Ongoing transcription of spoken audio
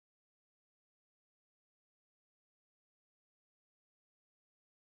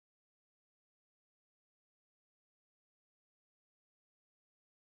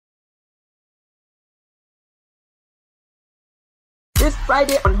This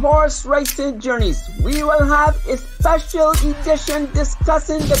Friday on Horse Racing Journeys, we will have a special edition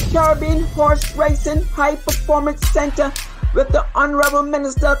discussing the Caribbean Horse Racing High Performance Center with the Honorable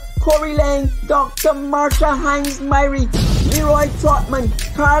Minister Corey Lane, Dr. Marsha Hines-Myrie, Leroy Trotman,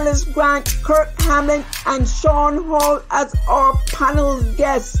 Carlos Grant, Kirk Hamlin, and Sean Hall as our panel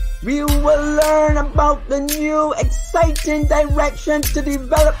guests. We will learn about the new exciting direction to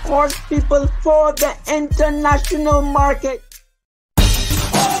develop horse people for the international market.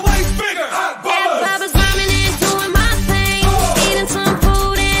 Always bigger, hot Bubba's rhyming and doing my thing. Eating some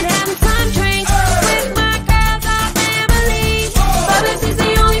food and having some drinks. With my girls, our family. Bubba's is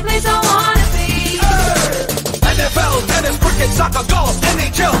the only place I wanna be. NFL, tennis, cricket, soccer, golf,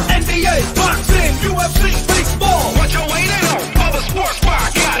 NHL, NBA, boxing, UFC, baseball. What you waiting on? Bubba's Sports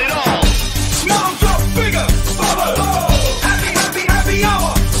Bar got it all. Small talk, bigger, Bubba's. Happy, happy, happy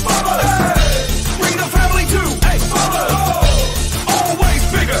hour, Bubba's. Bring the family too, hey, Bubba's. Always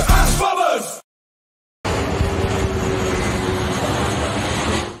bigger, hot Bubba's.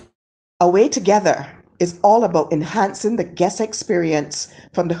 Away Together is all about enhancing the guest experience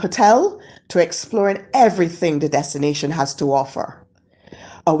from the hotel to exploring everything the destination has to offer.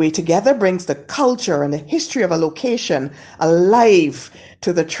 Away Together brings the culture and the history of a location alive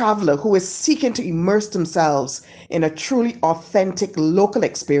to the traveler who is seeking to immerse themselves in a truly authentic local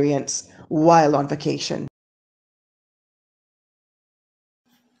experience while on vacation.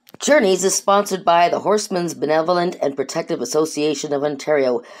 Journeys is sponsored by the Horsemen's Benevolent and Protective Association of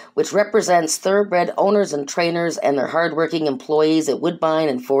Ontario, which represents thoroughbred owners and trainers and their hardworking employees at Woodbine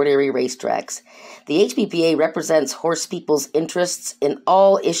and Fort Erie racetracks. The HBPA represents horse people's interests in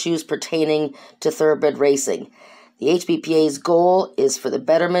all issues pertaining to thoroughbred racing. The HBPA's goal is for the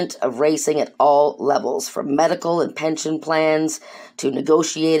betterment of racing at all levels, from medical and pension plans to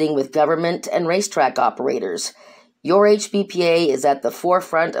negotiating with government and racetrack operators. Your HBPA is at the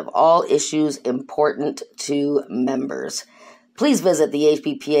forefront of all issues important to members. Please visit the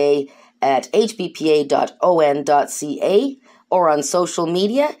HBPA at hbpa.on.ca or on social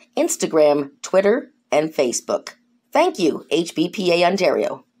media, Instagram, Twitter, and Facebook. Thank you, HBPA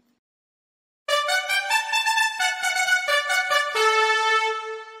Ontario.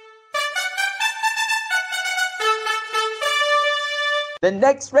 The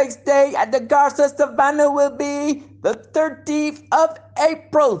next race day at the Garza Savannah will be the 13th of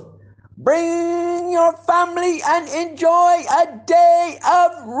April. Bring your family and enjoy a day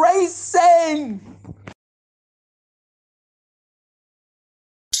of racing.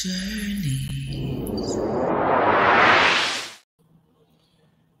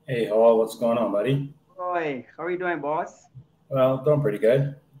 Hey, Hall, what's going on, buddy? Roy, how are you doing, boss? Well, doing pretty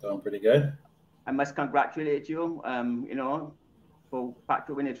good. I must congratulate you, for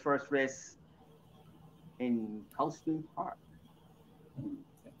Patrick winning his first race in Houston Park.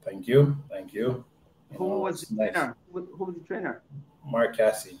 Thank you. Who was the trainer? Who was the trainer? Mark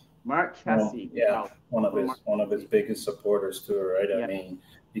Cassey. Mark Cassey. Yeah, one of his biggest supporters too, right? Yeah. I mean,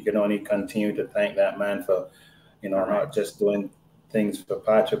 you can only continue to thank that man for, not just doing things for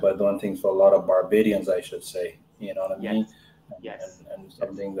Patrick, but doing things for a lot of Barbadians, I should say. You know what I mean? Yes. And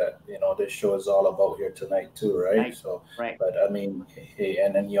something that, this show is all about here tonight too, right? Right. But I mean,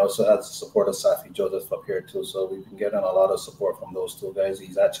 and then he also has the support of Safi Joseph up here too. So we've been getting a lot of support from those two guys.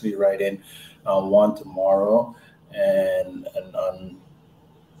 He's actually riding one tomorrow, and on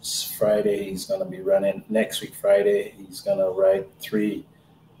Friday he's going to be running. Next week Friday he's going to ride 3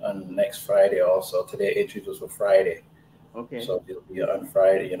 on next Friday also. Today entries was for Friday. Okay. So it'll be on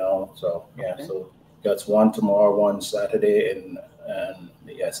Friday, So yeah, okay. So got one tomorrow, one Saturday, and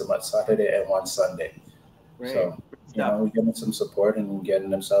so much Saturday and one Sunday. Great. So we're getting some support and getting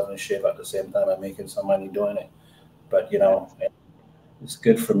themselves in shape at the same time and making some money doing it. But it's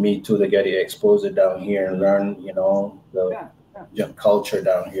good for me too to get exposed down here and learn, the culture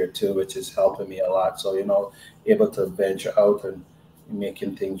down here too, which is helping me a lot. So able to venture out and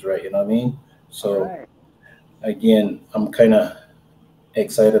making things right. You know what I mean? So again, I'm kind of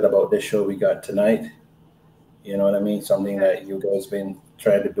excited about this show we got tonight. You know what I mean? Something that you guys been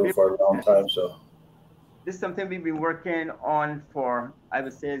trying to do for a long time. So this is something we've been working on for, I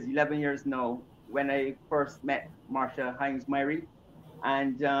would say, 11 years now. When I first met Marsha Hines-Myrie,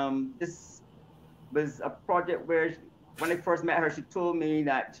 and this was a project where, when I first met her, she told me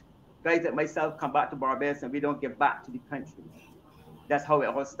that guys like myself come back to Barbados and we don't give back to the country. That's how it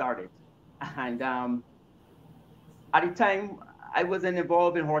all started. And at the time, I wasn't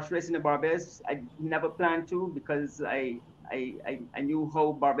involved in horse racing in Barbados. I never planned to, because I knew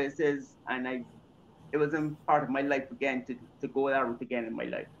how Barbados is, and it wasn't part of my life again to go that route again in my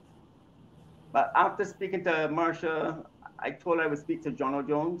life. But after speaking to Marsha, I told her I would speak to John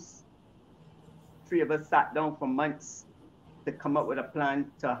O'Jones. 3 of us sat down for months to come up with a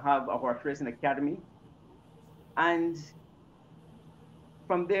plan to have a horse racing academy. And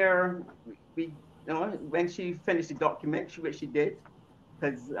from there, we, you know, when she finished the document, which she did,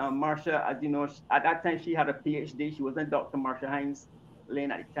 because Marsha, as you know, at that time she had a PhD. She wasn't Dr. Marsha Hines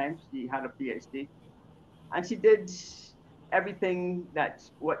Lane at the time. She had a PhD, and she did everything that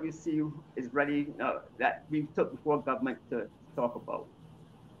what you see is ready that we took before government to talk about,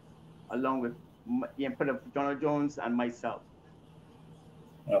 along with the input of John Jones and myself.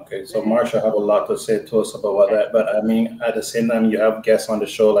 Okay, so Marsha have a lot to say to us about that, but I mean, at the same time, you have guests on the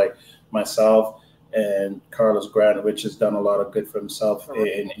show like myself and Carlos Grant, which has done a lot of good for himself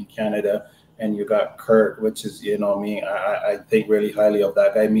in Canada, and you got Kurt, which is, you know, me, I think really highly of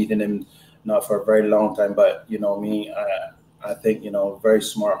that guy, meeting him not for a very long time, but you know me, I think, you know, very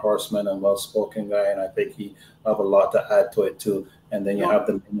smart horseman and well-spoken guy, and I think he have a lot to add to it too. And then you have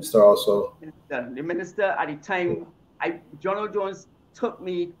the minister also. The minister at the time, John O'Jones took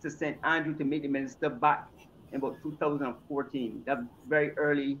me to St. Andrew to meet the minister back in about 2014. That was very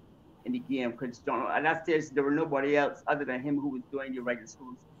early in the game, because John, at that stage, there were nobody else other than him who was doing the regular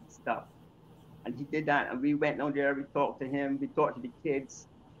school stuff. And he did that, and we went down there, we talked to him, we talked to the kids.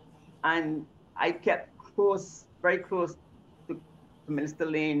 And I kept close, very close to Minister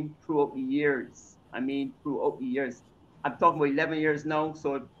Lane throughout the years. I mean, throughout the years. I'm talking about 11 years now,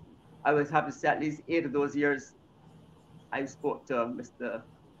 so I was happy to say at least 8 of those years I spoke to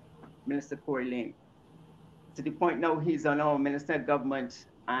Minister Corey Lane. To the point now he's on our Minister of Government,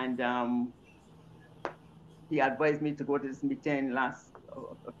 and he advised me to go to this meeting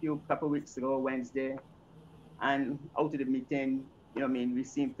couple of weeks ago, Wednesday, and out of the meeting, you know, I mean, we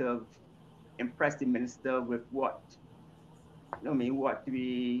seem to have impressed the minister with what, you know, I mean, what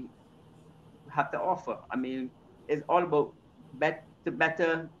we have to offer. I mean, it's all about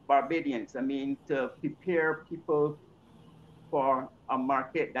better Barbadians. I mean, to prepare people for a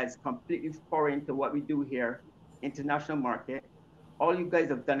market that's completely foreign to what we do here, international market. All you guys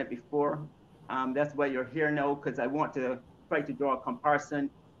have done it before. That's why you're here now, because I want to try to draw a comparison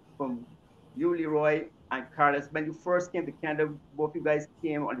from you, Leroy, and Carlos. When you first came to Canada, both you guys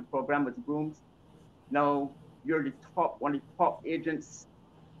came on the program as grooms. Now you're one of the top agents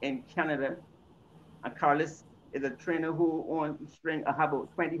in Canada, and Carlos is a trainer who have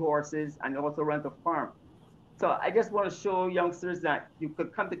about 20 horses and also runs a farm. So I just want to show youngsters that you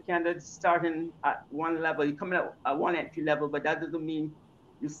could come to Canada starting at one level. You come in at one entry level, but that doesn't mean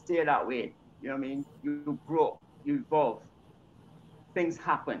you stay that way. You know what I mean? You grow, you evolve. Things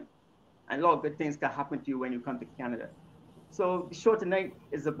happen. And a lot of good things can happen to you when you come to Canada. So the show tonight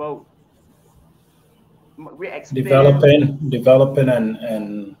is about developing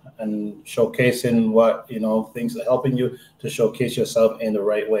and showcasing what, you know, things are helping you to showcase yourself in the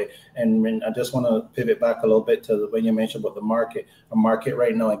right way. And I just want to pivot back a little bit to when you mentioned about the market. A market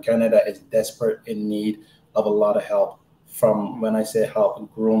right now in Canada is desperate in need of a lot of help. From, when I say help,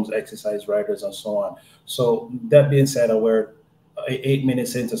 grooms, exercise riders, and so on. So that being said, we're 8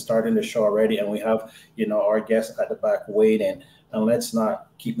 minutes into starting the show already, and we have, you know, our guests at the back waiting. And let's not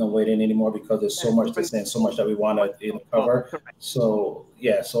keep them waiting anymore, because there's so much to say and so much that we want to, you know, cover. So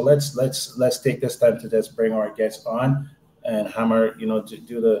yeah, so let's take this time to just bring our guests on, and Hammer, you know, to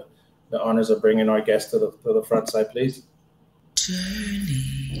do the honors of bringing our guests to the front side, please.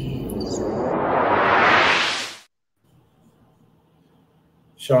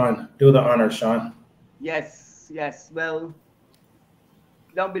 Sean, do the honors, Sean. Yes. Well,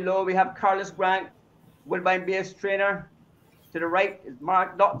 down below we have Carlos Grant, Woodbine-based trainer. To the right is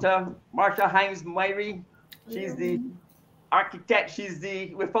Dr. Marsha Hines Myrie. She's the architect.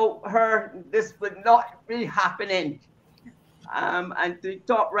 Without her, this would not be happening. And to the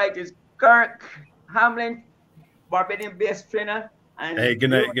top right is Kirk Hamlin, Barbadian-based trainer. And hey, good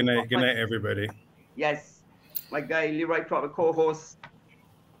night, everybody. Yes, my guy Leroy Trotter, co-host.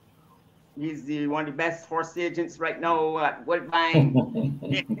 He's one of the best horse agents right now at Woodbine.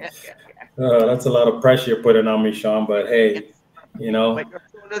 That's a lot of pressure you're putting on me, Sean, but hey, you know, but your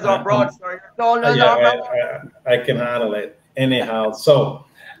shoulders are broad, sir. Your shoulders are broad. I can handle it. Anyhow, so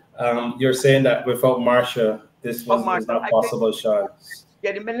you're saying that without Marsha, this was not possible, Sean.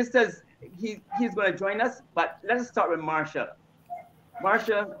 Yeah, the minister's he's going to join us, but let's start with Marsha.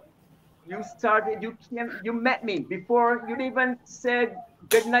 Marsha, you met me before you even said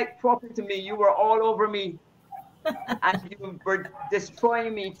good night properly to me. You were all over me. And you were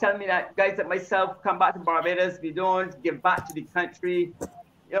destroying me, telling me that guys like myself come back to Barbados, we don't give back to the country.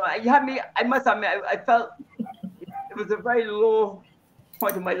 You know, you had me, I must admit, I felt it was a very low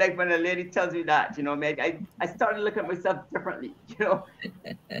point in my life when a lady tells me that, you know, I started looking at myself differently, you know.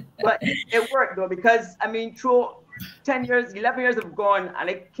 But it worked though, because I mean, through 10 years, 11 years have gone, and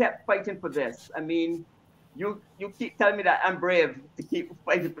I kept fighting for this. I mean, you keep telling me that I'm brave to keep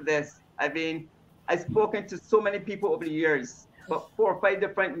fighting for this. I mean, I've spoken to so many people over the years, about 4 or 5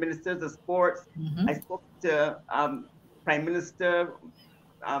 different ministers of sports. I spoke to Prime Minister,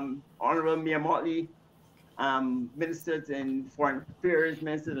 Honorable Mia Motley, ministers in foreign affairs,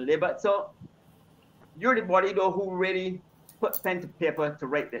 ministers in labor. So you're the body though who really put pen to paper to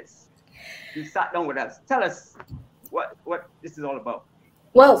write this. You sat down with us. Tell us what this is all about.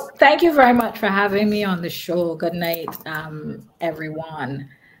 Well, thank you very much for having me on the show. Good night, everyone.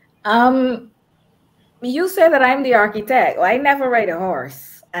 You say that I'm the architect. Well, I never ride a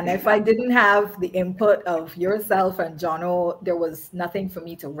horse. And if I didn't have the input of yourself and Jono, there was nothing for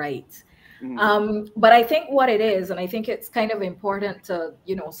me to write. But I think what it is, and I think it's kind of important to,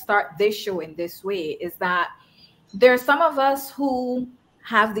 you know, start this show in this way, is that there are some of us who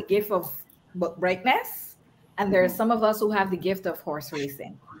have the gift of book brightness, and there are some of us who have the gift of horse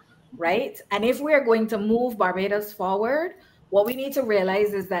racing, right? And if we're going to move Barbados forward, what we need to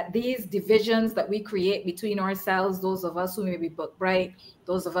realize is that these divisions that we create between ourselves, those of us who may be book bright,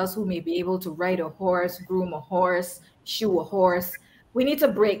 those of us who may be able to ride a horse, groom a horse, shoe a horse, we need to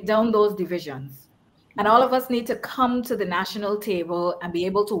break down those divisions. And all of us need to come to the national table and be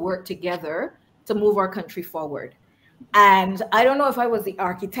able to work together to move our country forward. And I don't know if I was the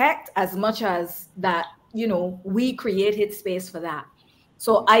architect as much as that, you know, we created space for that.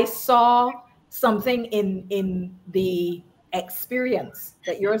 So I saw something in the experience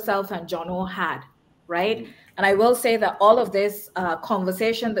that yourself and Jono had, right? And I will say that all of this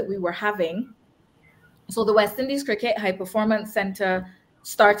conversation that we were having, so the West Indies Cricket High Performance Center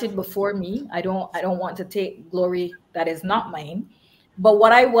started before me. I don't want to take glory that is not mine. But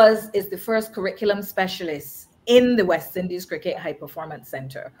what I was is the first curriculum specialist in the West Indies Cricket High Performance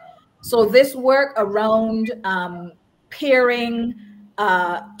Center. So this work around pairing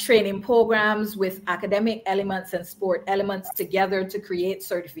training programs with academic elements and sport elements together to create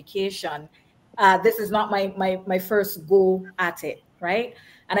certification, this is not my first go at it, right?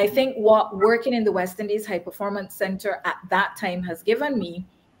 And I think what working in the West Indies High Performance Center at that time has given me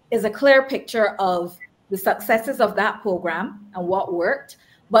is a clear picture of the successes of that program and what worked,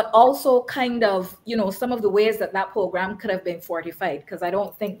 but also kind of, you know, some of the ways that that program could have been fortified, because I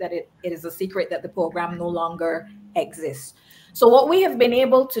don't think that it is a secret that the program no longer exists. So what we have been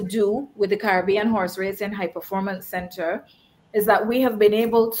able to do with the Caribbean Horse Racing High Performance Center is that we have been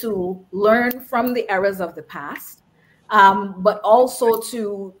able to learn from the errors of the past, but also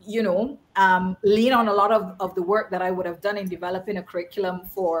to, you know, lean on a lot of the work that I would have done in developing a curriculum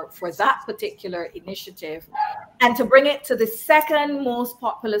for that particular initiative, and to bring it to the second most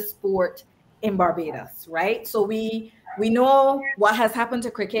popular sport in Barbados, right? So we know what has happened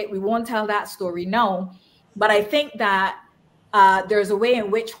to cricket. We won't tell that story now, but I think that there's a way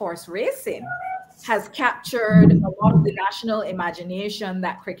in which horse racing has captured a lot of the national imagination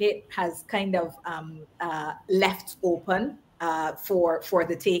that cricket has kind of left open for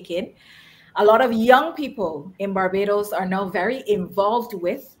the taking. A lot of young people in Barbados are now very involved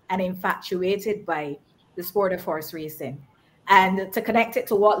with and infatuated by the sport of horse racing. And to connect it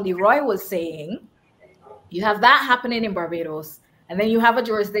to what Leroy was saying, you have that happening in Barbados, and then you have a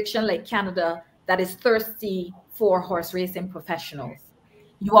jurisdiction like Canada that is thirsty for horse racing professionals.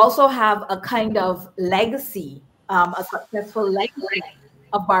 You also have a kind of legacy, a successful legacy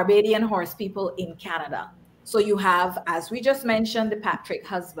of Barbadian horse people in Canada. So you have, as we just mentioned, the Patrick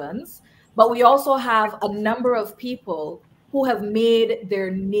husbands, but we also have a number of people who have made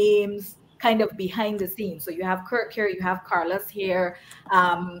their names kind of behind the scenes. So you have Kirk here, you have Carlos here,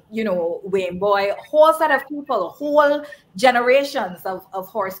 you know, Wayne Boy, a whole set of people, whole generations of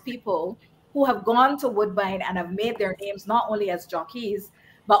horse people who have gone to Woodbine and have made their names not only as jockeys,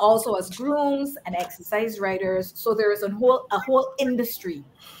 but also as grooms and exercise riders. So there is a whole industry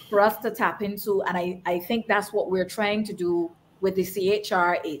for us to tap into. And I think that's what we're trying to do with the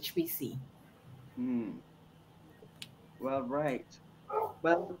CHR HPC. Well, right.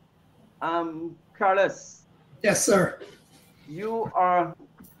 Well, Carlos. Yes, sir. You are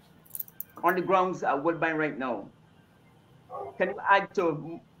on the grounds at Woodbine right now. Can you add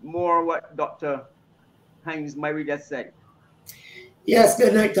to more what Dr. Hines Myrie just said? Yes,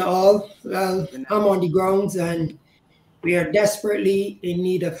 good night to all. Well, I'm on the grounds and we are desperately in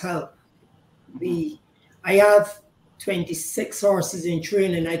need of help. I have 26 horses in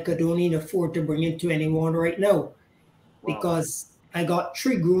training. I could only afford to bring in 21 right now because I got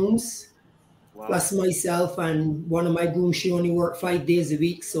 3 grooms, Plus myself and one of my grooms, she only worked 5 days a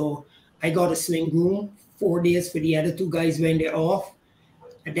week. So I got a swing groom, 4 days for the other 2 guys when they're off.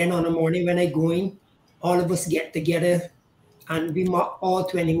 And then on the morning when I go in, all of us get together and we mark all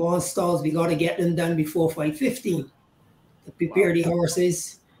 21 stalls. We got to get them done before 5:15 to prepare the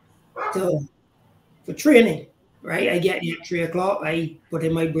horses for training, right? I get here at 3 o'clock. I put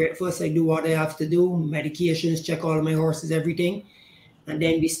in my breakfast. I do what I have to do, medications, check all of my horses, everything. And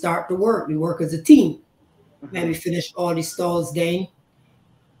then we start to work. We work as a team. When we finish all the stalls then,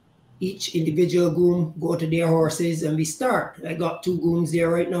 each individual groom go to their horses and we start. I got 2 grooms there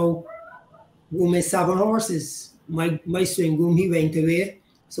right now. Groom is 7 horses. My swing groom, he went away.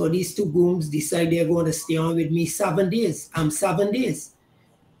 So these 2 grooms decide they're going to stay on with me 7 days. I'm 7 days,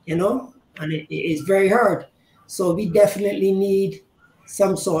 you know, and it is very hard. So we definitely need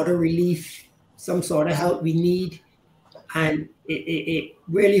some sort of relief, some sort of help we need. And it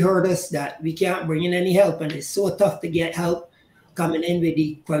really hurt us that we can't bring in any help. And it's so tough to get help coming in with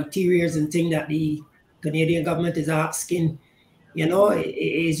the criteria and things that the Canadian government is asking. You know, it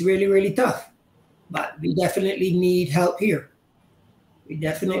is really, really tough. But we definitely need help here. We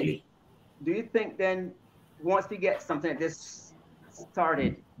definitely. Do you think then, once we get something like this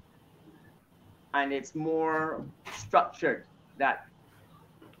started and it's more structured, that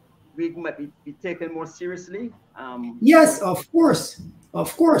we might be taken more seriously? Yes, of course.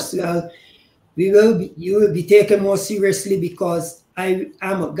 Of course. You will be taken more seriously because I'm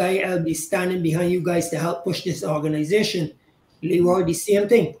a guy, I'll be standing behind you guys to help push this organization. Leroy, the same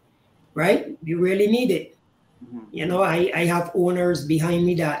thing, right? We really need it. You know, I have owners behind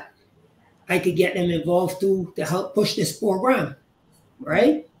me that I could get them involved to help push this program,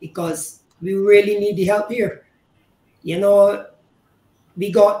 right? Because we really need the help here. You know,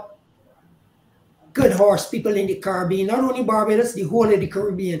 we got good horse people in the Caribbean, not only Barbados, the whole of the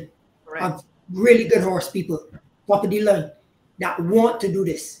Caribbean have really good horse people, top of the line, that want to do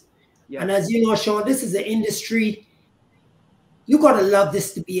this. Yeah. And as you know, Sean, this is an industry, you gotta love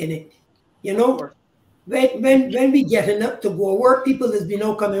this to be in it. You know, when we getting up to go work, people has been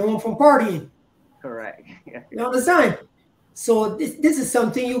out coming home from partying. Correct. Yeah. You understand? So this is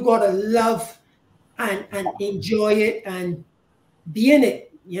something you gotta love and enjoy it and be in it.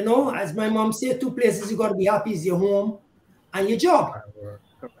 You know, as my mom said, 2 places you got to be happy is your home and your job.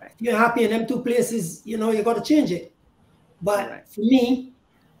 Correct. If you're happy in them 2 places, you know, you got to change it. But for me,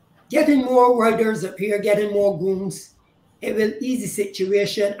 getting more riders up here, getting more grooms, it will ease the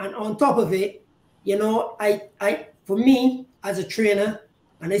situation. And on top of it, you know, for me as a trainer,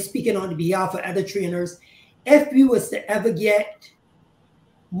 and I'm speaking on behalf of other trainers, if we was to ever get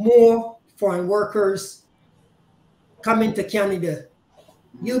more foreign workers coming to Canada,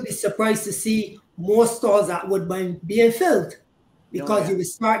 you'll be surprised to see more stalls at Woodbine being filled because you will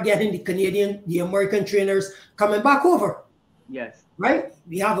start getting the American trainers coming back over. Yes. Right?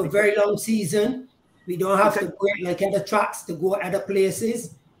 We have a very long season. We don't have to go like other tracks to go other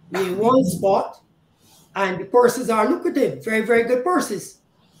places. We're in one spot and the purses are lucrative, very, very good purses.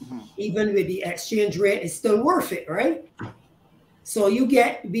 Even with the exchange rate, it's still worth it, right? So we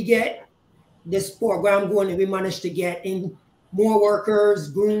get this program going and we managed to get in more workers,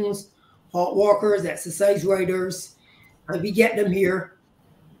 grooms, hot walkers, exercise riders, and we get them here.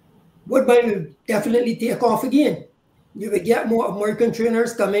 Woodbine will definitely take off again. You will get more American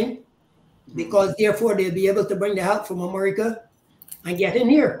trainers coming because therefore they'll be able to bring the help from America and get in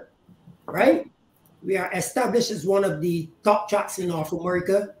here, right? We are established as one of the top tracks in North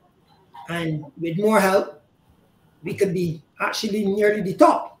America, and with more help, we could be actually nearly the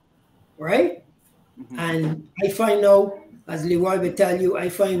top, right? And I find now, as Leroy will tell you, I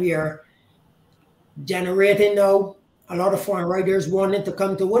find we are generating now a lot of foreign riders wanting to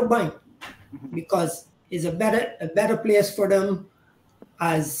come to Woodbine because it's a better place for them,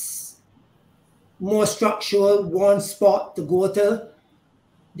 as more structural, one spot to go to.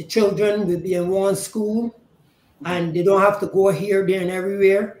 The children will be in one school and they don't have to go here, there, and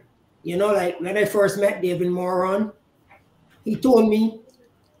everywhere. You know, like when I first met David Moran, he told me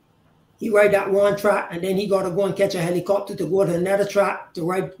he ride that one track and then he got to go and catch a helicopter to go to another track to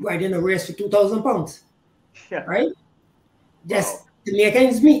ride in a race for 2,000 pounds. Yeah. Right? Just to make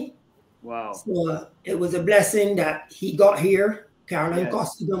ends meet. Wow. So it was a blessing that he got here. Caroline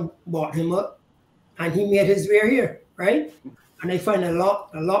Costigan bought him up and he made his way here, right? And I find a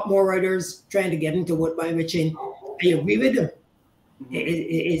lot more riders trying to get into Woodbine, which I agree with them. It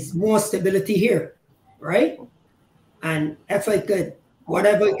is more stability here, right? And if I could,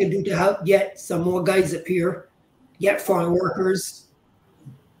 whatever I can do to help get some more guys up here, get foreign workers,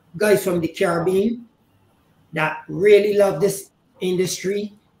 guys from the Caribbean that really love this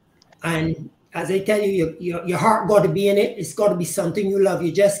industry and as I tell you, your heart got to be in it. It's got to be something you love.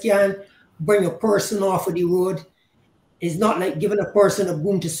 You just can't bring a person off of the road. It's not like giving a person a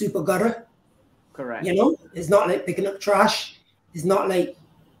boom to sweep a gutter. Correct. You know, it's not like picking up trash. It's not like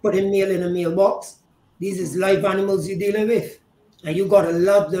putting mail in a mailbox. These is live animals you're dealing with, and you got to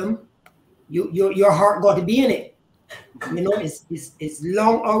love them. Your heart got to be in it. You know, it's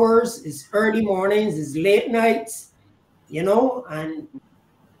long hours, it's early mornings, it's late nights. You know, and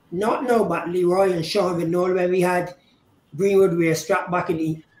not know about Leroy and Sean with Noel when we had Greenwood Racetrack back in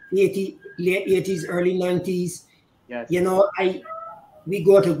the late 80s, early 90s. Yes. You know, we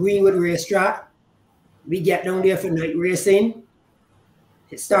go to Greenwood Racetrack. We get down there for night racing.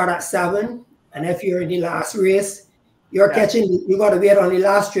 It starts at 7. And if you're in the last race, you're catching, you got to wait on the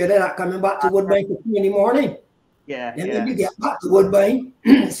last trailer that coming back to Woodbine for 2 in the morning. Yeah. And when you get back to Woodbine,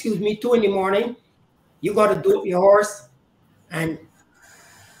 2 in the morning, you got to dope your horse. And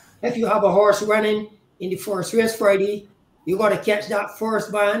if you have a horse running in the first race Friday, you got to catch that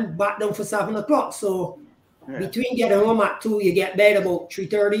first van back down for 7 o'clock. So between getting home at 2, you get bed about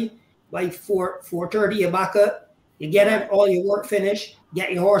 3:30. By 4:30, you're back up. You get it, all your work finished,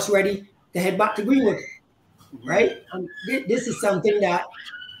 get your horse ready to head back to Greenwood, right? And this is something that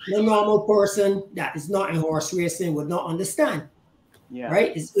no normal person that is not in horse racing would not understand,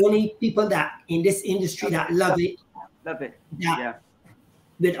 right? It's only people that in this industry that love it, that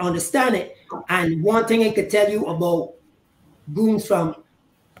would understand it. And one thing I could tell you about grooms from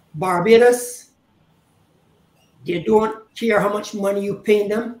Barbados, they don't care how much money you pay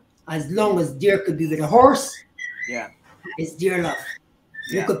them, as long as there could be with a horse. It's their love.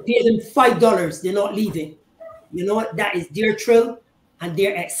 You could pay them $5, they're not leaving. You know what? That is their thrill and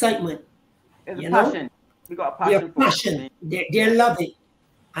their excitement. It's you a know? passion. We got a passion. Their passion. They love it.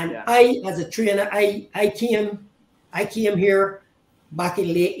 And I, as a trainer, I came here back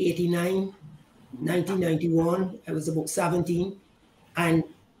in late 89, 1991. I was about 17. And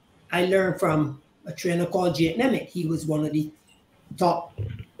I learned from a trainer called Jake Nemeth. He was one of the top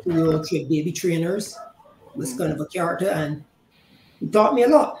World Trip baby trainers. Was kind of a character, and he taught me a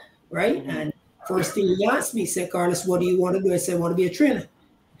lot, right? And first thing he asked me, he said, Carlos, what do you want to do? I said, I want to be a trainer.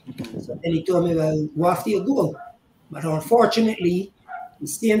 So then he told me, well, go after your goal. But unfortunately, the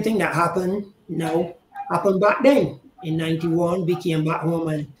same thing that happened happened back then. In 91, we came back home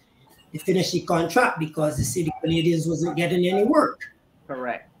and they finished the contract because the City Canadians wasn't getting any work.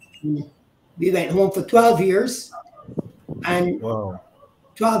 Correct. We went home for 12 years, and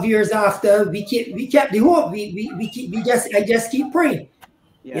 12 years after, we kept the hope. I just keep praying.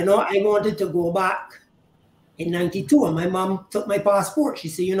 You know, I wanted to go back in 92, and my mom took my passport. She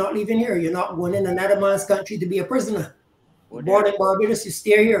said, you're not leaving here. You're not going in another man's country to be a prisoner. You're born in Barbados, you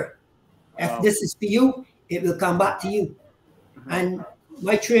stay here. If this is for you, it will come back to you. And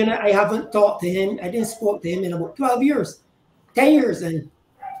my trainer, I haven't talked to him. I didn't spoke to him in about 12 years, 10 years. And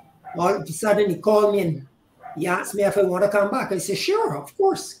all of a sudden he called me and he asked me if I want to come back. I said, sure, of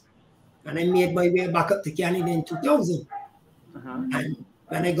course. And I made my way back up to Canada in 2000. And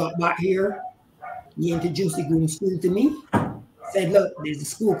when I got back here, he introduced the groom school to me. Said, look, there's a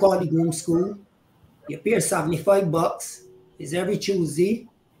school called the groom school. You pay $75. It's every Tuesday.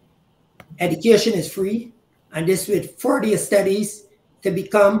 Education is free. And this with further your studies to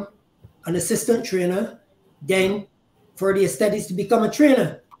become an assistant trainer, then further your studies to become a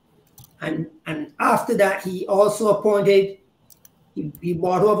trainer. And after that, he also appointed, he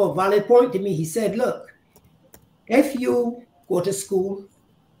brought over a valid point to me. He said, look, if you go to school,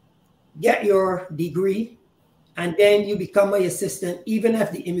 get your degree, and then you become my assistant, even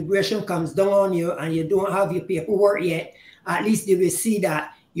if the immigration comes down on you and you don't have your paperwork yet, at least they will see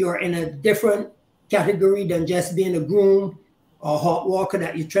that you're in a different category than just being a groom or hot walker,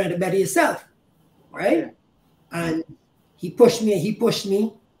 that you're trying to better yourself, right? And he pushed me.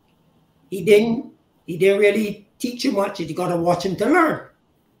 He didn't really teach you much. You got to watch him to learn.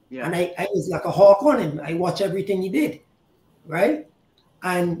 And I was like a hawk on him. I watched everything he did, right?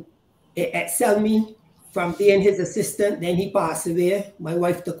 And it excelled me from being his assistant. Then he passed away. My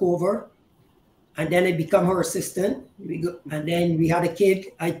wife took over. And then I become her assistant. And then we had a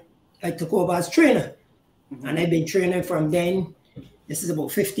kid. I took over as trainer. And I've been training from then. This is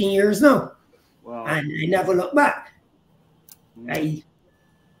about 15 years now. Wow. And I never looked back. I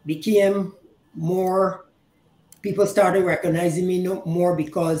became more, people started recognizing me more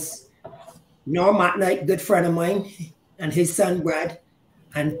because Norm McKnight, good friend of mine, and his son Brad,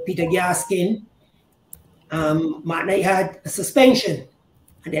 and Peter Gaskin, McKnight had a suspension,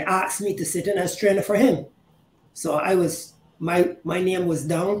 and they asked me to sit in as trainer for him. So I was, my name was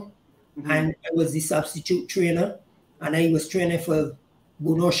down, and I was the substitute trainer, and I was training for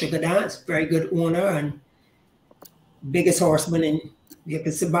Bruno Sugar Dance, very good owner and biggest horseman in, you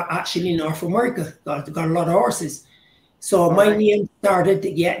can say, actually North America. Got a lot of horses. So my name started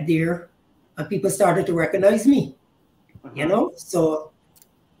to get there and people started to recognize me, you know? So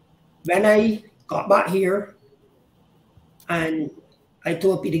when I got back here and I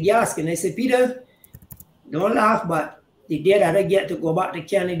told Peter Gaskin, I said, Peter, don't laugh, but the day that I get to go back to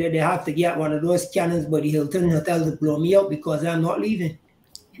Canada, they have to get one of those cannons by the Hilton Hotel to blow me out because I'm not leaving.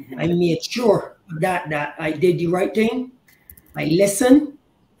 I made sure that I did the right thing. I listened.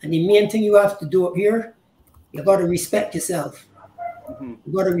 And the main thing you have to do up here, you got to respect yourself. You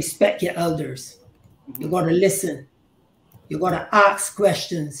got to respect your elders. You got to listen. You got to ask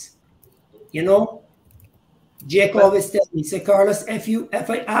questions. You know, Jake always tells me, he said, Carlos, if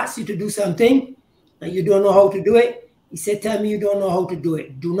I ask you to do something and you don't know how to do it, he said, tell me you don't know how to do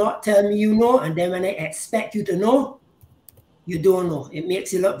it. Do not tell me you know, and then when I expect you to know, you don't know. It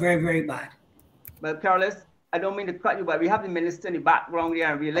makes you look very, very bad. But Carlos, I don't mean to cut you, but we have the minister in the background here,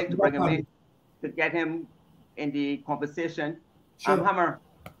 and we like to bring him in to get him in the conversation. Sure. Hammer,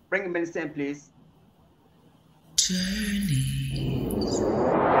 bring the minister in, please.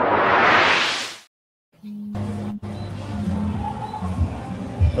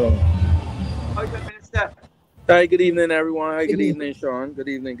 How are you, minister? Hi, good evening, everyone. Hi, good evening, Sean. Good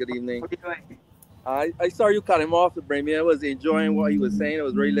evening, good evening. What are you doing? I saw you cut him off to bring me. I was enjoying what he was saying. I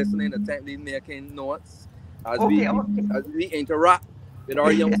was really listening, attentively making notes as we interact with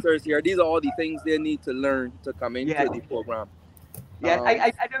our youngsters here. These are all the things they need to learn to come into the program. Yeah,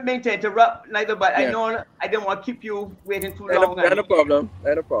 I don't mean to interrupt neither, but I know I don't want to keep you waiting too long. Not a problem.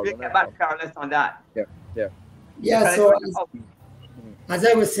 Not a problem. We'll get back to Carlos on that. Yeah, so as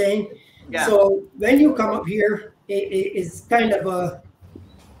I was saying, so when you come up here, it's kind of a,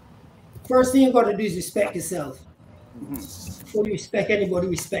 first thing you got to do is respect yourself. Before you respect anybody,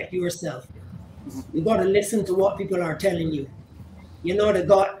 respect yourself. You got to listen to what people are telling you. You know,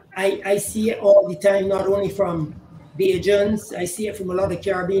 I see it all the time, not only from Bajans, I see it from a lot of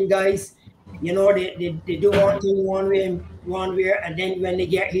Caribbean guys. You know, they do one thing one way, and then when they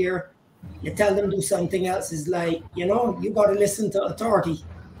get here, you tell them to do something else. It's like, you know, you got to listen to authority.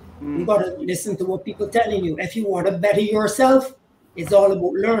 You got to listen to what people telling you. If you want to better yourself, it's all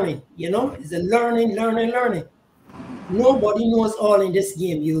about learning, you know? It's a learning. Nobody knows all in this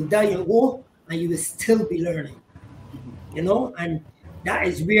game. You'll die and go, and you will still be learning, you know? And that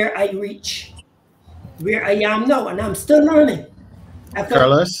is where I reach, where I am now, and I'm still learning.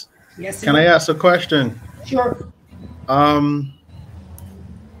 Carlos, yes, can I ask a question? Sure.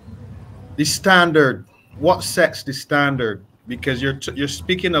 The standard, what sets the standard? Because you're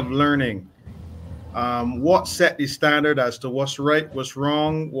speaking of learning. What set the standard as to what's right, what's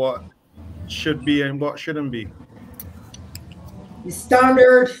wrong, what should be and what shouldn't be? The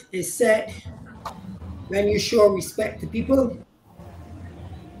standard is set when you show respect to people.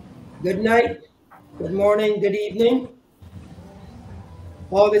 Good night, good morning, good evening.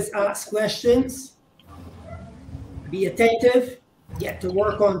 Always ask questions. Be attentive. Get to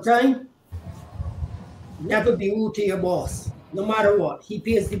work on time. Never be rude to your boss, no matter what. He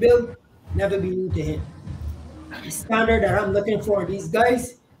pays the bill. Never be rude to him. The standard that I'm looking for these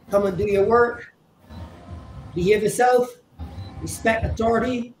guys, come and do your work, behave yourself, respect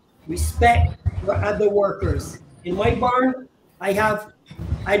authority, respect your other workers. In my barn, I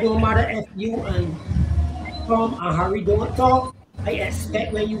don't matter if you and Tom and Harry don't talk, I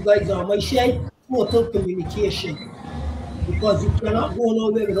expect when you guys are on my shed, total communication. Because you cannot go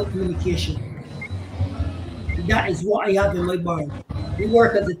nowhere without communication. That is what I have in my barn. We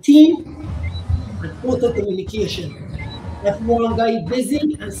work as a team and total communication. If one guy is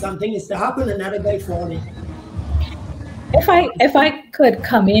busy and something is to happen, another guy falling. If I could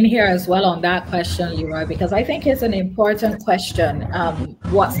come in here as well on that question, Leroy, because I think it's an important question.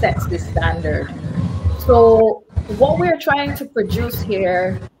 What sets the standard? So what we're trying to produce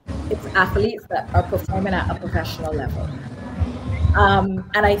here is athletes that are performing at a professional level.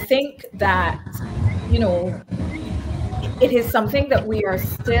 And I think that, you know, it is something that we are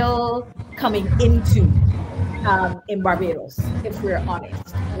still coming into in Barbados, if we're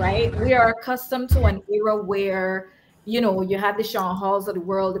honest, right? We are accustomed to an era where, you know, you had the Sean Halls of the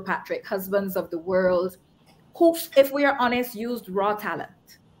world, the Patrick Husbands of the world, who, if we are honest, used raw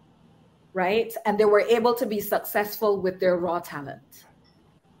talent, right? And they were able to be successful with their raw talent.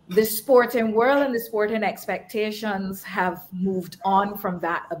 The sporting world and the sporting expectations have moved on from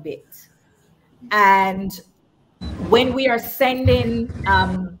that a bit. And when we are sending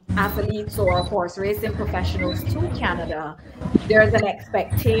athletes or horse racing professionals to Canada, there's an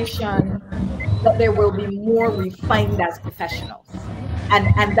expectation that they will be more refined as professionals.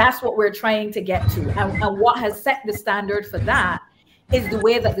 And that's what we're trying to get to. And what has set the standard for that is the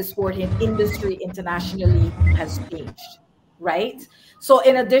way that the sporting industry internationally has changed, right? So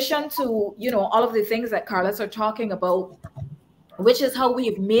in addition to, you know, all of the things that Carlos are talking about, which is how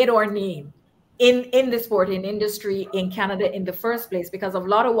we've made our name in the sporting industry in Canada in the first place, because of a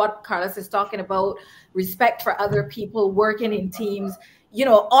lot of what Carlos is talking about, respect for other people, working in teams, you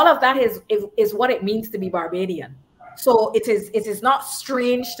know, all of that is what it means to be Barbadian. So it is not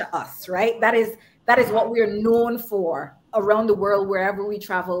strange to us, right? That is what we are known for around the world, wherever we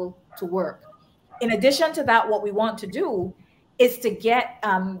travel to work. In addition to that, what we want to do is to get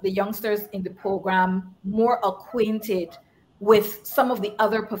the youngsters in the program more acquainted with some of the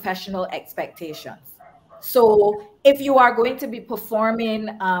other professional expectations. So if you are going to be performing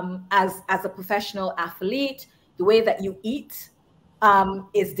as a professional athlete, the way that you eat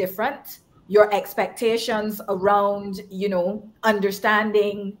is different. Your expectations around, you know,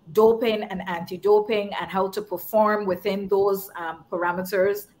 understanding doping and anti-doping and how to perform within those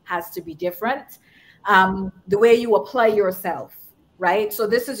parameters has to be different. The way you apply yourself, right? So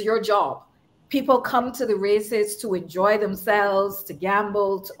this is your job. People come to the races to enjoy themselves, to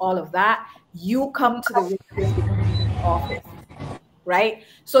gamble, to all of that. You come to the races because of the office, right?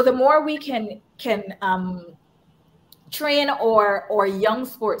 So the more we can train or young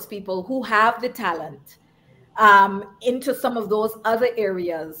sports people who have the talent into some of those other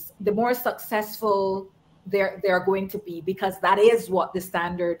areas, the more successful they're going to be, because that is what the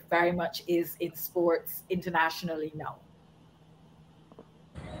standard very much is in sports internationally now.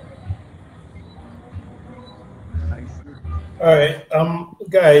 All right,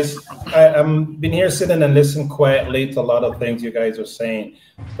 guys, I'm been here sitting and listening quietly to a lot of things you guys are saying,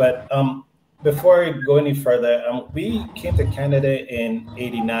 but before I go any further, we came to Canada in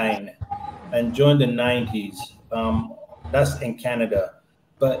 '89 and joined the '90s. That's in Canada,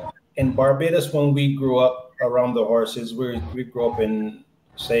 but in Barbados, when we grew up around the horses, we grew up in,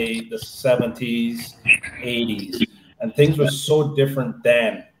 say, the '70s, '80s, and things were so different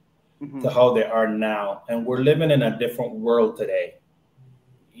then to how they are now, and we're living in a different world today.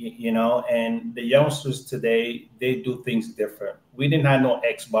 You know, and the youngsters today, they do things different. We didn't have no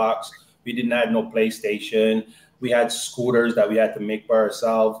Xbox. We didn't have no PlayStation. We had scooters that we had to make by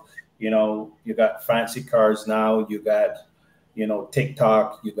ourselves. You know, you got fancy cars now. You got, you know,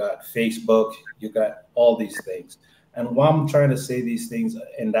 TikTok. You got Facebook. You got all these things. And why I'm trying to say these things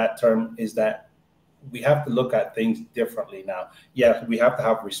in that term is that we have to look at things differently now. Yeah, we have to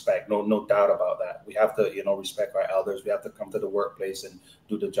have respect. No doubt about that. We have to, you know, respect our elders. We have to come to the workplace and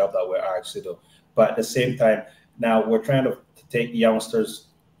do the job that we're asked to do. But at the same time, now we're trying to take youngsters,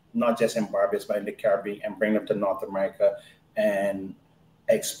 not just in Barbados, but in the Caribbean, and bring them to North America and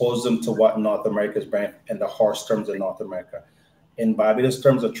expose them to what North America is bringing in the horse terms in North America. In Barbados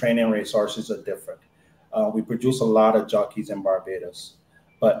terms of training racehorses are different. We produce a lot of jockeys in Barbados,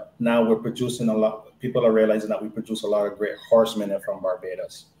 but now we're producing a lot. People are realizing that we produce a lot of great horsemen from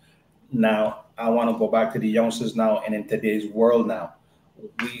Barbados. Now, I want to go back to the youngsters now, and in today's world now,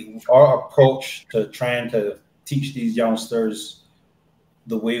 our approach to trying to teach these youngsters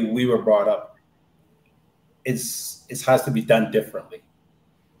the way we were brought up, it has to be done differently.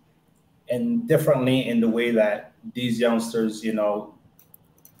 And differently in the way that these youngsters, you know,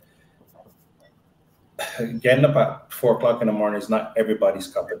 getting up at 4 o'clock in the morning is not everybody's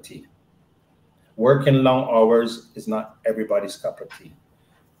cup of tea. Working long hours is not everybody's cup of tea.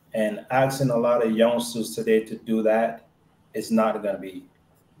 And asking a lot of youngsters today to do that is not going to be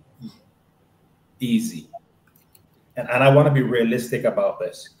easy. And I want to be realistic about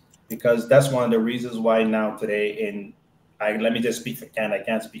this, because that's one of the reasons why now today let me just speak for Canada. I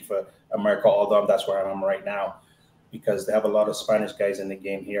can't speak for America, although that's where I am right now, because they have a lot of Spanish guys in the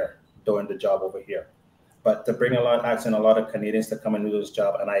game here doing the job over here. But to bring asking a lot of Canadians to come and do this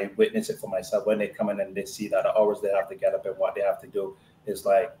job, and I witness it for myself, when they come in and they see that the hours they have to get up and what they have to do is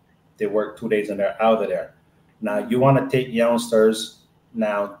like they work 2 days and they're out of there. Now you want to take youngsters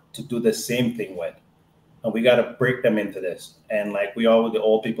now to do the same thing with, and we got to break them into this. And like the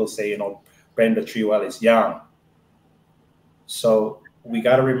old people say, you know, bend the tree while it's young. So we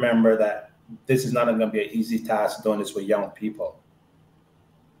got to remember that this is not going to be an easy task doing this with young people.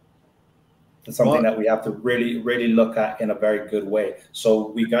 It's something that we have to really, really look at in a very good way. So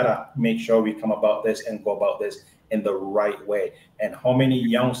we got to make sure we come about this and go about this in the right way. And how many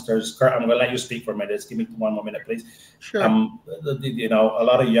youngsters, Kurt, I'm going to let you speak for a minute. Just give me 1 more minute, please. Sure. You know, a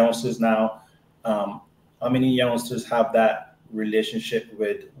lot of youngsters now, how many youngsters have that relationship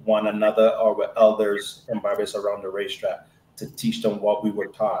with one another or with elders in Barbados around the racetrack to teach them what we were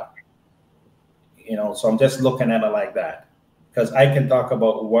taught? You know, so I'm just looking at it like that. because I can talk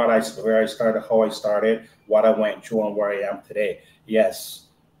about where I started, how I started, what I went through, and where I am today. Yes,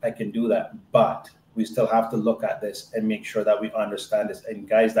 I can do that, but we still have to look at this and make sure that we understand this. And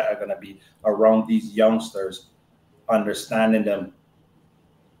guys that are going to be around these youngsters, understanding them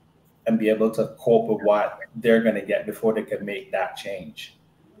and be able to cope with what they're going to get before they can make that change.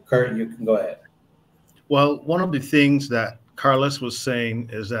 Kurt, you can go ahead. Well, one of the things that Carlos was saying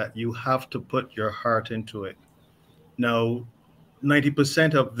is that you have to put your heart into it. Now,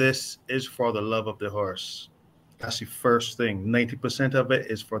 90% of this is for the love of the horse. That's the first thing. 90% of it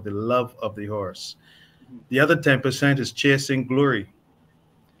is for the love of the horse. The other 10% is chasing glory.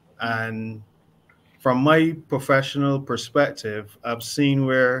 And from my professional perspective, I've seen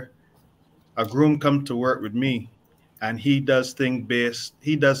where a groom come to work with me and he does things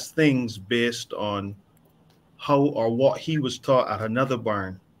based on how or what he was taught at another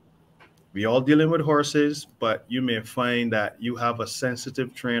barn. We all dealing with horses, but you may find that you have a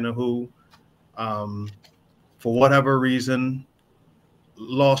sensitive trainer who, for whatever reason,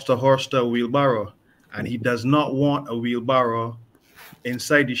 lost a horse to a wheelbarrow, and he does not want a wheelbarrow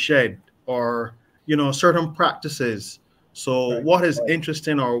inside the shed, or, you know, certain practices. So what is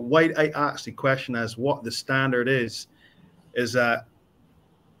interesting, or why I asked the question as what the standard is that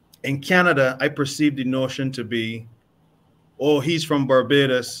in Canada, I perceive the notion to be, oh, he's from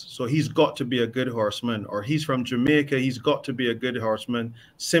Barbados, so he's got to be a good horseman, or he's from Jamaica, he's got to be a good horseman,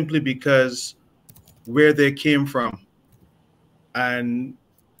 simply because where they came from. And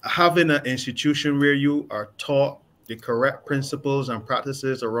having an institution where you are taught the correct principles and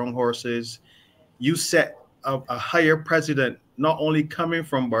practices around horses, you set a higher precedent, not only coming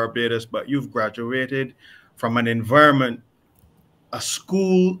from Barbados, but you've graduated from an environment, a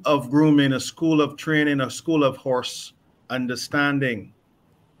school of grooming, a school of training, a school of horse understanding,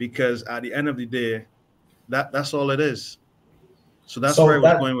 because at the end of the day, that's all it is. So that's where I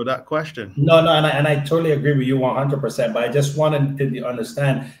was going with that question. No, and I totally agree with you 100%. But I just wanted to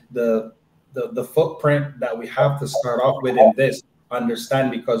understand the footprint that we have to start off with in this.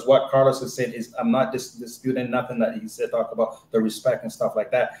 Understand, because what Carlos has said is, I'm not disputing nothing that he said, talk about the respect and stuff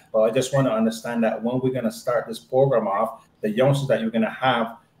like that. But I just want to understand that when we're going to start this program off, the youngsters that you're going to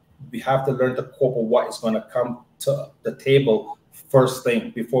have, we have to learn to cope with what is going to come to the table first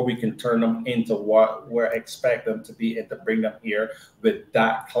thing before we can turn them into what we expect them to be, and to bring them here with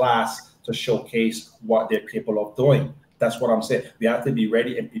that class to showcase what they're capable of doing. That's what I'm saying. We have to be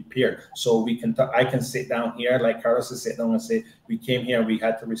ready and prepared. So we can, I can sit down here like Carlos is sitting down and say, we came here, we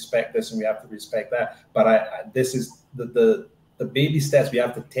had to respect this and we have to respect that. But this is the baby steps we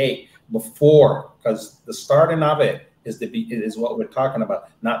have to take before, because the starting of it is what we're talking about,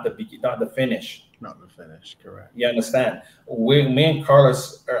 not the finish. Not the finish, correct. You understand? Me and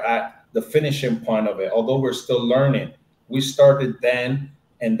Carlos are at the finishing point of it, although we're still learning. We started then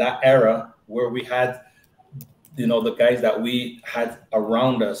in that era where we had, you know, the guys that we had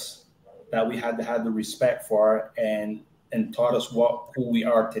around us that we had to have the respect for, and taught us who we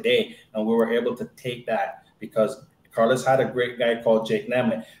are today. And we were able to take that, because Carlos had a great guy called Jake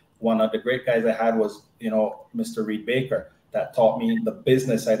Nemley. One of the great guys I had was, you know, Mr. Reed Baker, that taught me the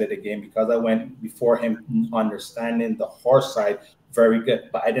business side of the game, because I went before him understanding the horse side very good,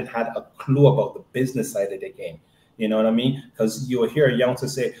 but I didn't have a clue about the business side of the game. You know what I mean? Because you'll hear a youngster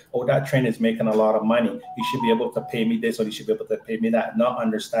say, oh, that trainer is making a lot of money, he should be able to pay me this, or he should be able to pay me that. Not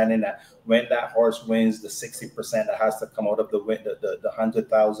understanding that when that horse wins the 60% that has to come out of the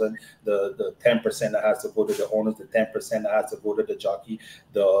 100,000, the 10% that has to go to the owners, the 10% that has to go to the jockey,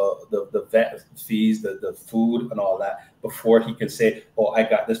 the vet fees, the food and all that, before he can say, oh, I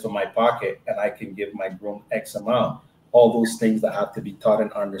got this from my pocket and I can give my groom X amount. All those things that have to be taught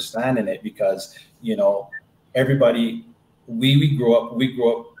and understanding it, because, you know, everybody, we grew up,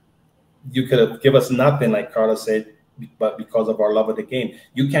 you could have give us nothing, like Carlos said, but because of our love of the game,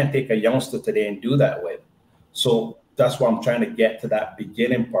 you can't take a youngster today and do that with. So that's why I'm trying to get to that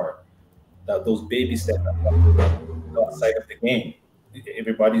beginning part, those baby steps outside of the game.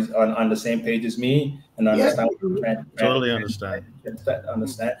 Everybody's on the same page as me and understand. Yeah. Totally understand.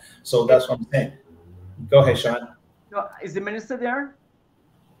 Understand. So that's what I'm saying. Go ahead, Sean. No, is the minister there?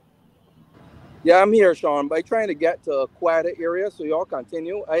 Yeah, I'm here, Sean, by trying to get to a quieter area, so y'all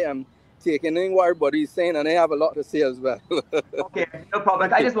continue. I am taking in what everybody's saying, and I have a lot to say as well. Okay, no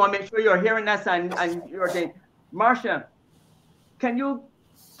problem. I just want to make sure you're hearing us and you're saying, Marcia, can you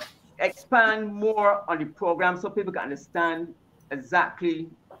expand more on the program so people can understand exactly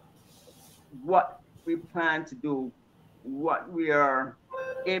what we plan to do, what we are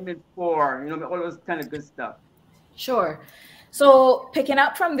aiming for, you know, all those kind of good stuff? Sure. So picking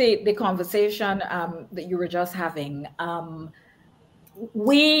up from the conversation that you were just having,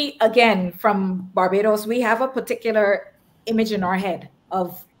 we, again, from Barbados, we have a particular image in our head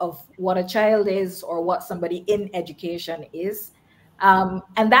of what a child is or what somebody in education is.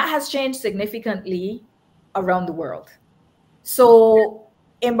 And that has changed significantly around the world. So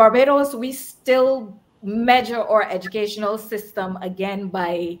in Barbados, we still measure our educational system, again,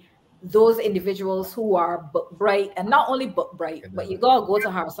 by those individuals who are book bright, and not only book bright, but you gotta go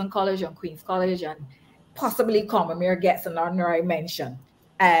to Harrison College and Queen's College and possibly Combermere gets an honorary mention.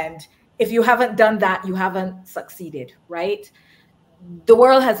 And if you haven't done that, you haven't succeeded, right? The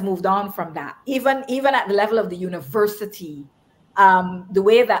world has moved on from that. Even at the level of the university, the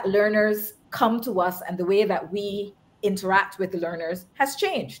way that learners come to us and the way that we interact with the learners has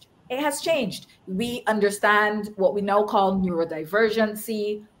changed. It has changed. We understand what we now call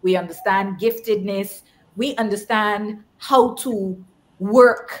neurodivergency. We understand giftedness. We understand how to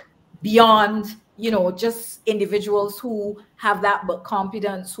work beyond, you know, just individuals who have that but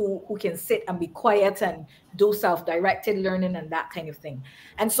competence, who can sit and be quiet and do self-directed learning and that kind of thing.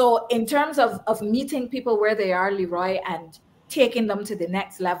 And so in terms of meeting people where they are, Leroy, and taking them to the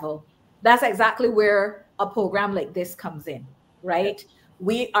next level, that's exactly where a program like this comes in, right?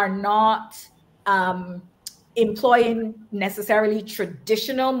 We are not employing necessarily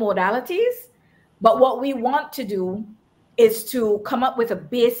traditional modalities, but what we want to do is to come up with a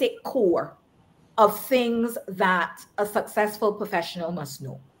basic core of things that a successful professional must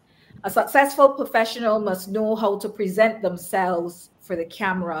know. A successful professional must know how to present themselves for the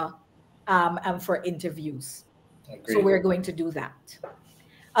camera and for interviews. So we're going to do that.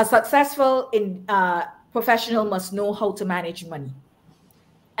 A successful professional must know how to manage money.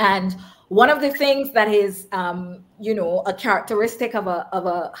 And one of the things that is, you know, a characteristic of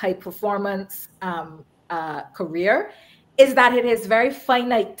a high performance career is that it is very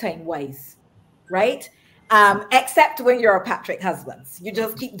finite time-wise, right? Except when you're a Patrick Husbands. You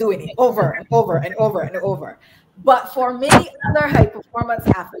just keep doing it over and over and over and over. But for many other high performance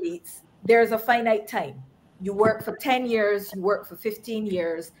athletes, there's a finite time. You work for 10 years, you work for 15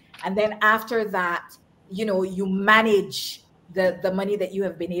 years, and then after that, you know, you manage the money that you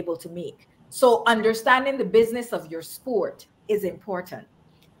have been able to make. So understanding the business of your sport is important.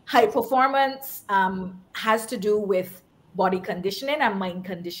 High performance has to do with body conditioning and mind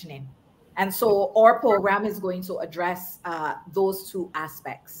conditioning. And so our program is going to address those two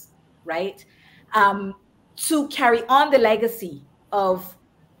aspects, right? To carry on the legacy of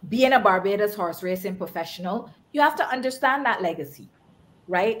being a Barbados horse racing professional, you have to understand that legacy,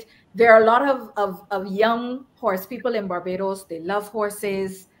 right? There are a lot of young horse people in Barbados. They love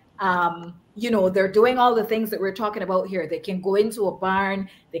horses. You know, they're doing all the things that we're talking about here. They can go into a barn,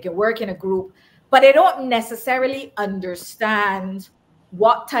 they can work in a group, but they don't necessarily understand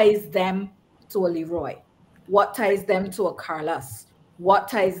what ties them to a Leroy, what ties them to a Carlos, what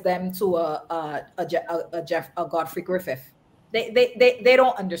ties them to a Godfrey Griffith. They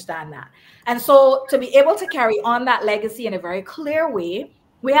don't understand that. And so to be able to carry on that legacy in a very clear way,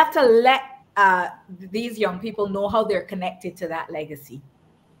 we have to let these young people know how they're connected to that legacy.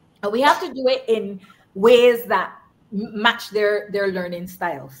 And we have to do it in ways that match their learning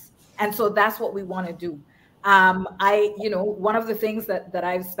styles. And so that's what we want to do. You know, one of the things that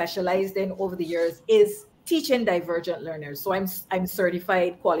I've specialized in over the years is teaching divergent learners. So I'm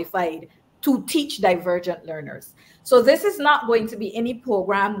certified, qualified to teach divergent learners. So this is not going to be any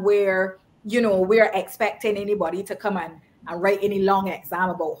program where, you know, we're expecting anybody to come and write any long exam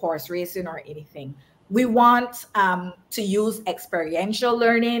about horse racing or anything. We want to use experiential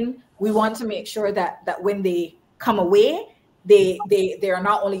learning. We want to make sure that when they come away, they are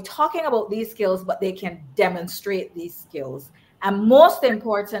not only talking about these skills, but they can demonstrate these skills. And most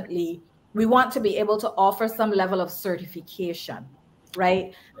importantly, we want to be able to offer some level of certification,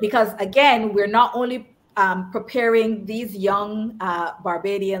 right? Because again, we're not only preparing these young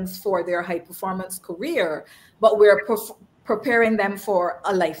Barbadians for their high performance career, but we're preparing them for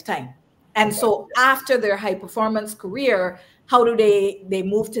a lifetime. And so after their high performance career, how do they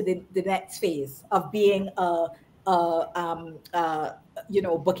move to the next phase of being a you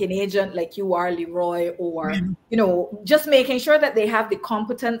know, booking agent like you are, Leroy, or, you know, just making sure that they have the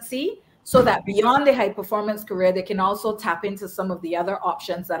competency so that beyond the high performance career, they can also tap into some of the other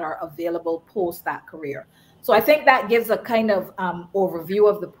options that are available post that career. So I think that gives a kind of overview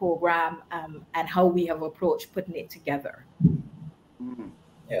of the program and how we have approached putting it together.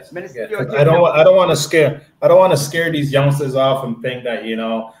 Yes, I don't want to scare these youngsters off and think that, you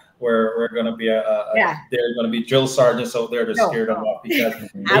know, we're going to be they're going to be drill sergeants out there to scare them off, because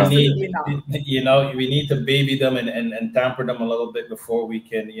we need to baby them and tamper them a little bit before we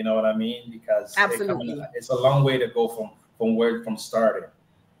can, you know what I mean? Because it's a long way to go from from starting.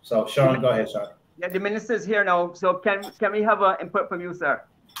 So Sean, go ahead, Sean. Yeah, the minister's here now. So can we have an input from you, sir?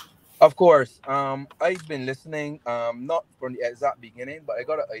 Of course. I've been listening, not from the exact beginning, but I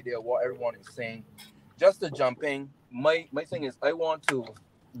got an idea of what everyone is saying. Just to jump in, my thing is I want to.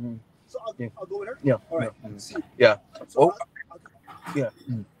 So I'll go with her. Yeah. All right. Yeah. Oh, yeah.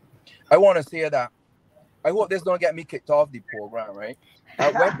 I want to say that I hope this don't get me kicked off the program, right?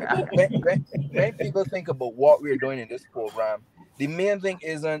 When people think about what we're doing in this program, the main thing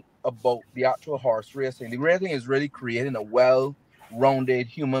isn't about the actual horse racing. The main thing is really creating a well-rounded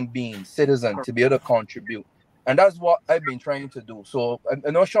human being, citizen, to be able to contribute. And that's what I've been trying to do. So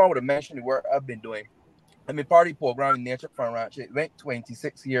I know Sean would have mentioned the work I've been doing. I mean, party program in Nature Farm Ranch. It went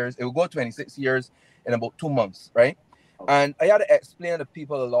 26 years. It will go 26 years in about 2 months, right? And I had to explain to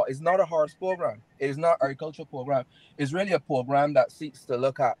people a lot. It's not a horse program. It is not an agricultural program. It's really a program that seeks to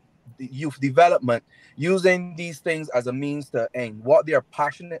look at the youth development, using these things as a means to end, what they are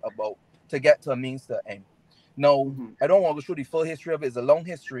passionate about to get to a means to end. Now, I don't want to go through the full history of it. It's a long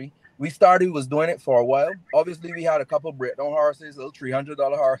history. We was doing it for a while. Obviously, we had a couple of breakdown horses, little $300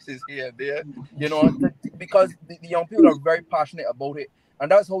 horses here and there, you know, because the young people are very passionate about it. And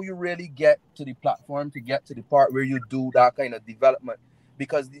that's how you really get to the platform, to get to the part where you do that kind of development,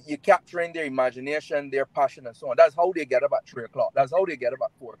 because you're capturing their imagination, their passion, and so on. That's how they get up at 3 o'clock. That's how they get up at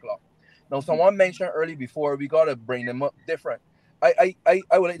 4 o'clock. Now, someone mentioned early before, we got to bring them up different. I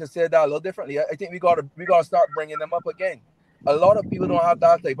would like to say that a little differently. I think we got to start bringing them up again. A lot of people don't have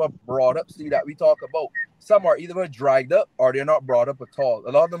that type of brought up see that we talk about. Some are either dragged up or they're not brought up at all.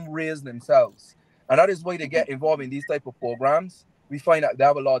 A lot of them raise themselves. And that is why they get involved in these type of programs. We find that they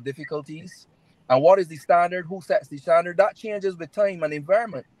have a lot of difficulties. And what is the standard? Who sets the standard? That changes with time and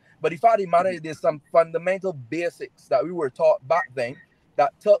environment. But the fact of the matter is there's some fundamental basics that we were taught back then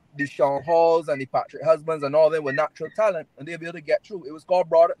that took the Sean Halls and the Patrick Husbands and all them with natural talent, and they'll be able to get through. It was called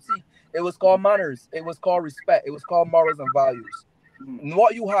brought up see. It was called manners. It was called respect. It was called morals and values. And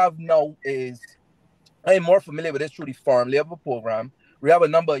what you have now is, I am more familiar with this through the farm labor program. We have a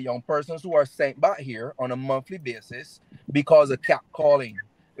number of young persons who are sent back here on a monthly basis because of catcalling,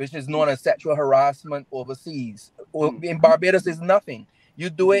 which is known as sexual harassment overseas. In Barbados, is nothing. You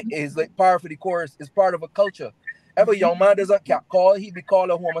do it is like par for the course. It's part of a culture. If a young man doesn't catcall, he'd be called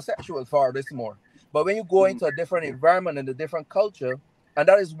a homosexual for this more. But when you go into a different environment and a different culture, and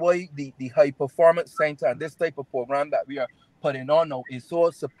that is why the high performance center and this type of program that we are putting on now is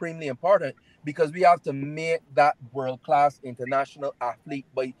so supremely important, because we have to make that world-class international athlete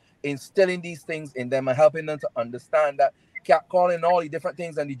by instilling these things in them and helping them to understand that catcalling, all the different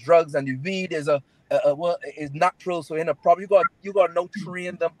things, and the drugs and the weed is is natural. So in a problem, you got to now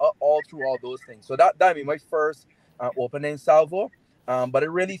train them all through all those things. So that be my first opening salvo. But I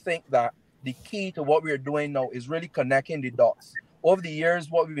really think that the key to what we're doing now is really connecting the dots. Over the years,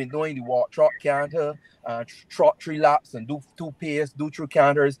 what we've been doing, the walk, trot, canter, trot 3 laps and do 2 pace, do 3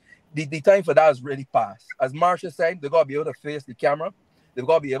 canters. The time for that is really past. As Marsha said, they got to be able to face the camera. They've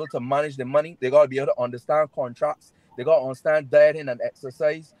got to be able to manage the money. They got to be able to understand contracts. They got to understand dieting and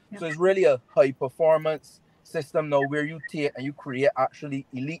exercise. Yeah. So it's really a high performance system now where you take and you create actually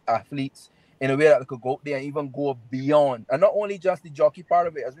elite athletes in a way that they could go there and even go beyond. And not only just the jockey part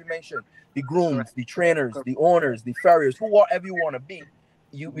of it, as we mentioned, the grooms, the trainers, the owners, the farriers, whatever you want to be,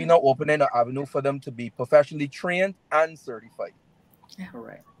 we now opening an avenue for them to be professionally trained and certified. Yeah.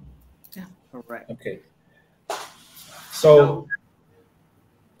 Correct. Yeah. Correct. Okay. So,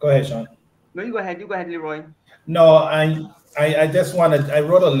 go ahead, Sean. No, you go ahead. You go ahead, Leroy. No, I just wanted, I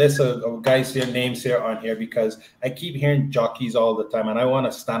wrote a list of guys here, names here on here, because I keep hearing jockeys all the time, and I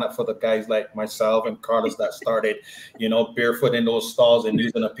want to stand up for the guys like myself and Carlos that started, barefoot in those stalls and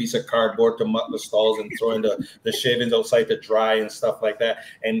using a piece of cardboard to muck the stalls and throwing the shavings outside to dry and stuff like that.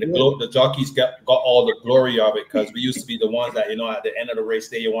 And the jockeys got all the glory of it, because we used to be the ones that, at the end of the race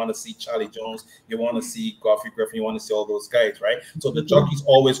day, you want to see Charlie Jones, you want to see Godfrey Griffin, you want to see all those guys, right? So the jockeys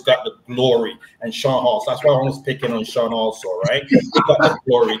always got the glory, and Sean Hall. So that's why I was picking on Sean also, right? He got the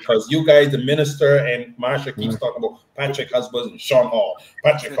glory, because you guys, the minister and Marsha keeps talking about Patrick Husbands and Sean Hall.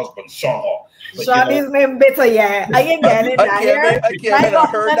 Patrick Husbands, Sean Hall. Sean is name better, yeah. I ain't getting that. I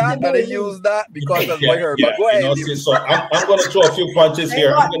heard that and I used that because of my heard. But go ahead. So I'm going to throw a few punches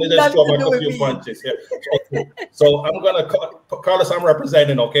here. I'm going to just throw a few punches here. So I'm going to, Carlos, I'm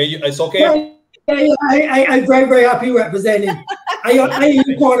representing, okay? It's okay? I'm very, very happy representing. I'm in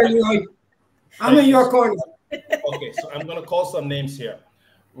your corner, Leroy. I'm in your corner. Okay, so I'm going to call some names here.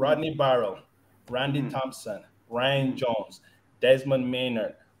 Rodney Barrow, Randy Thompson, Ryan Jones, Desmond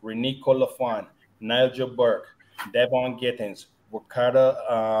Maynard, Renico Lafon, Nigel Burke, Devon Gittins, Ricardo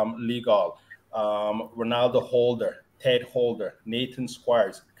Legal, Ronaldo Holder, Ted Holder, Nathan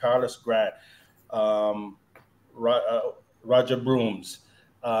Squires, Carlos Grant, Roger Brooms,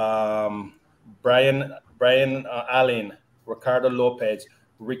 Brian Allen, Ricardo Lopez,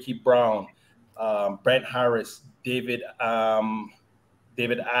 Ricky Brown, Brent Harris, David Adams,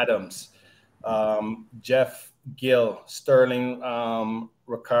 Jeff Gill, Sterling,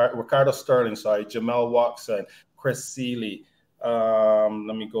 Ricardo Sterling, sorry, Jamel Watson, Chris Seeley.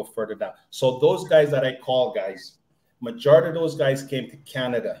 Let me go further down. So those guys that I call, guys, majority of those guys came to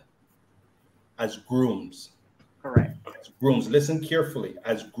Canada as grooms. Correct. As grooms. Listen carefully,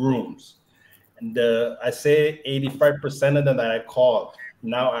 as grooms. And I say 85% of them that I call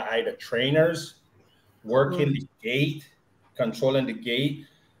now are either trainers, working the gate, controlling the gate,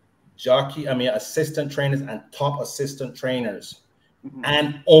 assistant trainers and top assistant trainers,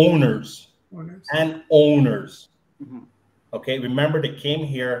 and owners. And owners. Okay, remember they came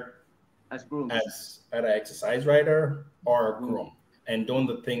here as grooms, as an exercise rider or a groom, and doing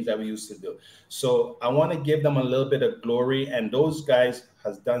the things that we used to do. So I want to give them a little bit of glory, and those guys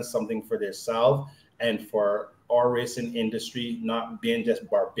has done something for themselves and for our racing industry, not being just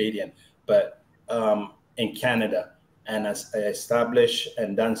Barbadian, but in Canada, and has established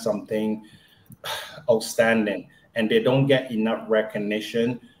and done something outstanding, and they don't get enough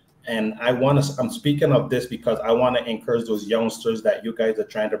recognition. And I'm speaking of this because I want to encourage those youngsters that you guys are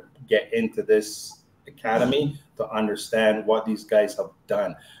trying to get into this academy to understand what these guys have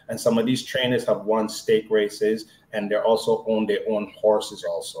done. And some of these trainers have won stake races, and they also own their own horses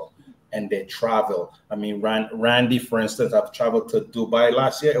also. And they travel. I mean, Randy, for instance, I've traveled to Dubai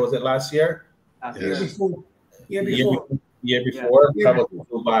last year. Was it last year? Year before. Year before, traveled to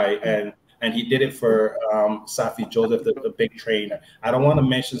Dubai, and he did it for Safi Joseph, the big trainer. I don't want to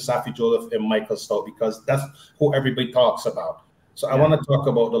mention Safi Joseph and Michael Stout because that's who everybody talks about. So I want to talk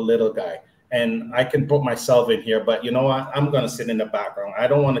about the little guy. And I can put myself in here, but you know what? I'm going to sit in the background. I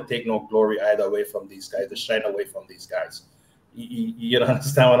don't want to take no glory either away from these guys, to shine away from these guys. You don't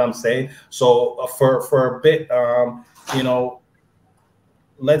understand what I'm saying? So for a bit,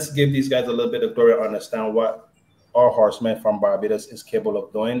 let's give these guys a little bit of glory to understand what our horseman from Barbados is capable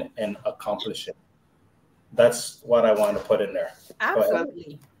of doing and accomplishing. That's what I want to put in there.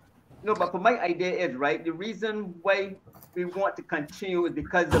 Absolutely. No, but for my idea is, right, the reason why we want to continue is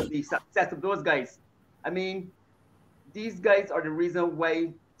because of the success of those guys. I mean, these guys are the reason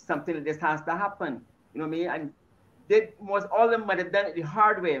why something like this has to happen. You know what I mean? And all of them might have done it the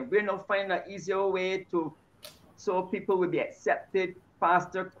hard way. We're now finding an easier way so people will be accepted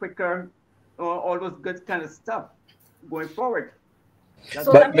faster, quicker, all those good kind of stuff going forward.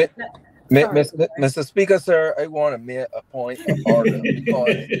 Mr. Speaker, sir, I want to make a point of order because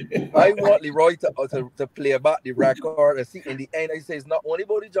I want Leroy to play back the record and see in the end I say it's not only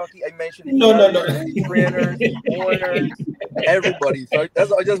about the jockey, I mentioned the trainers, owners, everybody. So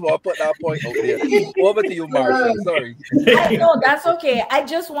I just want to put that point out there. Over to you, Marsha. Sorry. No, that's okay. I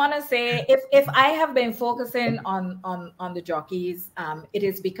just want to say if I have been focusing on the jockeys, it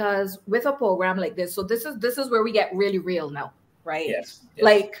is because with a program like this, so this is where we get really real now, right? Yes.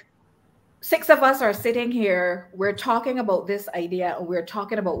 Like 6 of us are sitting here, we're talking about this idea and we're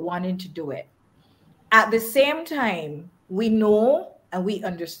talking about wanting to do it. At the same time, we know and we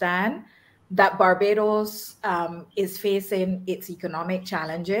understand that Barbados is facing its economic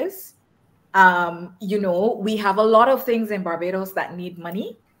challenges. We have a lot of things in Barbados that need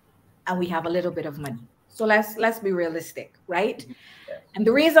money and we have a little bit of money. So let's be realistic, right? And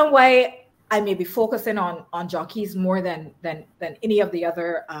the reason why I may be focusing on jockeys more than any of the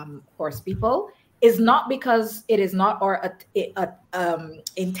other horse people is not because it is not our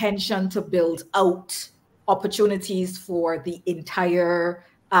intention to build out opportunities for the entire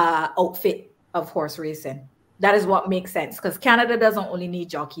outfit of horse racing. That is what makes sense because Canada doesn't only need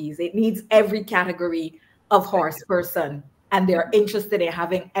jockeys. It needs every category of horse person, and they're interested in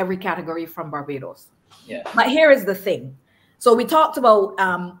having every category from Barbados. Yeah. But here is the thing. So we talked about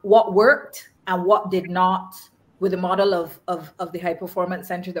what worked and what did not with the model of the High Performance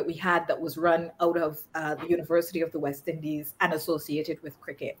Center that we had that was run out of the University of the West Indies and associated with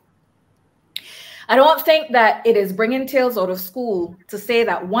cricket. I don't think that it is bringing tails out of school to say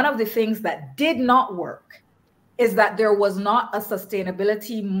that one of the things that did not work is that there was not a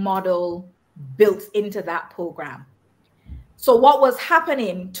sustainability model built into that program. So what was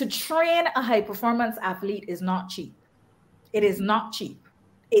happening to train a high performance athlete is not cheap. It is not cheap.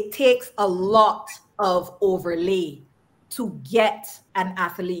 It takes a lot of overlay to get an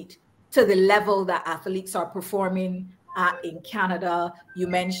athlete to the level that athletes are performing in Canada. You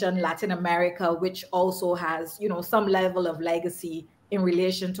mentioned Latin America, which also has, some level of legacy in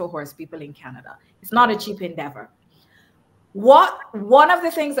relation to horse people in Canada. It's not a cheap endeavor. One of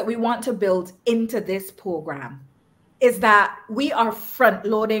the things that we want to build into this program is that we are front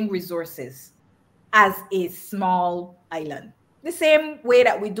loading resources as a small island, the same way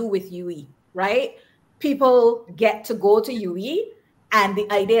that we do with UE, right? People get to go to UE, and the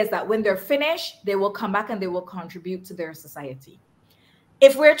idea is that when they're finished, they will come back and they will contribute to their society.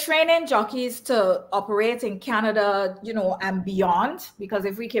 If we're training jockeys to operate in Canada, you know, and beyond, because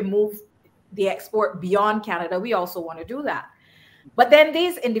if we can move the export beyond Canada, we also want to do that. But then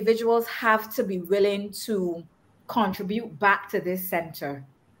these individuals have to be willing to contribute back to this center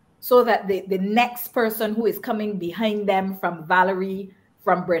so that the next person who is coming behind them from Valerie,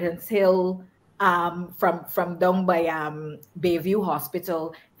 from Britton's Hill, from down by Bayview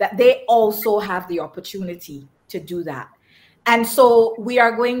Hospital, that they also have the opportunity to do that. And so we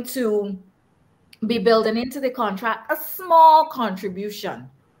are going to be building into the contract a small contribution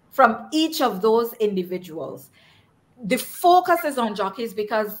from each of those individuals. The focus is on jockeys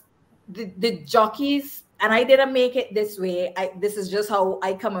because the jockeys, and I didn't make it this way, this is just how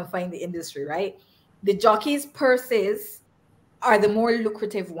I come and find the industry, right? The jockeys' purses are the more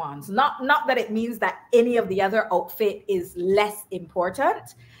lucrative ones. Not that it means that any of the other outfit is less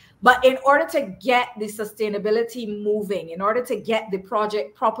important, but in order to get the sustainability moving, in order to get the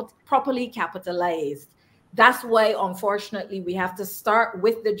project properly capitalized, that's why, unfortunately, we have to start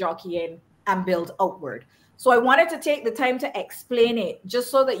with the jockeying and build outward. So I wanted to take the time to explain it, just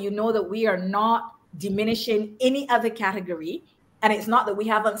so that you know that we are not diminishing any other category. And it's not that we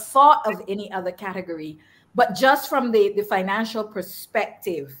haven't thought of any other category, but just from the financial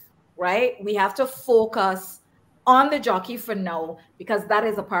perspective, right? We have to focus on the jockey for now, because that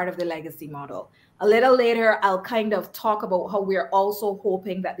is a part of the legacy model. A little later, I'll kind of talk about how we're also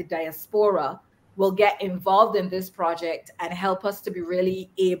hoping that the diaspora will get involved in this project and help us to be really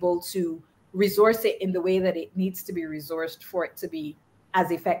able to resource it in the way that it needs to be resourced for it to be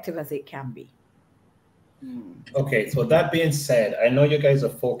as effective as it can be. Okay, so that being said, I know you guys are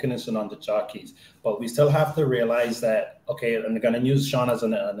focusing on the jockeys, but we still have to realize that, okay, and I'm going to use Sean as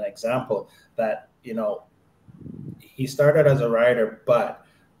an example, that, you know, he started as a rider, but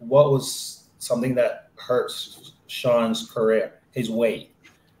what was something that hurts Sean's career? His weight.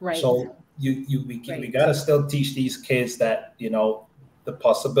 Right. So we got to still teach these kids that, you know, the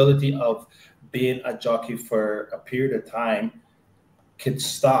possibility of being a jockey for a period of time could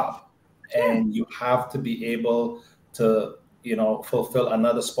stop. And you have to be able to, you know, fulfill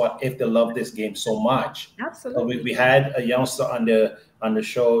another spot if they love this game so much. Absolutely. So we had a youngster on the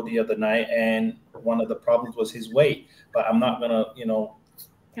show the other night, and one of the problems was his weight. But I'm not gonna, you know,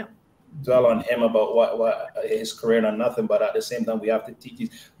 dwell on him about what his career or nothing. But at the same time, we have to teach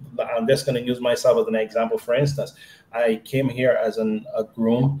these. I'm just gonna use myself as an example. For instance, I came here as a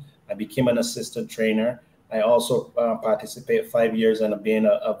groom. I became an assistant trainer. I also participated 5 years in being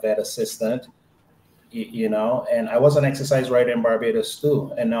a vet assistant, you know, and I was an exercise rider in Barbados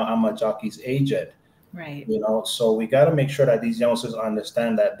too. And now I'm a jockey's agent. Right. You know, so we got to make sure that these youngsters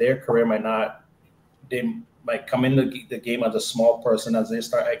understand that their career they might come into the game as a small person. As they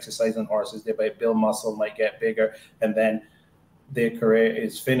start exercising horses, they might build muscle, might get bigger, and then their career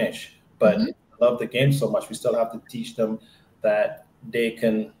is finished. But I love the game so much, we still have to teach them that they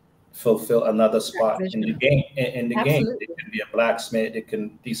can fulfill another spot in the game. In the game, they can be a blacksmith, they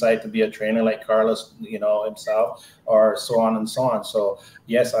can decide to be a trainer like Carlos, you know, himself, or so on and so on. So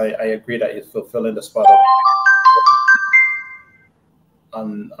yes, I agree that you're fulfilling the spot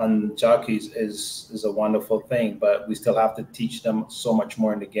on jockeys is a wonderful thing, but we still have to teach them so much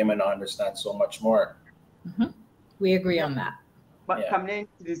more in the game and understand so much more. We agree on that. But coming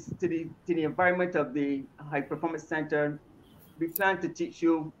into the environment of the High Performance Center, we plan to teach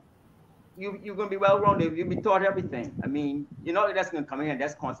you. You're going to be well-rounded. You'll be taught everything. I mean, you're not just going to come in and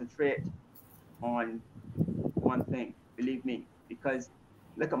just concentrate on one thing, believe me. Because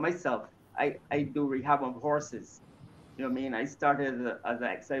look at myself. I do rehab of horses. You know what I mean? I started as an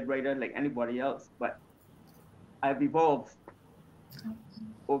exercise rider like anybody else, but I've evolved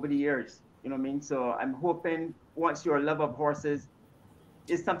over the years. You know what I mean? So I'm hoping once your love of horses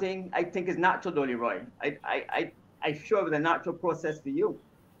is something I think is natural, though, Leroy. I sure it was a natural process for you.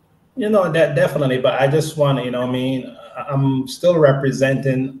 You know, that definitely, but I just want to, you know what I mean? I'm still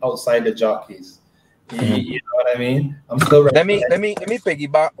representing outside the jockeys. You know what I mean? I'm still let me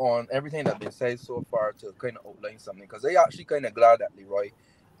piggyback on everything that's been said so far to kind of outline something, because I actually kind of glad that Leroy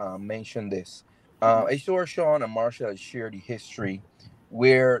mentioned this. I sure Sean and Marsha had shared the history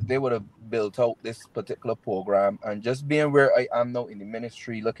where they would have built out this particular program, and just being where I am now in the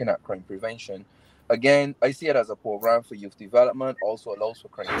ministry looking at crime prevention. Again, I see it as a program for youth development, also allows for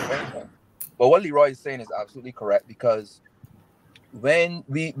crime prevention. But what Leroy is saying is absolutely correct, because when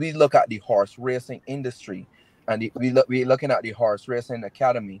we look at the horse racing industry, and we're looking at the horse racing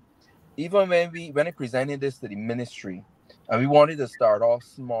academy, even when I presented this to the ministry, and we wanted to start off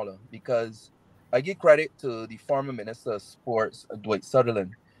smaller, because I give credit to the former Minister of Sports, Dwight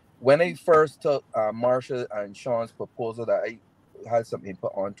Sutherland. When I first took Marsha and Sean's proposal that I had some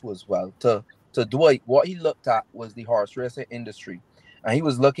input onto as well, to Dwight, what he looked at was the horse racing industry. And he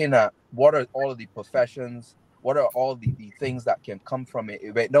was looking at what are all of the professions, what are all the things that can come from it.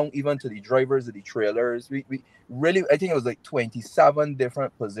 It went down even to the drivers of the trailers. We really, I think it was like 27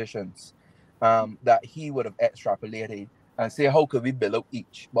 different positions that he would have extrapolated and say, how could we build out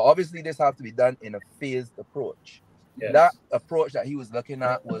each? But obviously this has to be done in a phased approach. Yes. That approach that he was looking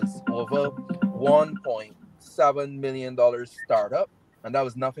at was over $1.7 million startup, and that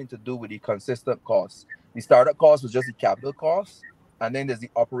was nothing to do with the consistent costs. The startup cost was just the capital cost, and then there's the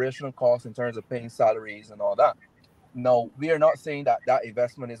operational cost in terms of paying salaries and all that. Now, we are not saying that that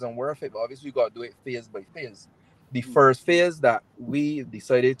investment isn't worth it, but obviously we got to do it phase by phase. The first phase that we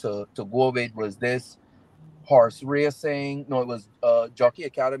decided to go with was this horse racing. No, it was Jockey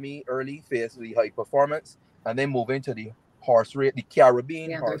Academy early phase, the high performance, and then move into the the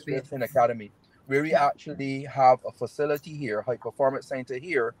Caribbean Horse Racing Academy, where we actually have a facility here, high performance center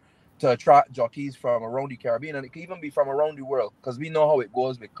here, to attract jockeys from around the Caribbean, and it can even be from around the world, because we know how it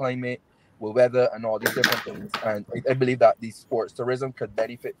goes with climate, with weather, and all these different things. And I believe that the sports tourism could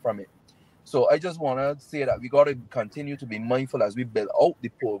benefit from it. So I just want to say that we got to continue to be mindful as we build out the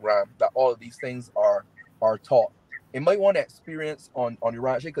program that all of these things are taught. It might want to experience on the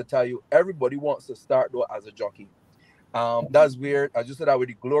ranch. I could tell you, everybody wants to start though as a jockey. That's weird. I just said that where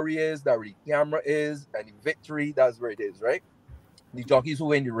the glory is, that where the camera is, and the victory, that's where it is, right? The jockeys who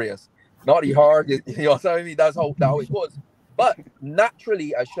win the race, not the hard. You know what I mean? That's how it goes. But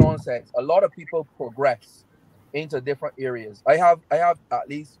naturally, as Sean says, a lot of people progress into different areas. I have at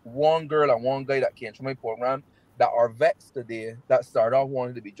least one girl and one guy that came to my program that are vets today that start off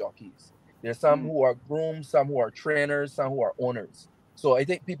wanting to be jockeys. There's some who are grooms, some who are trainers, some who are owners. So I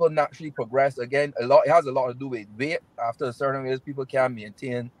think people naturally progress. Again, it has a lot to do with weight. After a certain age, people can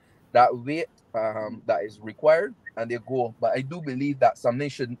maintain that weight that is required, and they go. But I do believe that something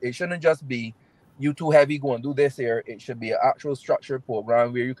shouldn't just be you too heavy, go and do this here. It should be an actual structured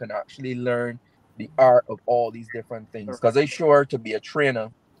program where you can actually learn the art of all these different things. Because I'm sure to be a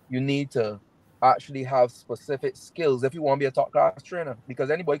trainer, you need to actually have specific skills if you want to be a top class trainer,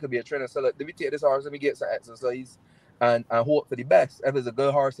 because anybody could be a trainer. So let me take this horse, let me get some exercise and hope for the best. If it's a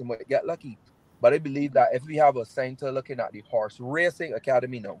good horse, and might get lucky. But I believe that if we have a center looking at the horse racing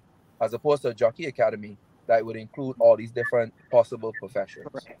academy now, as opposed to a jockey academy, that would include all these different possible professions.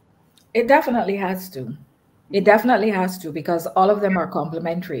 It definitely has to. It definitely has to, because all of them are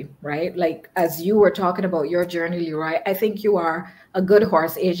complementary, right? Like, as you were talking about your journey, Leroy, I think you are a good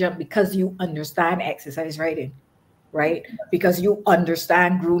horse agent because you understand exercise riding, right? Because you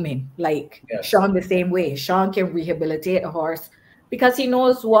understand grooming. Like Sean, the same way. Sean can rehabilitate a horse because he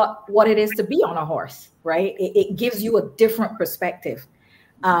knows what it is to be on a horse, right? It gives you a different perspective.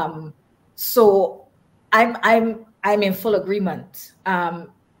 So I'm in full agreement.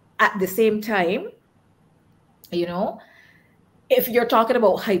 At the same time, you know, if you're talking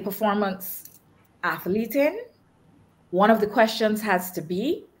about high performance athleting, one of the questions has to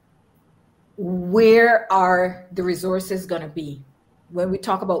be, where are the resources going to be? When we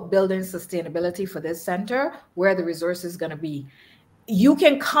talk about building sustainability for this center, where are the resources going to be? You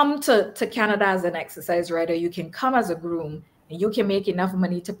can come to Canada as an exercise rider, you can come as a groom, and you can make enough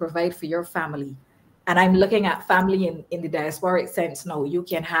money to provide for your family. And I'm looking at family in the diasporic sense now. You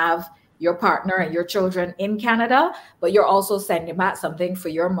can have your partner and your children in Canada, but you're also sending back something for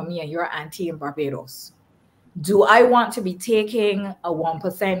your mommy and your auntie in Barbados. Do I want to be taking a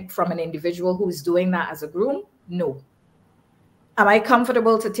 1% from an individual who is doing that as a groom? No. Am I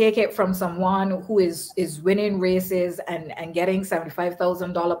comfortable to take it from someone who is winning races and getting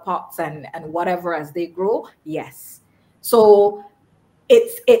 $75,000 pots and whatever as they grow? Yes. So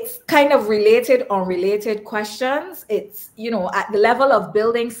it's kind of related, unrelated questions. It's, you know, at the level of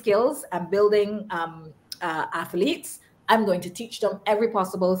building skills and building athletes, I'm going to teach them every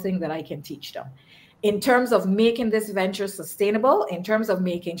possible thing that I can teach them. In terms of making this venture sustainable, in terms of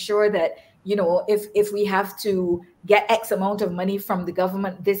making sure that, you know, if we have to get X amount of money from the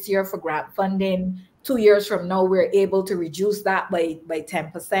government this year for grant funding, 2 years from now, we're able to reduce that by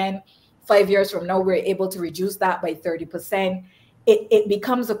 10%. 5 years from now, we're able to reduce that by 30%. It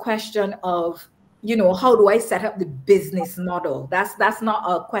becomes a question of, you know, how do I set up the business model? That's not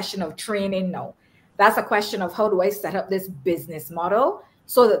a question of training now. That's a question of how do I set up this business model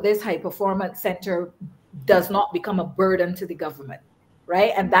so that this high performance center does not become a burden to the government,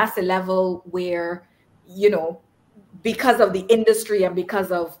 right? And that's the level where, you know, because of the industry and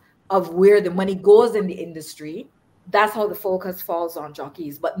because of where the money goes in the industry, that's how the focus falls on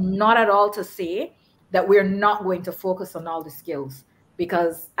jockeys. But not at all to say that we're not going to focus on all the skills,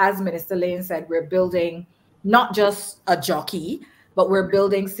 because as Minister Lane said, we're building not just a jockey, but we're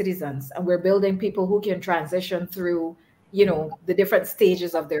building citizens, and we're building people who can transition through, you know, the different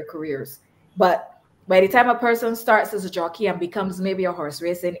stages of their careers. But by the time a person starts as a jockey and becomes maybe a horse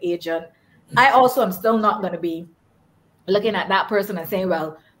racing agent, I also am still not going to be looking at that person and saying,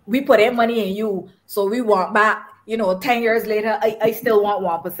 well, we put in money in you, so we want back, you know, 10 years later, I still want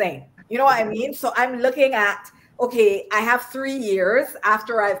 1%. You know what I mean? So I'm looking at, okay, I have 3 years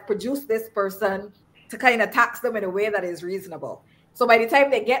after I've produced this person to kind of tax them in a way that is reasonable. So by the time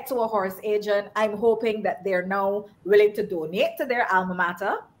they get to a horse agent, I'm hoping that they're now willing to donate to their alma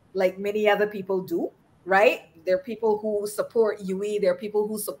mater, like many other people do, right? There are people who support UE. There are people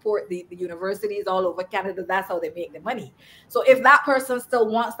who support the universities all over Canada. That's how they make the money. So if that person still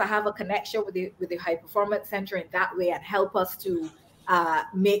wants to have a connection with the High Performance Center in that way and help us to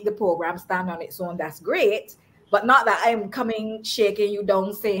make the program stand on its own, that's great. But not that I'm coming shaking you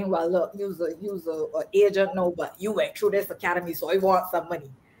down saying, well, look, use a agent, no, but you went through this academy, so I want some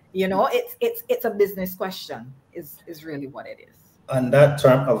money. You know, it's a business question is really what it is. On that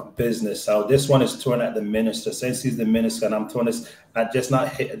term of business, so this one is thrown at the minister. Since he's the minister, and I'm throwing this at just not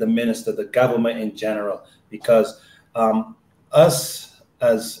hit the minister, the government in general, because us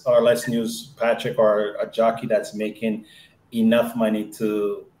as, or let's use Patrick or a jockey that's making enough money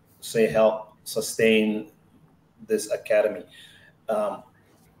to say help sustain this academy.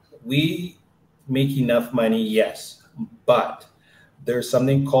 We make enough money, yes, but there's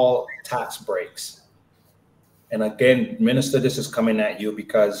something called tax breaks. And again, Minister, this is coming at you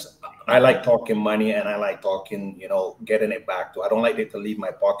because I like talking money and I like talking, you know, getting it back to. I don't like it to leave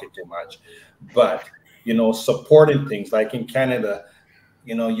my pocket too much. But, you know, supporting things like in Canada,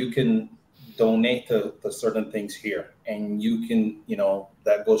 you know, you can donate to certain things here and you can, you know,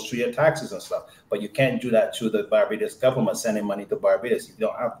 that goes through your taxes and stuff. But you can't do that through the Barbados government sending money to Barbados. You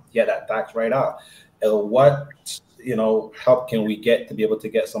don't have to get that tax right out. What, you know, help can we get to be able to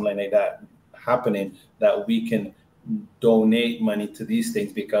get something like that happening, that we can donate money to these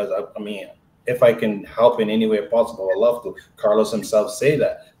things? Because I mean, if I can help in any way possible, I love to. Carlos himself say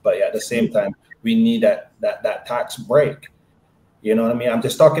that, but at the same time, we need that tax break. You know what I mean? I'm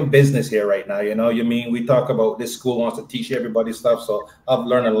just talking business here right now. You know, you mean we talk about this school wants to teach everybody stuff, so I've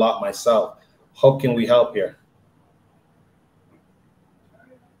learned a lot myself. How can we help here?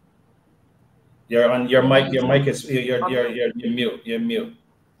 You're on your mic. Your mic is you're mute. You're mute.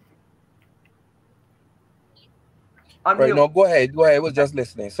 Right, no, go ahead. I was just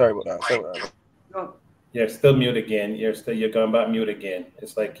listening. Sorry about that. No. You're still mute again. You're going back mute again.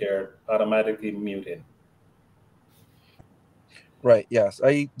 It's like you're automatically muted. Right. Yes.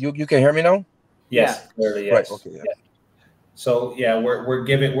 You can hear me now? Yes. Clearly, yes. Right. Okay. Yeah. Yeah. So yeah, we're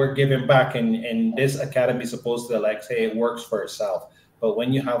giving back, and this academy is supposed to, like, say it works for itself. But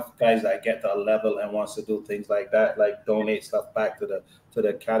when you have guys that get to a level and wants to do things like that, like donate stuff back to the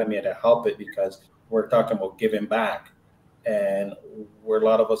academy to help it, because we're talking about giving back, and where a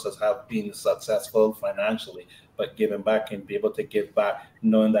lot of us have been successful financially, but giving back and be able to give back,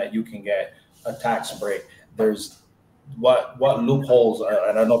 knowing that you can get a tax break. There's what loopholes,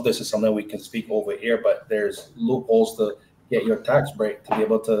 I don't know if this is something we can speak over here, but there's loopholes to get your tax break to be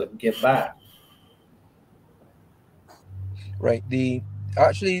able to give back. Right.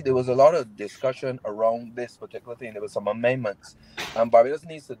 Actually, there was a lot of discussion around this particular thing. There were some amendments. Barbados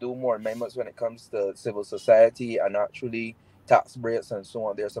needs to do more amendments when it comes to civil society and actually tax breaks and so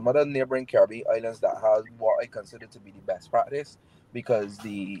on. There are some other neighboring Caribbean islands that have what I consider to be the best practice, because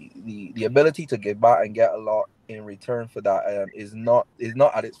the ability to give back and get a lot in return for that is not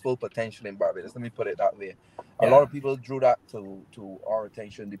at its full potential in Barbados. Let me put it that way. A lot of people drew that to our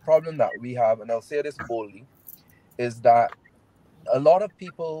attention. The problem that we have, and I'll say this boldly, is that a lot of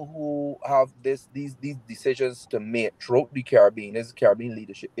people who have these decisions to make throughout the Caribbean, this Caribbean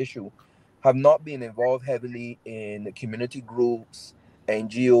leadership issue, have not been involved heavily in community groups,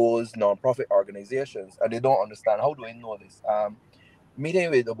 NGOs, non-profit organizations, and they don't understand. How do I know this? Meeting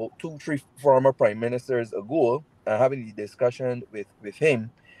with about 2-3 former prime ministers ago and having the discussion with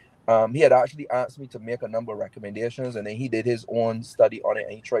him, he had actually asked me to make a number of recommendations, and then he did his own study on it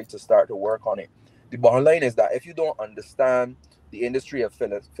and he tried to start to work on it. The bottom line is that if you don't understand the industry of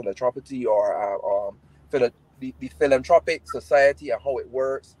philanthropy or the philanthropic society and how it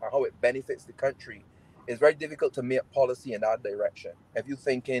works and how it benefits the country, it's very difficult to make policy in that direction. If you're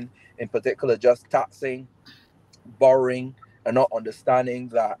thinking in particular just taxing, borrowing, and not understanding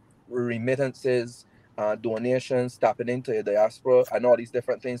that remittances, donations, tapping into your diaspora, and all these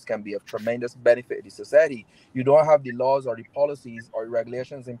different things can be of tremendous benefit to the society, you don't have the laws or the policies or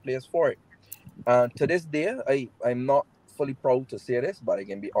regulations in place for it. To this day, I'm not fully proud to say this, but I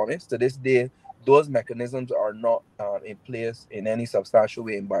can be honest, to this day, those mechanisms are not in place in any substantial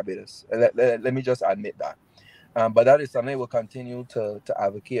way in Barbados. Let me just admit that. But that is something we'll continue to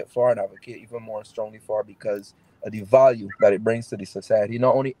advocate for, and advocate even more strongly for, because of the value that it brings to the society,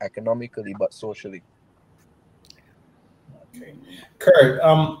 not only economically, but socially. Okay. Kurt,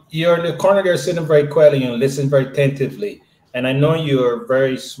 you're in the corner there sitting very quietly and listen very attentively. And I know you're a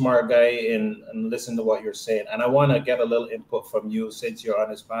very smart guy and listen to what you're saying. And I want to get a little input from you since you're on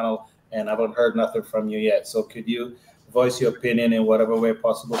this panel and I haven't heard nothing from you yet. So could you voice your opinion in whatever way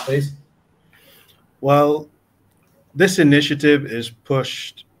possible, please? Well, this initiative is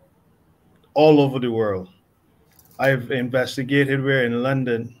pushed all over the world. I've investigated, we're in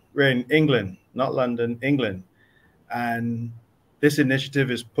London, we're in England, not London, England. And this initiative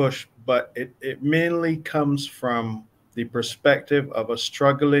is pushed, but it mainly comes from the perspective of a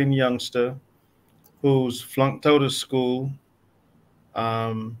struggling youngster who's flunked out of school.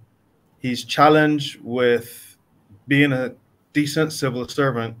 He's challenged with being a decent civil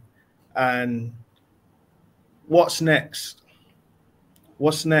servant. And what's next?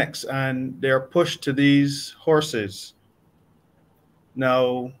 What's next? And they're pushed to these horses.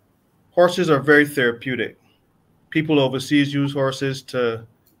 Now, horses are very therapeutic. People overseas use horses to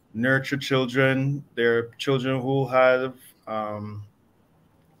nurture children. There are children who have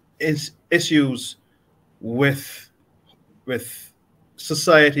issues with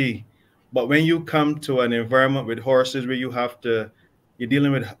society. But when you come to an environment with horses where you're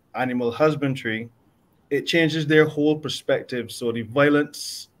dealing with animal husbandry, it changes their whole perspective. So the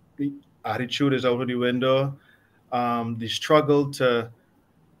violence, the attitude is out of the window. The struggle to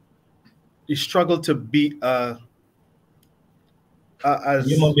be as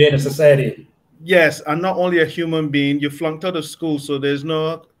human being in society. Yes, and not only a human being. You flunked out of school, so there's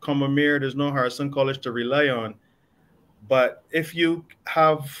no Commermere, there's no Harrison College to rely on. But if you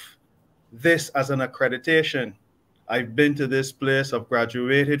have this as an accreditation, I've been to this place, I've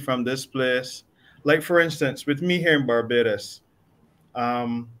graduated from this place. Like, for instance, with me here in Barbados,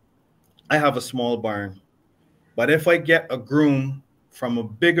 I have a small barn. But if I get a groom from a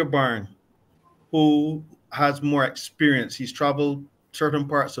bigger barn who has more experience, he's traveled certain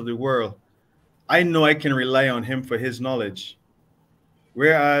parts of the world, I know I can rely on him for his knowledge.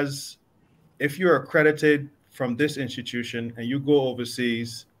 Whereas if you're accredited from this institution and you go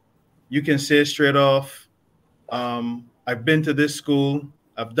overseas, you can say straight off, I've been to this school,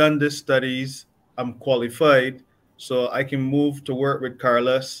 I've done this studies, I'm qualified, so I can move to work with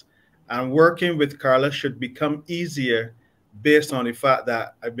Carlos. And working with Carlos should become easier based on the fact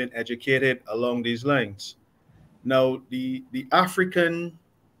that I've been educated along these lines. Now, the African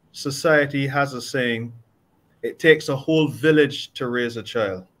society has a saying, it takes a whole village to raise a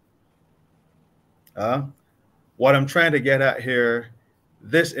child. What I'm trying to get at here,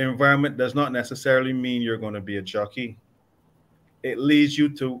 this environment does not necessarily mean you're going to be a jockey. It leads you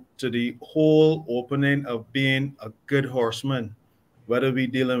to the whole opening of being a good horseman, whether we're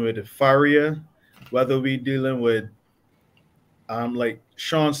dealing with a farrier, whether we're dealing with, like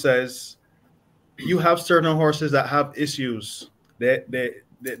Sean says, you have certain horses that have issues.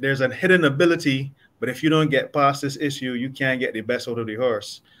 There's a hidden ability, but if you don't get past this issue, you can't get the best out of the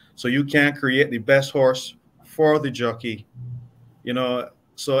horse. So you can't create the best horse for the jockey. You know,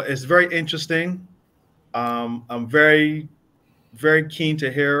 so it's very interesting. I'm very, very keen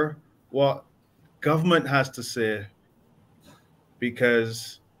to hear what government has to say,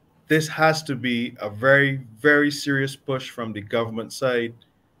 because this has to be a very, very serious push from the government side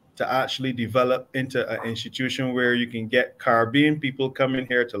to actually develop into an institution where you can get Caribbean people coming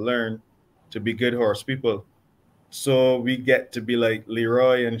here to learn to be good horse people. So we get to be like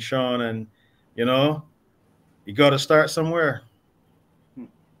Leroy and Sean, and you know, you got to start somewhere.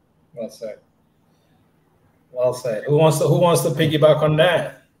 Well said. Well said. Who wants to piggyback on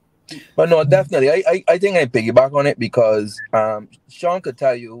that? But no, definitely. I think I piggyback on it because Sean could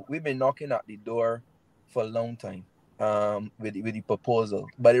tell you we've been knocking at the door for a long time with the proposal.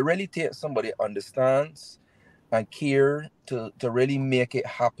 But it really takes somebody who understands and care to really make it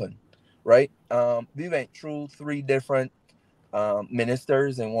happen, right? We went through 3 different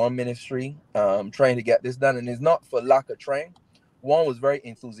ministers in one ministry trying to get this done, and it's not for lack of trying. One was very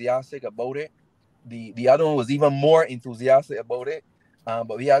enthusiastic about it. The other one was even more enthusiastic about it.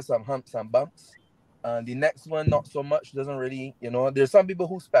 But we had some humps and bumps. The next one, not so much, doesn't really, there's some people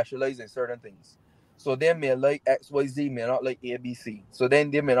who specialize in certain things. So they may like XYZ, may not like ABC. So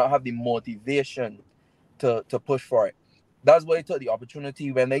then they may not have the motivation to push for it. That's why I took the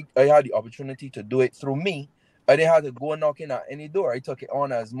opportunity when I had the opportunity to do it through me. I didn't have to go knocking at any door. I took it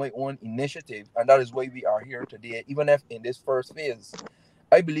on as my own initiative. And that is why we are here today, even if in this first phase.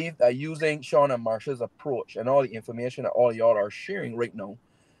 I believe that using Sean and Marsha's approach and all the information that all y'all are sharing right now,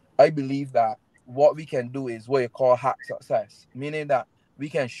 I believe that what we can do is what you call hack success, meaning that we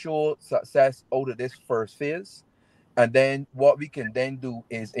can show success out of this first phase. And then what we can then do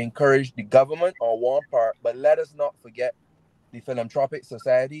is encourage the government on one part, but let us not forget the philanthropic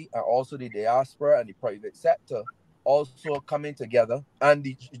society and also the diaspora and the private sector also coming together, and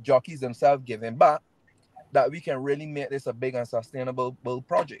the jockeys themselves giving back, that we can really make this a big and sustainable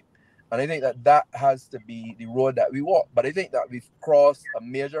project. And I think that that has to be the road that we walk. But I think that we've crossed a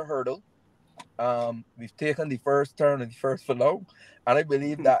major hurdle. We've taken the first turn and the first furlong. And I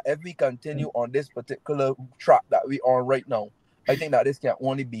believe that if we continue on this particular track that we're on right now, I think that this can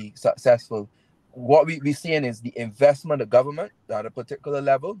only be successful. What we're seeing is the investment of government at a particular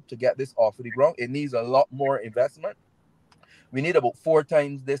level to get this off of the ground. It needs a lot more investment. We need about 4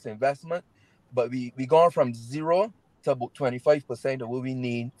 times this investment, but we gone from 0 to about 25% of what we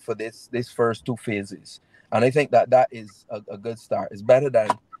need for this first 2 phases. And I think that is a good start. It's better than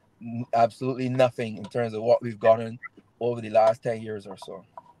absolutely nothing in terms of what we've gotten over the last 10 years or so.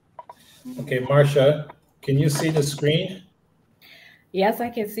 Okay, Marsha, can you see the screen? Yes, I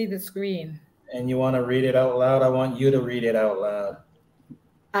can see the screen. And you want to read it out loud? I want you to read it out loud.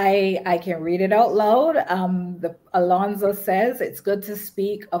 I can read it out loud. Alonzo says, it's good to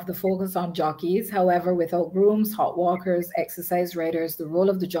speak of the focus on jockeys. However, without grooms, hot walkers, exercise riders, the role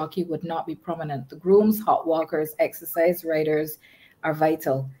of the jockey would not be prominent. The grooms, hot walkers, exercise riders are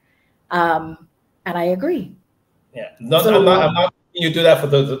vital. And I agree. Yeah, I'm not you do that for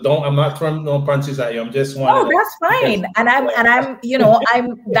I'm not throwing no punches at you. I'm just wanting. No, that's fine. And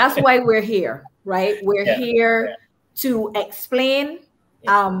I'm that's why we're here, right? We're here to explain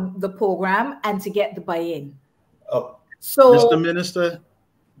the program and to get the buy-in. Oh, so Mr. Minister.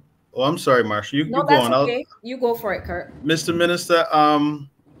 Oh, I'm sorry, Marsha. You go on. Okay. You go for it, Kurt. Mr. Minister,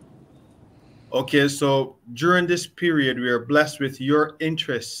 okay, so during this period, we are blessed with your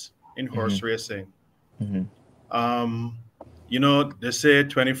interest in horse racing. They say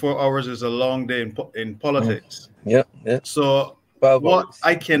 24 hours is a long day in politics. Yeah. So what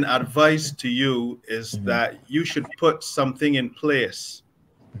I can advise to you is that you should put something in place.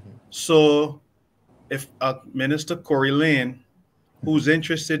 So if Minister Corey Lane, who's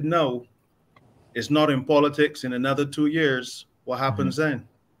interested now, is not in politics in another 2 years, what happens then?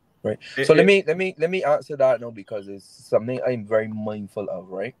 Right. So let me answer that now, because it's something I'm very mindful of,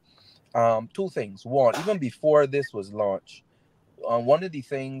 right? 2 things. One, even before this was launched, one of the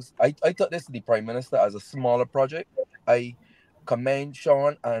things I took this to the Prime Minister as a smaller project. I commend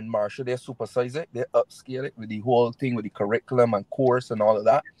Sean and Marsha. They supersize it, they upscale it with the whole thing, with the curriculum and course and all of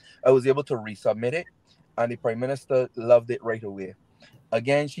that. I was able to resubmit it, and the Prime Minister loved it right away.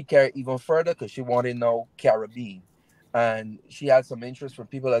 Again, she carried even further because she wanted now Caribbean, and she had some interest from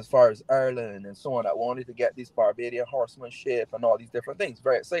people as far as Ireland and so on that wanted to get this Barbadian horsemanship and all these different things.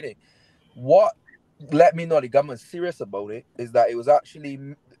 Very exciting. What let me know the government's serious about it is that it was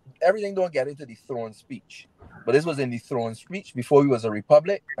actually everything. Don't get into the throne speech, but this was in the throne speech before we was a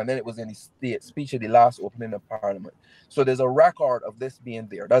republic, and then it was in the state speech at the last opening of Parliament. So there's a record of this being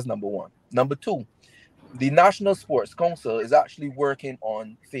there. That's number 1. Number 2, the National Sports Council is actually working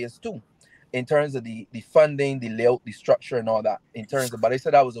on phase 2 in terms of the funding, the layout, the structure, and all that. But they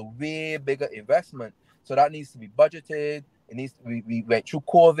said that was a way bigger investment, so that needs to be budgeted. It needs to, we went through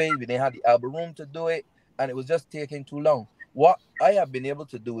COVID, we didn't have the elbow room to do it, and it was just taking too long. What I have been able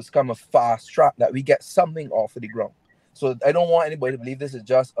to do is come a fast track that we get something off of the ground. So I don't want anybody to believe this is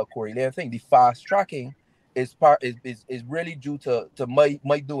just a Corey Lane thing. The fast tracking is really due to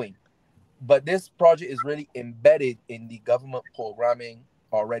my doing. But this project is really embedded in the government programming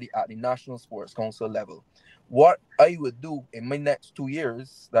already at the National Sports Council level. What I would do in my next 2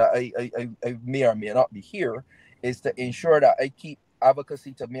 years that I may or may not be here is to ensure that I keep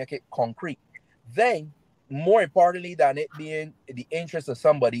advocacy to make it concrete. Then, more importantly than it being in the interest of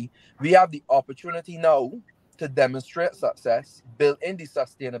somebody, we have the opportunity now to demonstrate success, build in the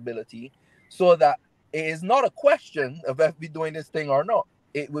sustainability, so that it is not a question of if we're doing this thing or not.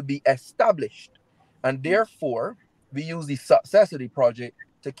 It would be established. And therefore, we use the success of the project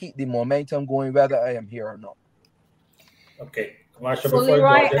to keep the momentum going, whether I am here or not. Okay. Marsha, so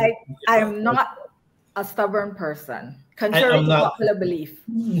Leroy, I'm not a stubborn person. Contrary I'm to not- popular belief.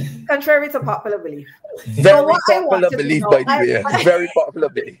 Contrary to popular belief. Very what I want popular to belief, know- by the way. Very popular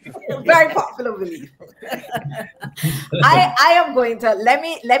belief. Very popular belief. I am going to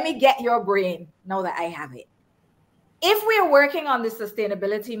let me get your brain now that I have it. If we are working on the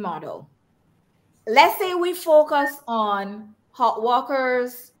sustainability model, let's say we focus on hot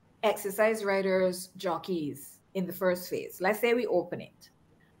walkers, exercise riders, jockeys in the first phase. Let's say we open it.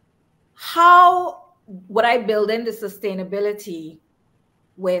 How would I build in the sustainability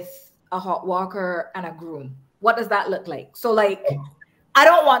with a hot walker and a groom? What does that look like? So like, I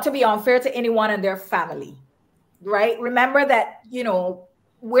don't want to be unfair to anyone and their family, right? Remember that, you know,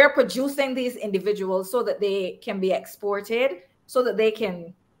 we're producing these individuals so that they can be exported, so that they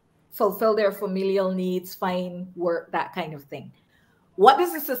can fulfill their familial needs, find work, that kind of thing. What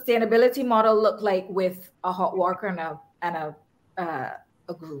does the sustainability model look like with a hot walker and a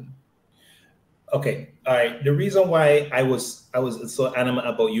groom? Okay, all right. The reason why I was so animate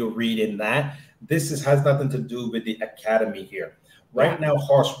about you reading that, has nothing to do with the academy here. Right now,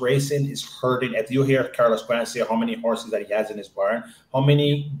 horse racing is hurting. If you hear Carlos Grant say how many horses that he has in his barn, how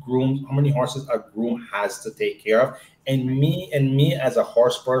many horses a groom has to take care of, and me as a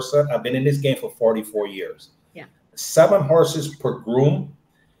horse person, I've been in this game for 44 years. Yeah, 7 horses per groom.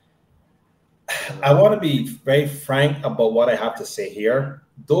 I want to be very frank about what I have to say here.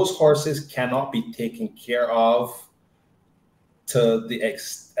 Those horses cannot be taken care of to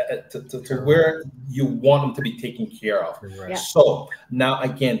where you want them to be taken care of. Right. Yeah. So now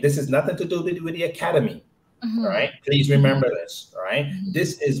again, this is nothing to do with the academy. All right, please remember this. All right,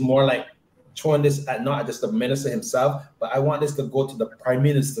 this is more like throwing this at not just the minister himself, but I want this to go to the prime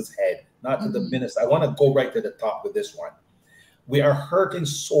minister's head, not to the minister. I want to go right to the top with this one. We are hurting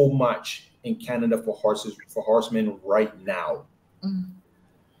so much in Canada for horsemen right now,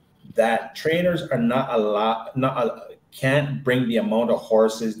 that trainers are can't bring the amount of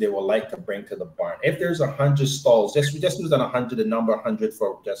horses they would like to bring to the barn. If there's 100 stalls, just use 100, the number 100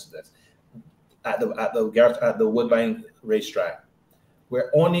 for just this, at the Woodbine racetrack,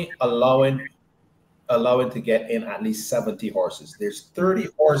 we're only allowing to get in at least 70 horses. There's 30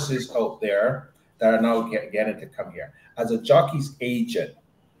 horses out there that are now getting to come here. As a jockey's agent,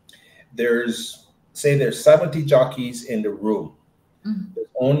 there's 70 jockeys in the room. There's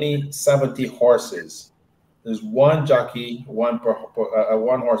only 70 horses. There's one jockey, one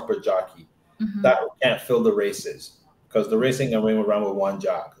horse per jockey. That can't fill the races, because the racing can run with one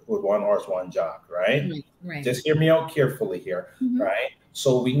horse, one jock, right? Right. Just hear me out carefully here, right?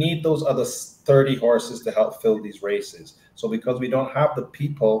 So we need those other 30 horses to help fill these races. So because we don't have the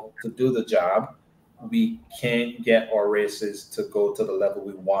people to do the job, we can't get our races to go to the level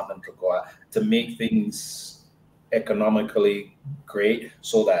we want them to go at, to make things economically great,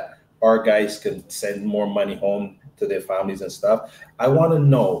 so that our guys can send more money home to their families and stuff. I want to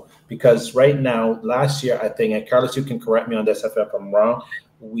know, because right now, last year, I think, and Carlos, you can correct me on this if I'm wrong,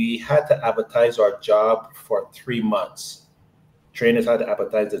 we had to advertise our job for 3 months. Trainers had to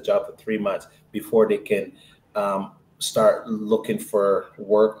advertise the job for 3 months before they can start looking for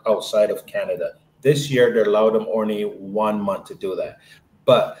work outside of Canada. This year, they allowed them only 1 month to do that.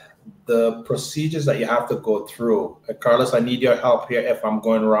 But the procedures that you have to go through, Carlos, I need your help here if I'm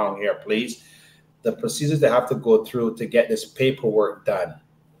going wrong here, please. The procedures they have to go through to get this paperwork done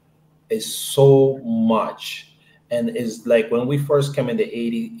is so much. And is like when we first came in the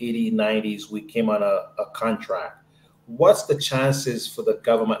 80s, 90s, we came on a contract. What's the chances for the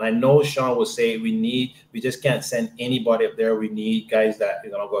government? I know Sean will say we just can't send anybody up there. We need guys that are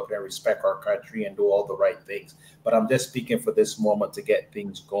going to go up there and respect our country and do all the right things. But I'm just speaking for this moment to get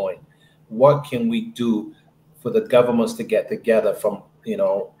things going. What can we do for the governments to get together, from,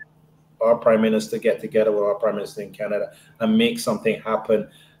 our prime minister get together with our prime minister in Canada and make something happen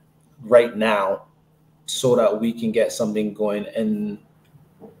right now, so that we can get something going and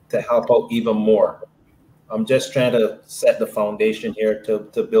to help out even more? I'm just trying to set the foundation here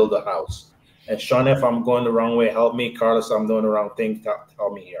to build a house. And Sean, if I'm going the wrong way, help me. Carlos, I'm doing the wrong thing,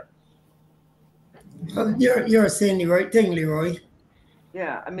 tell me here. You're saying the right thing, Leroy.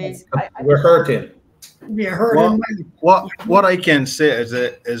 Yeah, I mean, we're hurting. We're hurting. What I can say is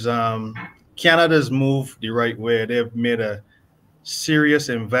Canada's moved the right way. They've made a serious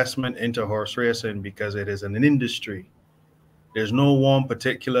investment into horse racing because it is an industry. There's no one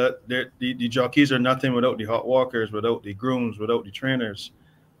particular. The jockeys are nothing without the hot walkers, without the grooms, without the trainers.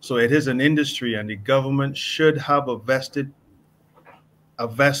 So it is an industry, and the government should have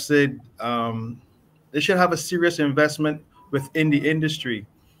they should have a serious investment within the industry.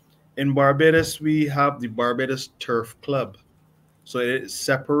 In Barbados, we have the Barbados Turf Club. So it's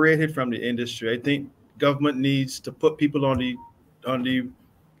separated from the industry. I think government needs to put people on the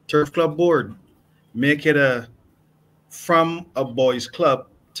turf club board, make it from a boys club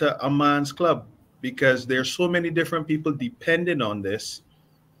to a man's club, because there's so many different people depending on this,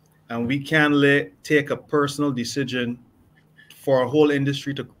 and we can't take a personal decision for a whole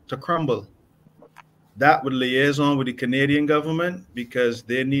industry to crumble. That would liaison with the Canadian government, because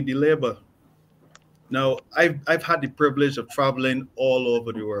they need the labor. Now, I've had the privilege of traveling all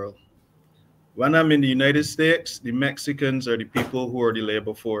over the world. When I'm in the United States, the Mexicans are the people who are the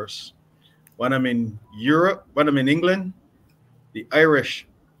labor force. When I'm in Europe, when I'm in England, the Irish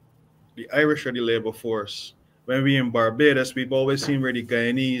are the labor force. When we're in Barbados, we've always seen where the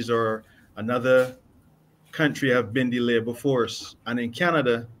Guyanese or another country have been the labor force. And in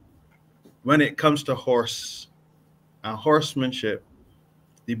Canada, when it comes to horse and horsemanship,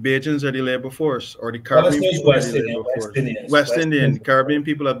 the Bajans are the labor force, or the Caribbean people are the labor force. West Indian, Caribbean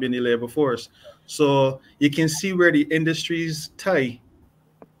people have been the labor force. So you can see where the industries tie,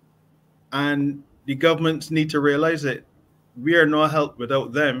 and the governments need to realize it. We are no help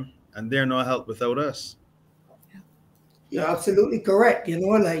without them, and they're no help without us. You're absolutely correct. You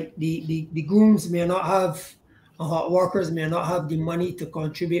know, like the grooms may not have, hot workers may not have the money to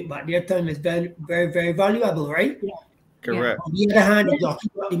contribute, but their time is very, very, very valuable, right? Yeah. Correct. On the other hand, the jockey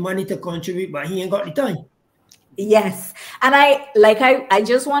got the money to contribute, but he ain't got the time. Yes. And I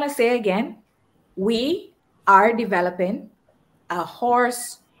just want to say again, we are developing a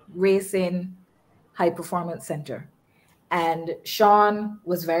horse racing high performance center. And Sean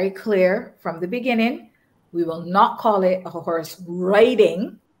was very clear from the beginning, we will not call it a horse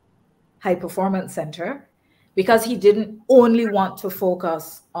riding high performance center, because he didn't only want to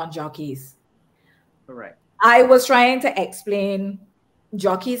focus on jockeys. Correct. I was trying to explain,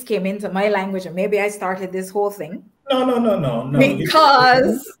 jockeys came into my language, and maybe I started this whole thing. No.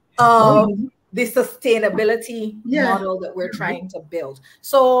 Because of the sustainability model that we're trying to build.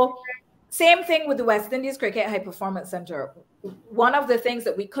 So same thing with the West Indies Cricket High Performance Center. One of the things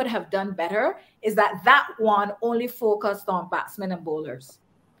that we could have done better is that one only focused on batsmen and bowlers.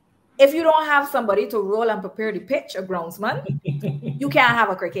 If you don't have somebody to roll and prepare the pitch, a groundsman, you can't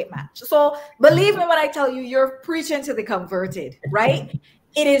have a cricket match. So believe me when I tell you, you're preaching to the converted, right?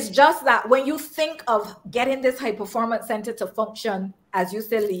 It is just that when you think of getting this high performance center to function, as you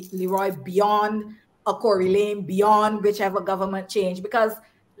said, Leroy, beyond a Corey Lane, beyond whichever government change, because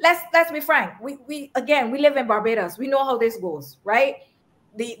let's be frank, we live in Barbados. We know how this goes, right?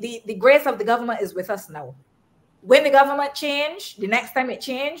 The grace of the government is with us now. When the government change, the next time it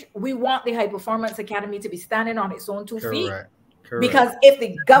change, we want the High Performance Academy to be standing on its own 2 feet. Correct. Because if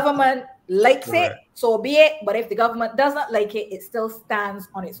the government likes it, so be it. But if the government doesn't like it, it still stands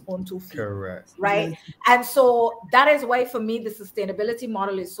on its own 2 feet. Correct. Right. And so that is why, for me, the sustainability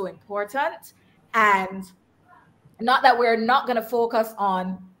model is so important. And not that we're not going to focus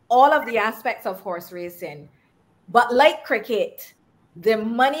on all of the aspects of horse racing, but like cricket, the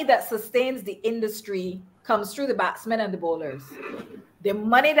money that sustains the industry comes through the batsmen and the bowlers. The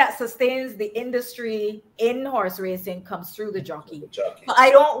money that sustains the industry in horse racing comes through the jockey. So I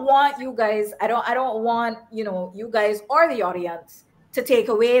don't want you guys, I don't want, you guys or the audience to take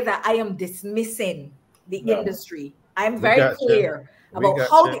away that I am dismissing the industry. I'm very clear about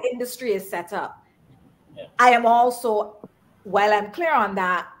how the industry is set up. Yeah. I am also, while I'm clear on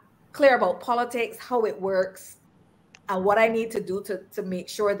that, clear about politics, how it works, and what I need to do to make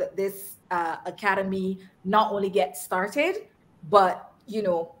sure that this academy not only gets started, but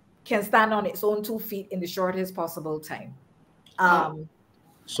can stand on its own 2 feet in the shortest possible time.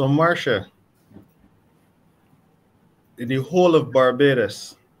 So Marcia, in the whole of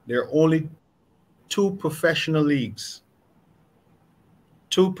Barbados, there are only 2 professional leagues.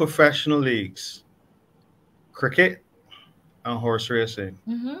 2 professional leagues: cricket and horse racing.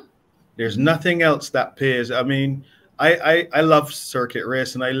 Mm-hmm. There's nothing else that pays. I mean, I love circuit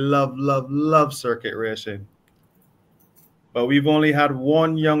racing. I love circuit racing. But we've only had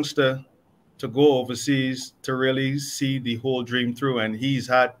one youngster to go overseas to really see the whole dream through, and he's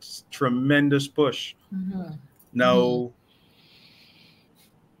had tremendous push. Mm-hmm. Now,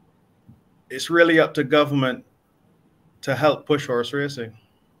 it's really up to government to help push horse racing.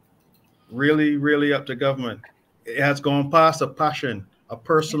 Really, really up to government. It has gone past a passion, a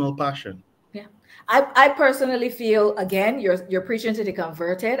personal passion. Yeah. I personally feel, again, you're preaching to the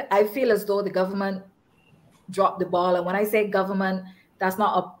converted. I feel as though the government dropped the ball. And when I say government, that's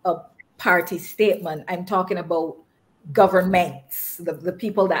not a party statement. I'm talking about governments, the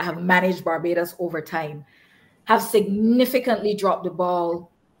people that have managed Barbados over time, have significantly dropped the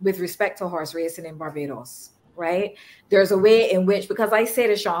ball with respect to horse racing in Barbados. right? There's a way in which, because I say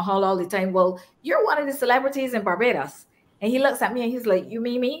to Sean Hall all the time, well, you're one of the celebrities in Barbados. And he looks at me and he's like, you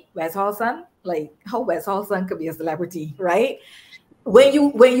mean me, Wes Hallson? Like, how Wes Hallson could be a celebrity, right? When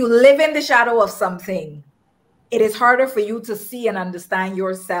you live in the shadow of something, it is harder for you to see and understand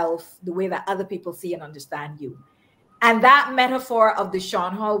yourself the way that other people see and understand you. And that metaphor of the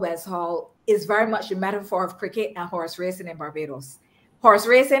Sean Hall, Wes Hall is very much a metaphor of cricket and horse racing in Barbados. Horse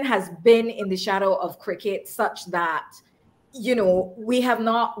racing has been in the shadow of cricket such that, you know, we have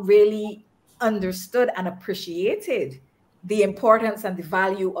not really understood and appreciated the importance and the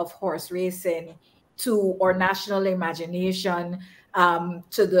value of horse racing to our national imagination, to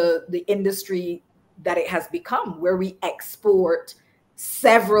the industry that it has become, where we export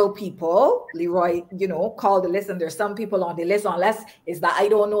several people. Leroy, you know, call the list, and there's some people on the list, unless it's that I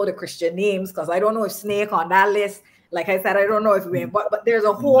don't know the Christian names, because I don't know if Snake on that list. Like I said, I don't know if we, but there's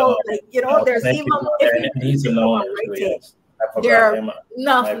a whole, like, you know, there's even there are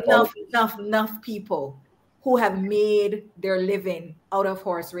enough people who have made their living out of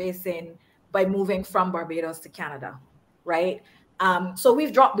horse racing by moving from Barbados to Canada, right? So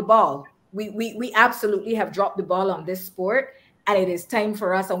we've dropped the ball. We absolutely have dropped the ball on this sport, and it is time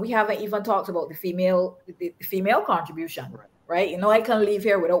for us. And we haven't even talked about the female contribution, right? You know, I can't leave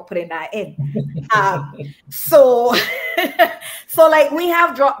here without putting that in. So like, we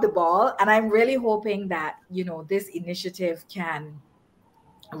have dropped the ball, and I'm really hoping that, you know, this initiative can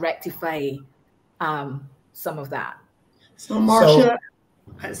rectify some of that. So Marcia,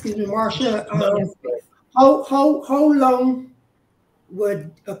 excuse me, Marcia, how long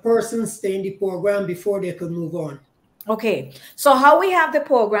would a person stay in the program before they could move on? Okay, so how we have the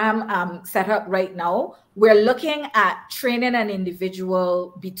program set up right now, we're looking at training an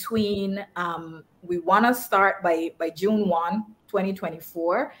individual between, we want to start by June 1,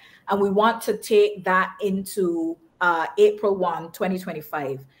 2024, and we want to take that into April 1,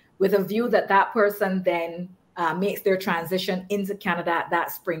 2025, with a view that that person then makes their transition into Canada at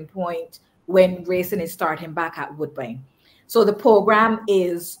that spring point when racing is starting back at Woodbine. So the program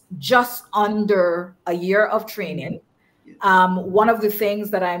is just under a year of training. One of the things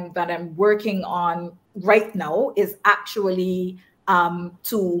that I'm working on right now is actually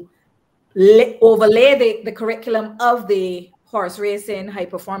to overlay the curriculum of the Horse Racing High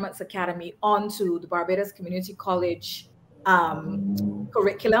Performance Academy onto the Barbados Community College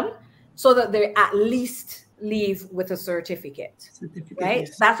curriculum, so that they at least leave with a certificate. Right?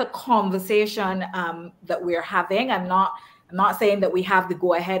 Yes. That's a conversation that we're having. I'm not saying that we have the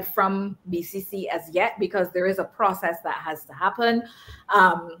go ahead from BCC as yet, because there is a process that has to happen.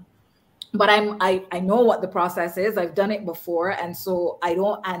 But I know what the process is. I've done it before, and so I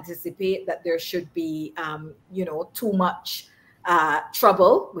don't anticipate that there should be you know, too much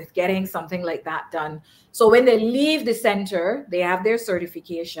trouble with getting something like that done. So when they leave the center, they have their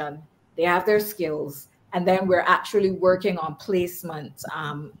certification, they have their skills, and then we're actually working on placement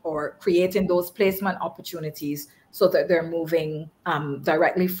or creating those placement opportunities so that they're moving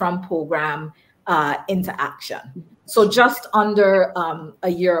directly from program into action. So just under a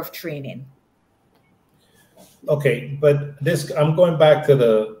year of training. Okay, but this, I'm going back to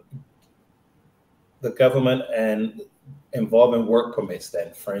the government and involving work permits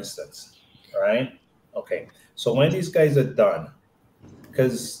then, for instance, all right? Okay, so when these guys are done,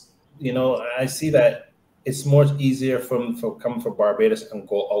 because, you know, I see that it's much easier for come from Barbados and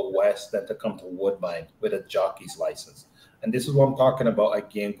go out west than to come to Woodbine with a jockey's license. And this is what I'm talking about,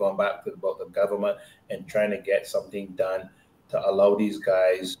 again, going back to about the government and trying to get something done to allow these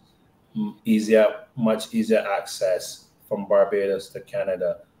guys much easier access from Barbados to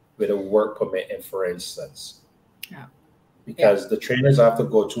Canada with a work permit, for instance. Yeah. Because the trainers have to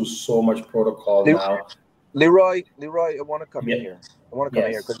go through so much protocol now. Leroy, I want to come in here. I want to come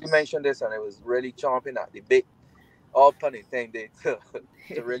in here because you mentioned this, and I was really chomping at the bit, all pun intended, to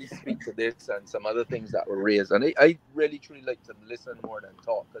really speak to this and some other things that were raised. And I really truly like to listen more than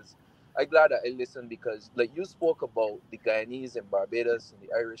talk, because I'm glad that I listened, because like you spoke about the Guyanese in Barbados and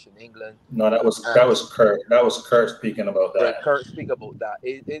the Irish in England. No, that was Kurt. That was Kurt speaking about that. Right, Kurt speak about that.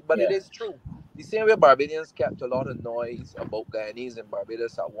 But it is true. The same way Barbadians kept a lot of noise about Guyanese in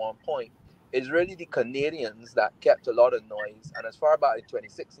Barbados at one point, it's really the Canadians that kept a lot of noise. And as far back in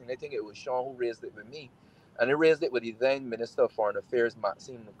 2016, I think it was Sean who raised it with me. And he raised it with the then Minister of Foreign Affairs,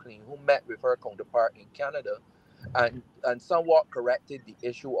 Maxine McLean, who met with her counterpart in Canada and somewhat corrected the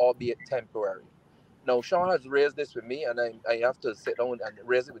issue, albeit temporary. Now, Sean has raised this with me, and I have to sit down and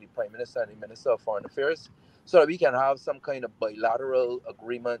raise it with the Prime Minister and the Minister of Foreign Affairs so that we can have some kind of bilateral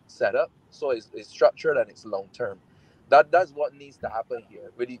agreement set up. So it's structured and it's long-term. That's what needs to happen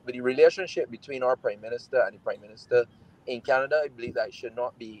here. With the relationship between our Prime Minister and the Prime Minister in Canada, I believe that it should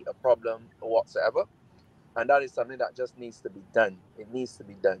not be a problem whatsoever. And that is something that just needs to be done. It needs to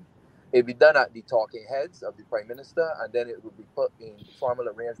be done. It'll be done at the talking heads of the Prime Minister, and then it will be put in formal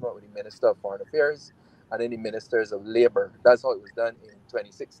arrangement with the Minister of Foreign Affairs and then the Ministers of Labour. That's how it was done in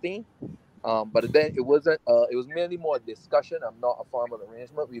 2016. But then it wasn't. It was mainly more discussion and not a formal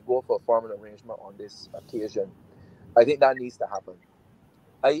arrangement. We go for a formal arrangement on this occasion. I think that needs to happen.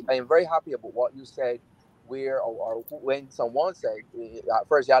 I am very happy about what you said, where or when someone said at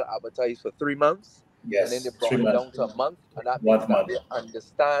first you had to advertise for 3 months. Yes, And then they brought it down to a month, and that 1 means month. that they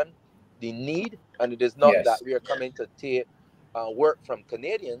understand the need, and it is not Yes. that we are coming to take work from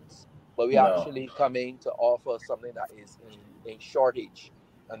Canadians, but we No. are actually coming to offer something that is in shortage,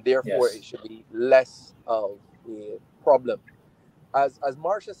 and therefore Yes. it should be less of a problem. As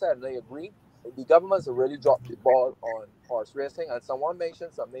Marsha said, and I agree, the government's already dropped the ball on horse racing, and someone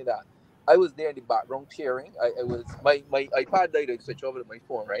mentioned something that I was there in the background cheering. I was my iPad died, I switched over to my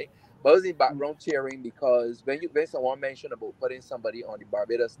phone, right? But I was in the background cheering because when someone mentioned about putting somebody on the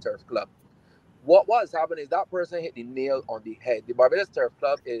Barbados Turf Club, what was happening is that person hit the nail on the head. The Barbados Turf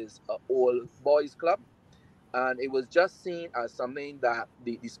Club is an old boys club, and it was just seen as something that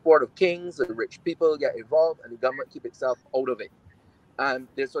the sport of kings, the rich people get involved, and the government keep itself out of it. And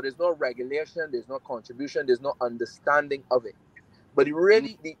there's no regulation, there's no contribution, there's no understanding of it. But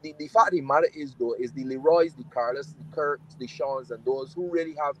the fact of the matter is, though, is the Leroys, the Carlos, the Kirks, the Seans, and those who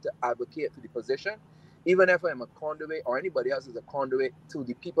really have to advocate for the position, even if I'm a conduit or anybody else is a conduit to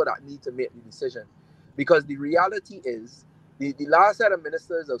the people that need to make the decision. Because the reality is, the last set of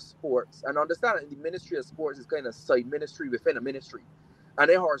ministers of sports, and understand that the Ministry of Sports is kind of side ministry within a ministry. And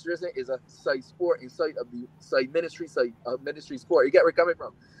then horse racing is a side sport inside of the side ministry sport. You get where I'm coming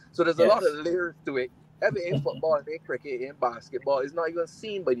from? So there's a lot of layers to it. Every in football, in cricket, in basketball is not even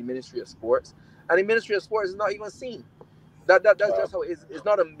seen by the Ministry of Sports. And the Ministry of Sports is not even seen. That's just how it is. It's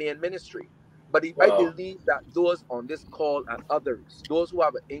not a main ministry. But I believe that those on this call and others, those who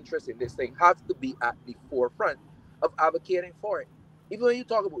have an interest in this thing, have to be at the forefront of advocating for it. Even when you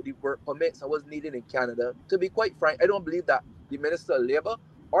talk about the work permits and what's needed in Canada, to be quite frank, I don't believe that the Minister of Labour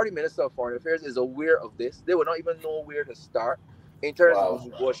or the Minister of Foreign Affairs is aware of this. They will not even know where to start in terms of the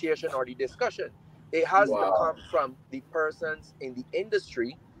negotiation or the discussion. It has to come from the persons in the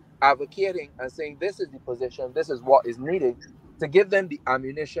industry advocating and saying this is the position, this is what is needed to give them the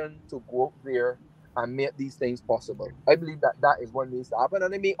ammunition to go up there and make these things possible. I believe that is what needs to happen.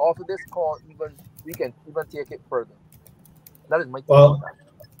 And I mean, off of this call, we can even take it further. That is my Well,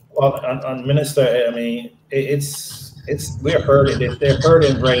 on Minister, I mean, we're hurting. They're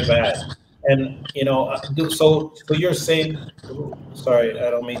hurting very bad. And so you're saying, sorry, I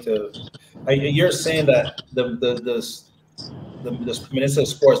don't mean to. You're saying that the Minister of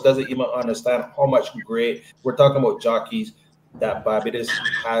Sports doesn't even understand how much great we're talking about jockeys that Barbados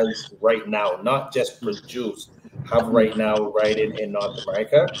has right now, not just produce, have right now right in North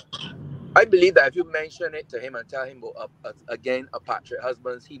America. I believe that if you mention it to him and tell him about again a Patrick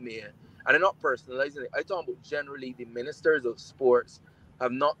Husbands, he may, and I'm not personalizing it. I talk about generally the ministers of sports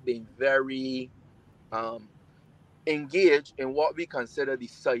have not been very engaged in what we consider the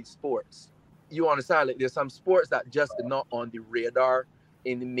side sports. You understand? Like there's some sports that just are not on the radar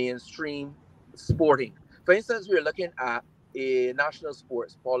in the mainstream sporting. For instance, we're looking at a national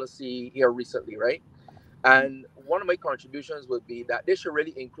sports policy here recently, right? And one of my contributions would be that they should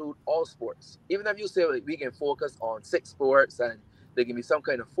really include all sports. Even if you say like, we can focus on 6 sports and there can be some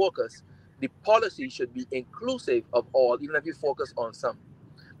kind of focus, the policy should be inclusive of all, even if you focus on some.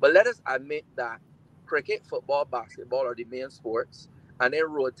 But let us admit that cricket, football, basketball are the main sports, and then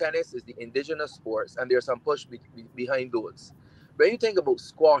road tennis is the indigenous sports, and there's some push behind those. When you think about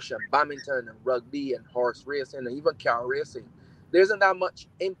squash and badminton and rugby and horse racing and even car racing, there isn't that much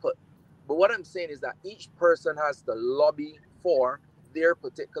input. But what I'm saying is that each person has to lobby for their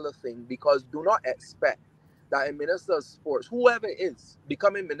particular thing, because do not expect that a minister of sports, whoever it is,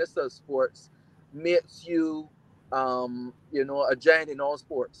 becoming minister of sports makes you, a giant in all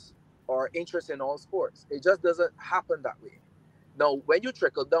sports or interest in all sports. It just doesn't happen that way. Now, when you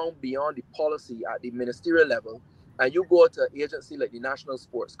trickle down beyond the policy at the ministerial level and you go to an agency like the National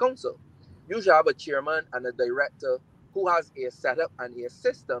Sports Council, you should have a chairman and a director who has a setup and a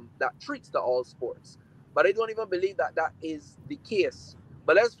system that treats the all sports. But I don't even believe that that is the case.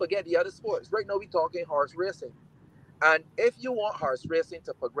 But let's forget the other sports. Right now, we're talking horse racing. And if you want horse racing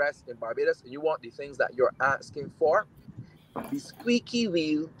to progress in Barbados and you want the things that you're asking for, the squeaky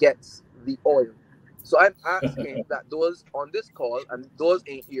wheel gets the oil. So I'm asking that those on this call and those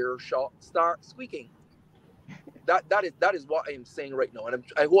in earshot start squeaking. That is what I am saying right now, and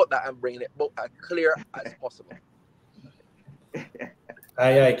I hope that I'm bringing it as clear as possible.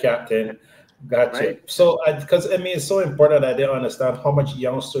 Aye, Captain. Gotcha. Right. So, because I mean, it's so important that they understand how much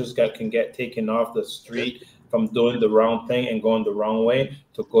youngsters can get taken off the street from doing the wrong thing and going the wrong way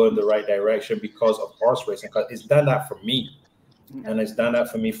to go in the right direction because of horse racing. Because it's done that for me, and it's done that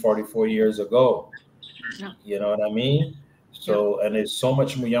for me 44 years ago. Yeah. You know what I mean? So, and there's so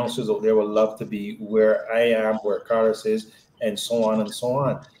much more youngsters out there would love to be where I am, where Carlos is, and so on and so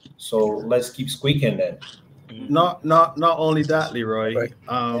on. So let's keep squeaking then. Not only that, Leroy. Right.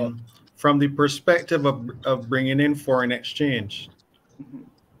 From the perspective of bringing in foreign exchange.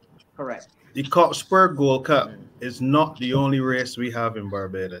 Correct. The Cockspur Gold Cup is not the only race we have in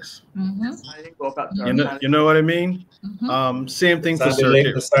Barbados. You know what I mean? Same thing for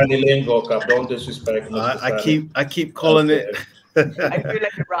circuit. The Sandy Lane Gold Cup. Don't disrespect. I keep calling it. I know you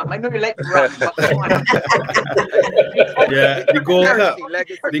like the rum. I know you like the rum. Yeah, the Gold Cup.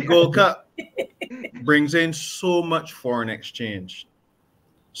 The Gold Cup brings in so much foreign exchange.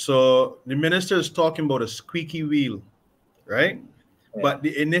 So the minister is talking about a squeaky wheel, right? Yeah. But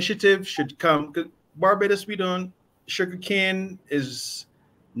the initiative should come. Barbados, sugarcane is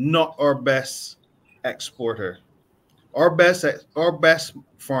not our best exporter. Our best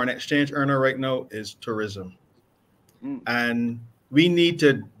foreign exchange earner right now is tourism. And we need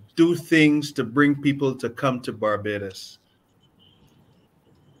to do things to bring people to come to Barbados.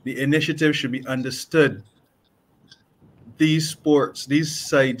 The initiative should be understood. These sports, these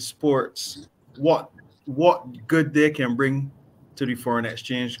side sports, what good they can bring to the foreign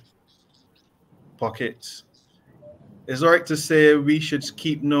exchange pockets. It's all right to say we should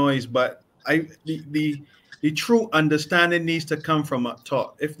keep noise, but the true understanding needs to come from up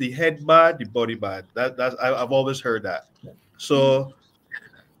top. If the head bad, the body bad. I've always heard that. So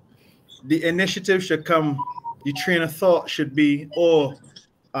the initiative should come. The train of thought should be,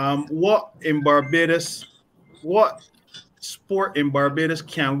 what in Barbados, what sport in Barbados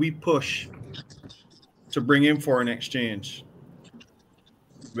can we push to bring in foreign exchange?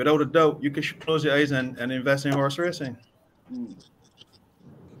 Without a doubt, you can close your eyes and invest in horse racing.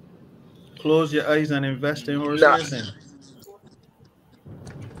 Close your eyes and invest in horse racing.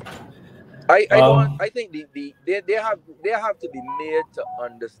 I think they have to be made to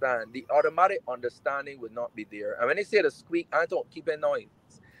understand. The automatic understanding would not be there. And when they say the squeak, I don't keep a noise.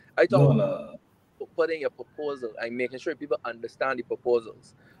 I don't put in your proposal and making sure people understand the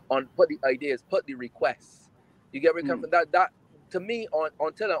proposals. Put the ideas, put the requests. You get where it comes from? That to me,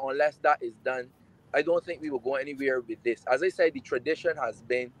 until and unless that is done, I don't think we will go anywhere with this. As I said, the tradition has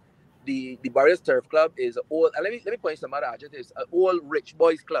been the Barbados Turf Club is old. And let me point some other adjectives. An old rich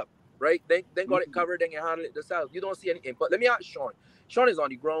boys club, right? They got it covered. Then you handle it yourself. You don't see any input. Let me ask Sean. Sean is on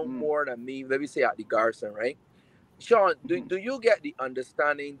the ground more than me. Let me say at the Garrison, right? Sean, do you get the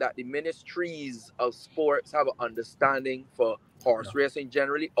understanding that the ministries of sports have an understanding for horse racing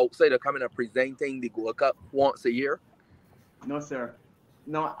generally outside of coming and presenting the Gold Cup once a year? No, sir.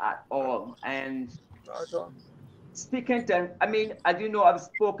 Not at all. And speaking to, I mean, as you know, I've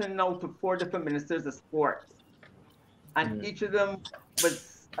spoken now to 4 different ministers of sports. And each of them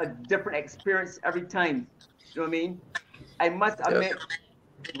was a different experience every time. You know what I mean? I must admit,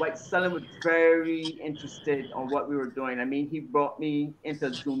 Dwight Sullivan was very interested on what we were doing. I mean, he brought me into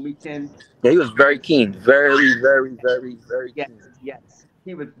a Zoom meeting. Yeah, he was very keen. Very, very, very, very keen. Yes,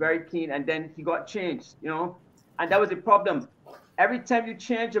 he was very keen. And then he got changed, you know? And that was the problem. Every time you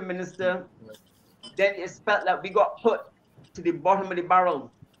change a minister, then it's felt like we got put to the bottom of the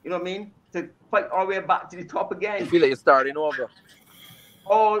barrel. You know what I mean? To fight our way back to the top again. You feel like you're starting over.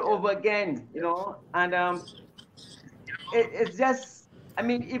 All over again, you know? And it's just, I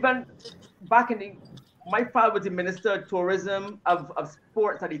mean, even back in my father was the Minister of Tourism of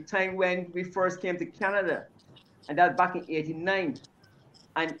Sports at the time when we first came to Canada. And that was back in '89.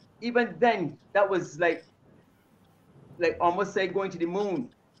 And even then, that was like almost say going to the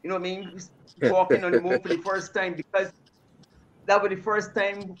moon. You know what I mean? Walking on the moon for the first time, because that was the first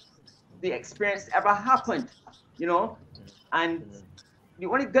time the experience ever happened, you know? And the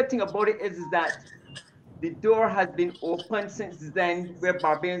only good thing about it is that the door has been open since then, where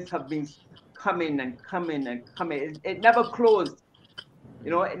Barbadians have been coming and coming and coming. It never closed. You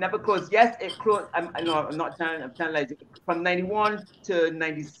know, it never closed. Yes, it closed. I'm not telling, I'm telling like from 91 to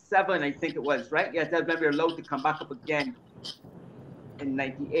 97, I think it was, right? Yes, that's when we were allowed to come back up again in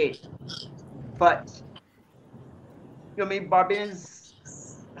 98. But, you know, I mean, Barbadians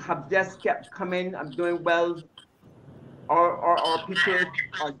have just kept coming. I'm doing well. Our people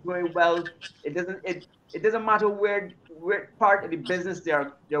are doing well. It doesn't matter where part of the business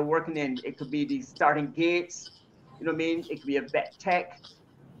they're working in. It could be the starting gates, You know what I mean? It could be a vet tech.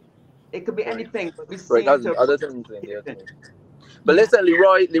 It could be anything. But we Right, seem that's to. other things in there too. But listen,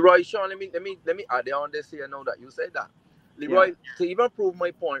 Leroy, Sean, let me add on this here now that you said that. Leroy, to even prove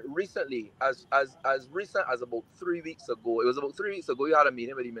my point, recently, as recent as about 3 weeks ago, it was about 3 weeks ago, you had a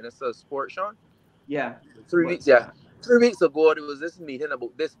meeting with the Minister of Sport, Sean? Yeah. 3 weeks, yeah. 3 weeks ago, there was this meeting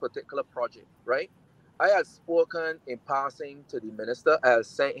about this particular project, right? I had spoken in passing to the minister. I had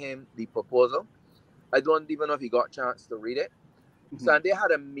sent him the proposal. I don't even know if he got a chance to read it. So they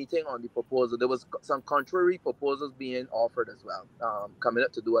had a meeting on the proposal. There was some contrary proposals being offered as well, coming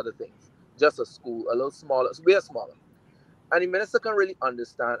up to do other things. Just a school, a little smaller, way smaller. And the minister can really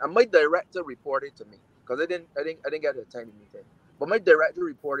understand. And my director reported to me, because I didn't get to attend the meeting. But my director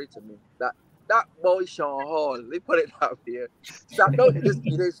reported to me that boy Sean Hall, they put it out there, sat out in this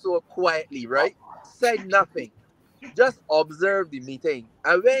meeting so quietly, right? Said nothing. Just observed the meeting.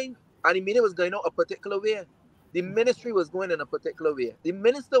 And the meeting was going on a particular way. The ministry was going in a particular way. The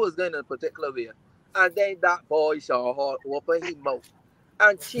minister was going in a particular way. And then that boy Sean Hall opened his mouth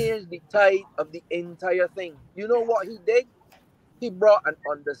and changed the tide of the entire thing. You know what he did? He brought an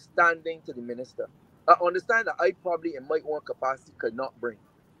understanding to the minister. An understanding that I probably in my own capacity could not bring.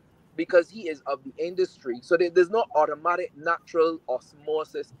 Because he is of the industry. So there's no automatic natural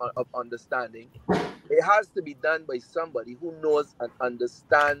osmosis of understanding. It has to be done by somebody who knows and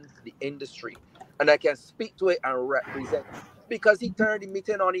understands the industry. And I can speak to it and represent. Because he turned the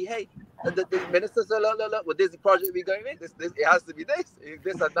meeting on his head. And the minister said, look, well, this is the project we're going in. This, it has to be this.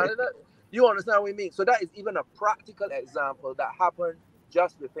 This and that. You understand what I mean? So that is even a practical example that happened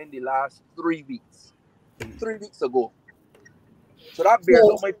just within the last 3 weeks. 3 weeks ago. So that bears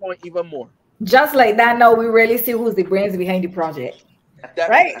out my point even more. Just like that, now we really see who's the brains behind the project.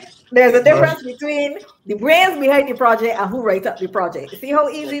 Right? There's a difference between the brains behind the project and who writes up the project. See how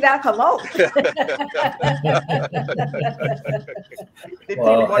easy that come out?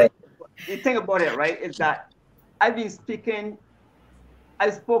 The thing about it, right, is that I've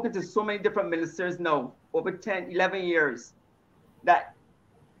spoken to so many different ministers now, over 10, 11 years, that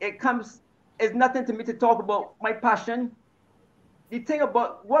it's nothing to me to talk about my passion. The thing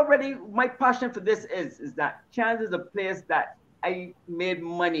about what really my passion for this is that Kansas is a place that I made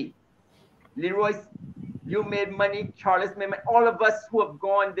money. Leroy, you made money. Charles made money. All of us who have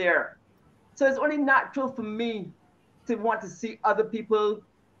gone there. So it's only natural for me to want to see other people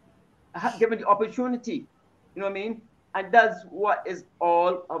given the opportunity. You know what I mean? And that's what it's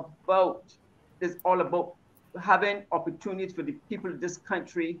all about. It's all about having opportunities for the people of this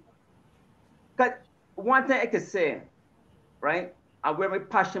country. Because one thing I could say, right, and where my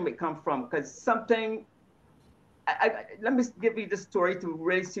passion may come from, because something, let me give you this story to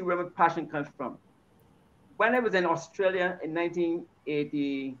really see where my passion comes from. When I was in Australia in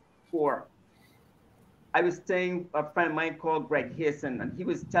 1984, I was staying with a friend of mine called Greg Hasten, and he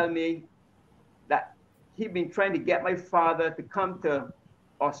was telling me that he'd been trying to get my father to come to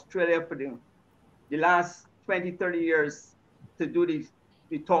Australia for the last 20, 30 years to do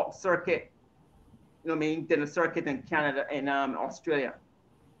the talk circuit. You know what I mean? Did a circuit in Canada and Australia.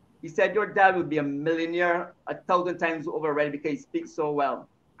 He said, your dad would be a millionaire 1,000 times over already because he speaks so well.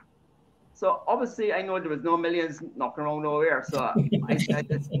 So obviously I know there was no millions knocking around nowhere. So I said,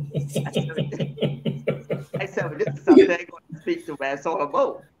 well, this is something I'm going to speak to where it's all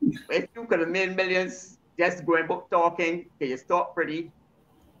about. If you could have made millions just going about talking, okay, you talk pretty.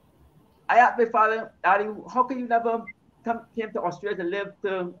 I asked my father, Daddy, how can you never came to Australia to live to,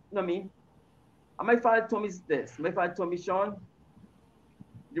 you know what I mean? And my father told me this. My father told me, Sean,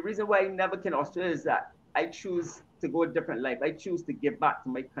 the reason why I never came to Australia is that I choose to go a different life. I choose to give back to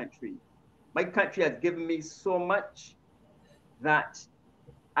my country. My country has given me so much that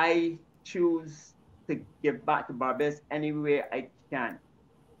I choose to give back to Barbados any way I can.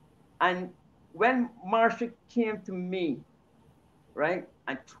 And when Marsha came to me, right,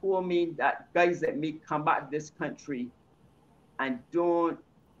 and told me that guys like me come back to this country and don't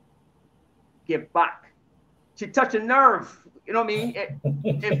give back, she touched a nerve. You know what I mean?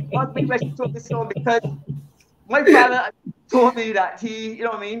 It must be where she told me so, because my father told me that he, you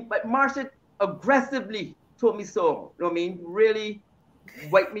know what I mean? But Marsha aggressively told me so, you know what I mean? Really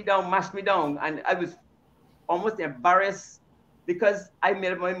wiped me down, mashed me down. And I was almost embarrassed because I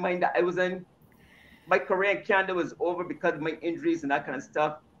made up my mind that my career in Canada was over because of my injuries and that kind of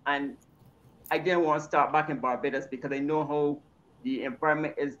stuff. And I didn't want to start back in Barbados because I know how the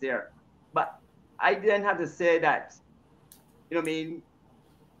environment is there. But I didn't have to say that, you know what I mean?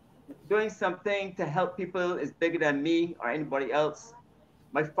 Doing something to help people is bigger than me or anybody else.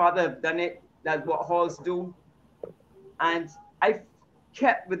 My father have done it. That's what halls do. And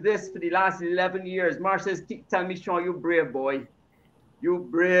kept with this for the last 11 years. Marcia keep telling me, Sean, you brave boy. You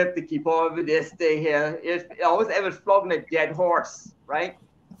brave to keep on with this thing here. It always ever flogging a dead horse, right?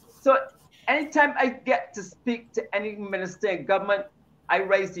 So anytime I get to speak to any minister in government, I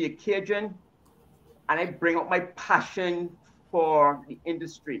raise the occasion and I bring out my passion for the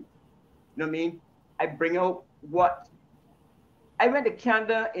industry. You know what I mean? I bring out what I went to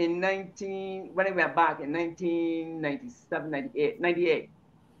Canada when I went back in 1997, 98.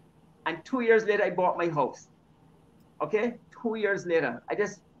 And 2 years later, I bought my house. Okay? 2 years later.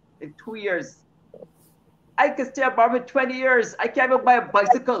 In 2 years, I could stay at Barbara 20 years. I can't even buy a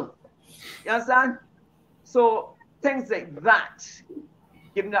bicycle. You understand? So things like that,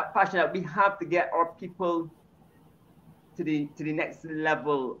 given that passion that we have to get our people to the next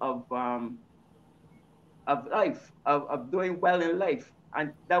level of life, of doing well in life.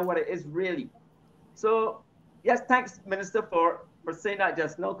 And that's what it is really. So yes, thanks, Minister, for saying that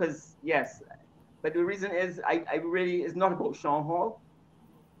just now, because yes, but the reason is I really, it's not about Sean Hall.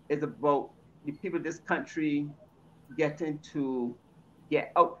 It's about the people of this country getting to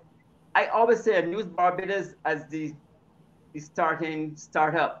get out. I always say News Barbados as the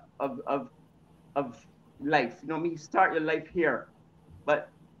startup of life. You know, you start your life here, but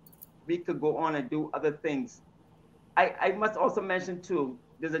we could go on and do other things. I must also mention too,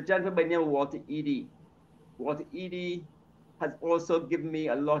 there's a gentleman by the name of Walter Eady. Walter Eady has also given me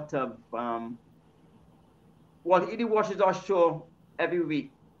a lot of, Walter Eady watches our show every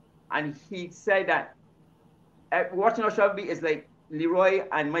week. And he said that watching our show every week is like Leroy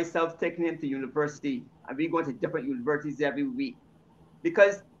and myself taking him to university. And we go to different universities every week.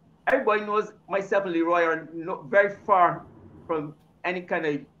 Because everybody knows myself and Leroy are very far from any kind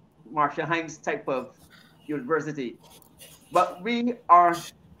of Marshall Hines type of university. But we are,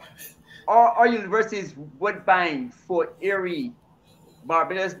 our universities, Woodbine, Fort Erie,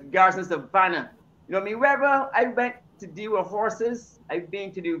 Barbados, Garrison, Savannah. You know what I mean? Wherever I went to deal with horses, I've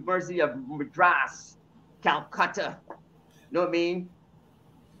been to the University of Madras, Calcutta. You know what I mean?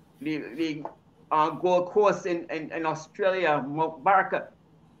 The Gold Coast in Australia, Mount Barker.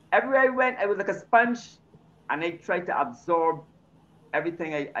 Everywhere I went, I was like a sponge, and I tried to absorb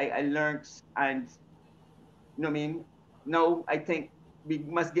everything I learned. And you know what I mean? Now I think we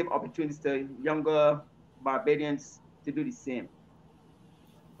must give opportunities to younger Barbadians to do the same.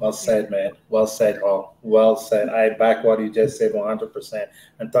 Well said, man. Well said, Hall. Well said. I back what you just said 100%.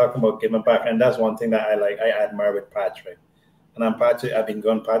 And talking about giving back, and that's one thing that I like. I admire with Patrick. And I'm Patrick. I've been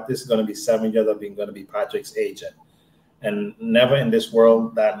going. This is going to be 7 years. I've been going to be Patrick's agent. And never in this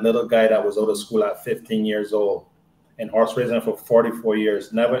world, that little guy that was out of school at 15 years old and horse racing for 44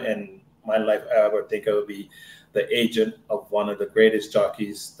 years, never in my life I ever think I would be the agent of one of the greatest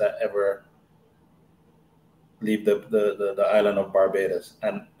jockeys that ever leave the island of Barbados.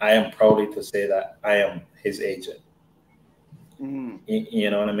 And I am proudly to say that I am his agent. You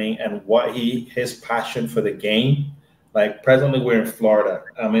know what I mean? And what his passion for the game, like presently we're in Florida.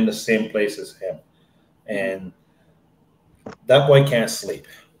 I'm in the same place as him. And that boy can't sleep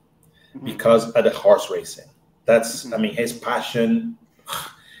because of the horse racing. That's, I mean, his passion,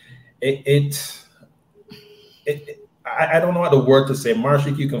 I don't know what the word to say.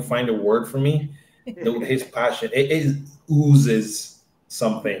 Marshall, you can find a word for me. His passion, it oozes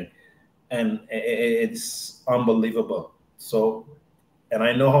something, and it's unbelievable. So, and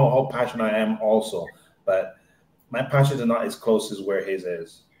I know how passionate I am also, but my passion is not as close as where his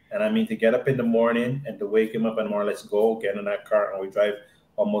is. And I mean, to get up in the morning and to wake him up and more, let's go get in that car, and we drive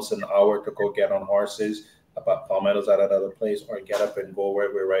almost an hour to go get on horses about Palmettos at another place, or get up and go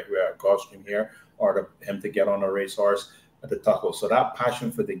where we're at Gulfstream here, or him to get on a racehorse at the taco. So that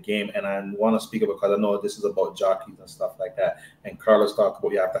passion for the game, and I want to speak about, because I know this is about jockeys and stuff like that. And Carlos talked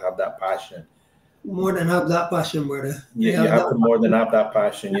about you have to have that passion. More than have that passion, brother. Yeah, you have to more than have that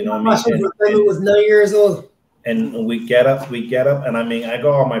passion. You know what I mean? It was 9 years old. And we get up, and I mean, I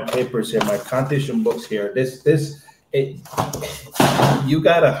got all my papers here, my competition books here. You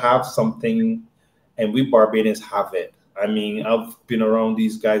gotta have something, and we Barbadians have it. I mean, I've been around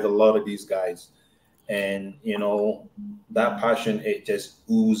these guys, a lot of these guys, and you know, that passion, it just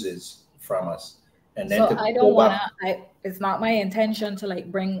oozes from us. And then so I don't want to, it's not my intention to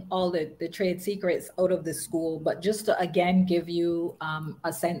like bring all the trade secrets out of the school, but just to again give you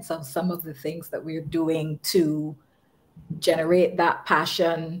a sense of some of the things that we're doing to generate that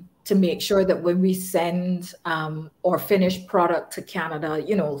passion, to make sure that when we send or finished product to Canada,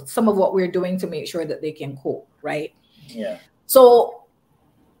 you know, some of what we're doing to make sure that they can cope, right? Yeah. So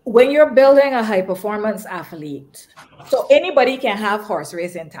when you're building a high performance athlete, so anybody can have horse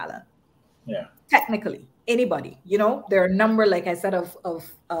racing talent. Yeah. Technically, anybody, there are a number, like I said,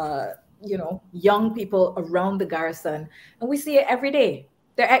 of young people around the garrison, and we see it every day.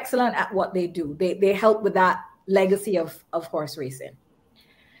 They're excellent at what they do. They help with that legacy of horse racing.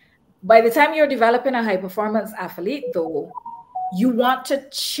 By the time you're developing a high performance athlete, though, you want to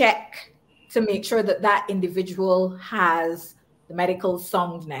check to make sure that that individual has the medical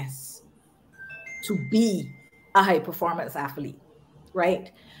soundness to be a high performance athlete,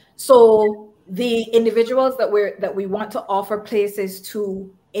 right? So the individuals that we want to offer places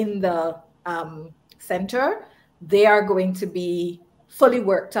to in the center, they are going to be fully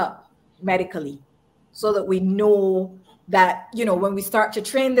worked up medically, so that we know that, when we start to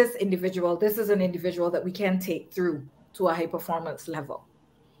train this individual, this is an individual that we can take through to a high performance level.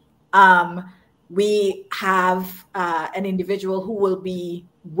 We have an individual who will be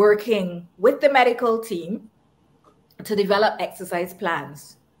working with the medical team to develop exercise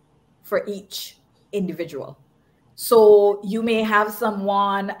plans for each individual. So you may have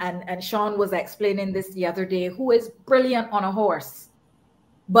someone, and Sean was explaining this the other day, who is brilliant on a horse,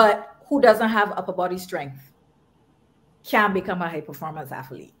 but who doesn't have upper body strength, can become a high performance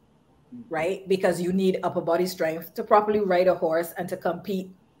athlete, right? Because you need upper body strength to properly ride a horse and to compete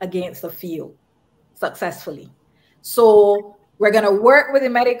against the field successfully. So we're going to work with the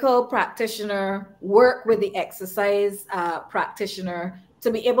medical practitioner, work with the exercise practitioner to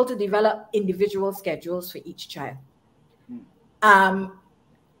be able to develop individual schedules for each child.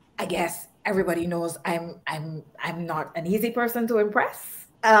 I guess everybody knows I'm not an easy person to impress.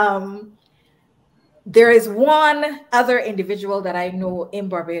 There is one other individual that I know in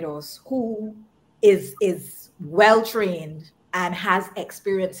Barbados who is well trained and has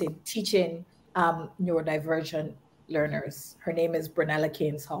experience in teaching neurodivergent learners. Her name is Brunella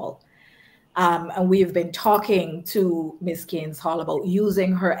Keynes Hall. And we've been talking to Ms. Keynes Hall about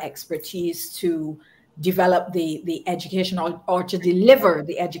using her expertise to develop the educational, or to deliver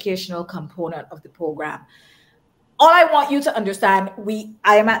the educational component of the program. All I want you to understand,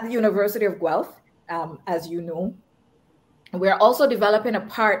 I am at the University of Guelph, as you know. We're also developing a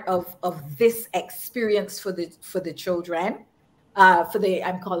part of this experience for the children.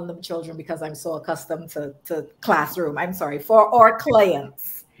 I'm calling them children because I'm so accustomed to classroom. I'm sorry, for our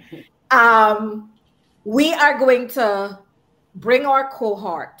clients. We are going to bring our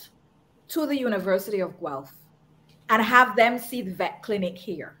cohort to the University of Guelph and have them see the vet clinic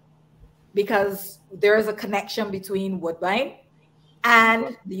here, because there is a connection between Woodbine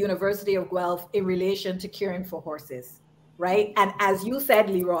and the University of Guelph in relation to caring for horses, right? And as you said,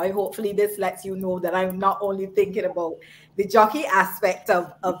 Leroy, hopefully this lets you know that I'm not only thinking about the jockey aspect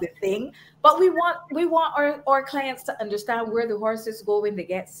of the thing, but we want our clients to understand where the horses go when they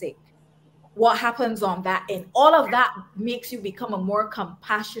get sick, what happens on that end. All of that makes you become a more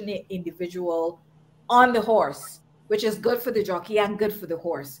compassionate individual on the horse, which is good for the jockey and good for the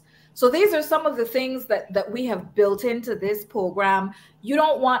horse. So these are some of the things that we have built into this program. You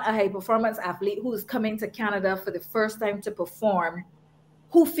don't want a high performance athlete who's coming to Canada for the first time to perform,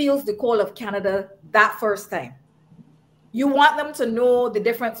 who feels the call of Canada that first time. You want them to know the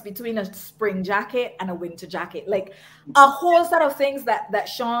difference between a spring jacket and a winter jacket, like a whole set of things that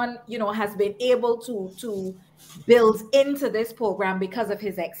Sean, has been able to build into this program because of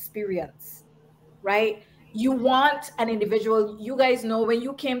his experience, right? You want an individual, you guys know when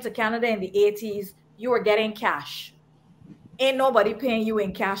you came to Canada in the 80s, you were getting cash. Ain't nobody paying you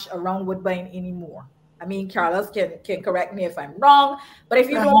in cash around Woodbine anymore. I mean, Carlos can correct me if I'm wrong, but if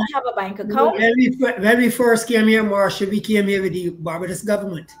you don't have a bank account. When we first came here, Marsha, we came here with the Barbados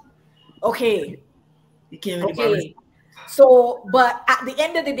government. Okay. We came with the Barbados. So, but at the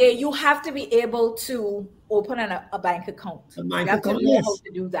end of the day, you have to be able to open a bank account. A bank you have account, to know yes. how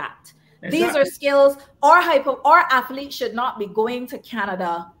to do that. Exactly. These are skills. Our athletes should not be going to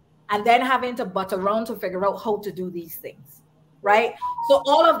Canada and then having to butt around to figure out how to do these things, right? So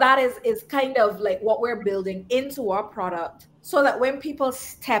all of that is kind of like what we're building into our product, so that when people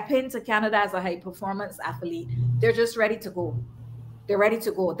step into Canada as a high performance athlete, they're just ready to go. They're ready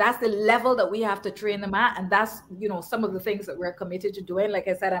to go. That's the level that we have to train them at. And that's, some of the things that we're committed to doing. Like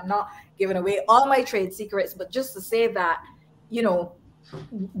I said, I'm not giving away all my trade secrets, but just to say that,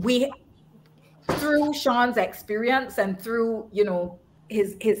 we, through Sean's experience and through,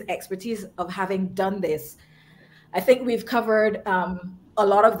 his expertise of having done this, I think we've covered a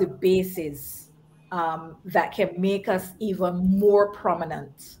lot of the bases that can make us even more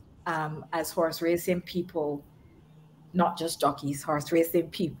prominent as horse racing people, not just jockeys, horse racing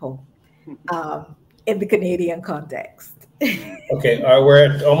people in the Canadian context. Okay, we're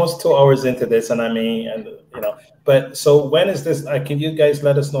at almost 2 hours into this, and I mean, and you know, but so when is this? Can you guys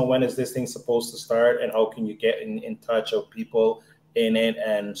let us know when is this thing supposed to start, and how can you get in touch with people in it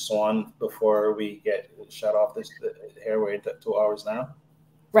and so on before we get shut off this here? We're at 2 hours now.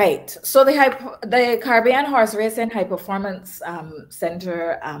 Right. So the Caribbean Horse Racing High Performance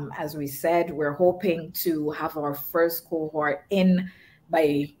Center, as we said, we're hoping to have our first cohort in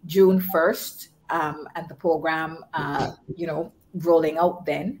by June 1st, and the program, you know, rolling out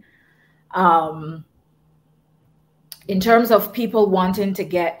then. In terms of people wanting to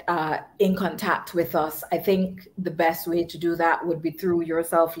get in contact with us, I think the best way to do that would be through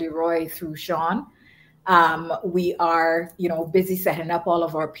yourself, Leroy, through Sean. We are, you know, busy setting up all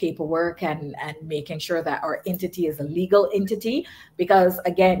of our paperwork and making sure that our entity is a legal entity. Because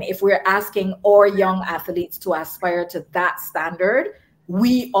again, if we're asking our young athletes to aspire to that standard,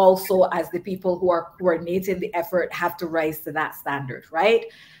 we also, as the people who are coordinating the effort, have to rise to that standard, right?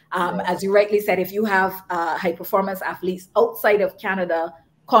 As you rightly said, if you have high performance athletes outside of Canada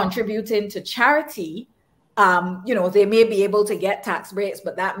contributing to charity, you know, they may be able to get tax breaks,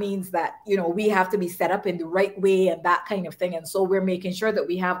 but that means that, you know, we have to be set up in the right way and that kind of thing. And so we're making sure that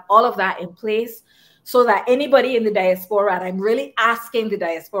we have all of that in place so that anybody in the diaspora, and I'm really asking the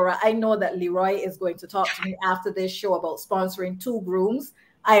diaspora, I know that Leroy is going to talk to me after this show about sponsoring 2 grooms.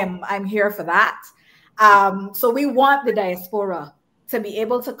 I'm here for that. So we want the diaspora to be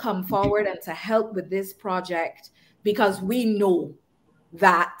able to come forward and to help with this project, because we know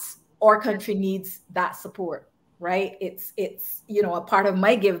that our country needs that support, right? It's you know, a part of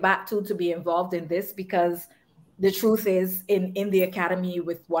my give back too to be involved in this, because the truth is in the academy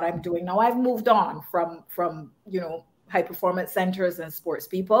with what I'm doing now, I've moved on from you know, high performance centers and sports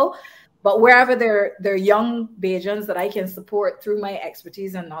people, but wherever there are young Bajans that I can support through my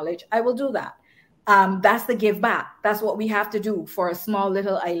expertise and knowledge, I will do that. That's the give back. That's what we have to do for a small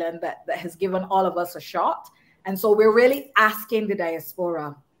little island that has given all of us a shot. And so we're really asking the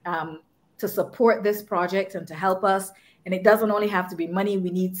diaspora to support this project and to help us. And it doesn't only have to be money.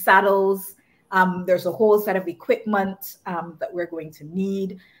 We need saddles. There's a whole set of equipment that we're going to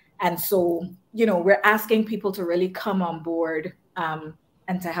need. And so, you know, we're asking people to really come on board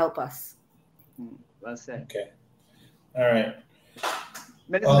and to help us. Well said. Okay. All right.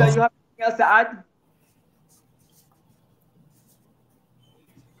 Minister, you have anything else to add?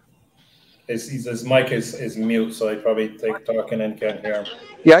 His mic is mute, so he probably talking and can't hear him.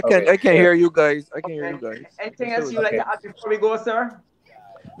 Yeah, I can hear you guys. I can hear you guys. Anything else you'd like to add before we go, sir?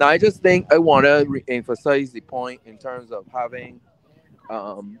 Now, I just think I want to re-emphasize the point in terms of having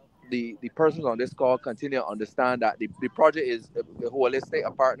the persons on this call continue to understand that the project is a holistic,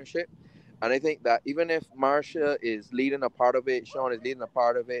 a partnership. And I think that even if Marcia is leading a part of it, Sean is leading a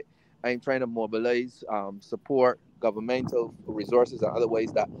part of it, I'm trying to mobilize support, governmental resources, and other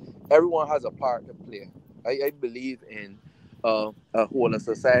ways that everyone has a part to play. I believe in a whole of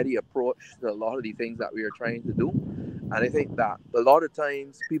society approach to a lot of the things that we are trying to do. And I think that a lot of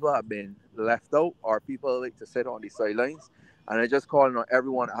times people have been left out, or people like to sit on the sidelines. And I just calling on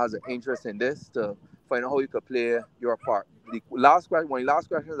everyone that has an interest in this to find out how you could play your part. The last question, one of the last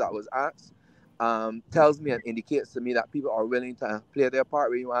questions that was asked tells me and indicates to me that people are willing to play their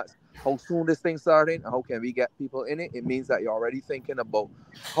part. When you ask how soon this thing starting, how can we get people in it, it means that you're already thinking about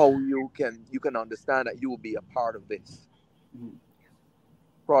how you can understand that you will be a part of this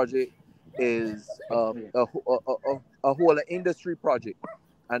project. Is a whole industry project,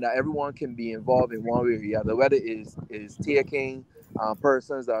 and that everyone can be involved in one way or the other, whether it is taking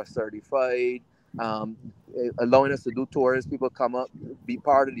persons that are certified, allowing us to do tours, people come up, be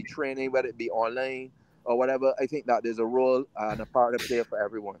part of the training, whether it be online or whatever. I think that there's a role and a part to play for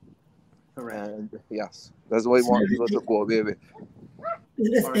everyone. Correct. And yes, that's what we want people to go away with.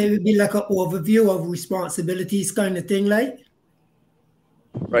 It would be like an overview of responsibilities kind of thing, like.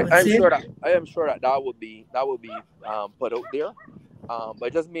 Right, I am sure that would be put out there,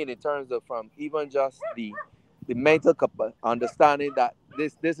 but just mean in terms of from even just the mental understanding that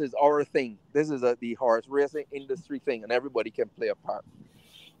this is our thing, this is the horse racing industry thing, and everybody can play a part.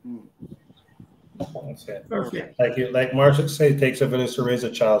 That's it. Perfect. Like Marcia said, it takes a village to raise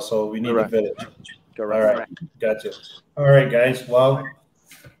a child, so we need a village. Correct. All right, gotcha. All right, guys. Well,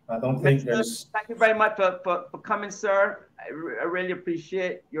 I don't think there's. Thank you very much for coming, sir. I really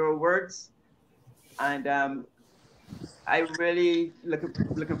appreciate your words, and I really looking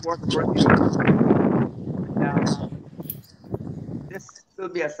forward to working with you. This will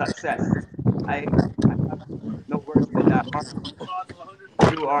be a success. I have no words for that.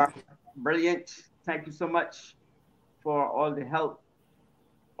 You are brilliant. Thank you so much for all the help,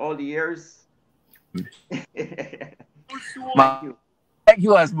 all the years. Thank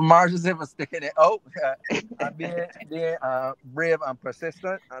you, as Marsha said, for sticking it out and being brave and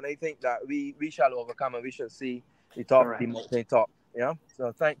persistent. And I think that we shall overcome and we shall see the top, the top. Yeah.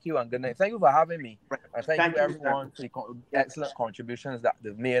 So thank you and good night. Thank you for having me. And thank you everyone for the excellent contributions that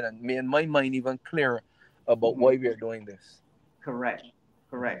they've made and made my mind even clearer about why we are doing this. Correct.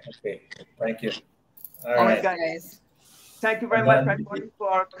 Okay. Thank you. All right, guys. Thank you very much, everybody,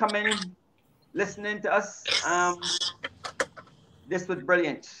 for coming, listening to us. This was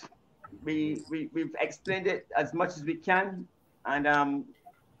brilliant. We've explained it as much as we can, and a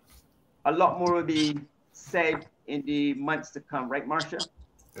lot more will be said in the months to come, right, Marsha?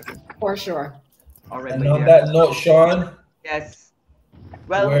 For sure. All right. And on that note, Sean. Yes.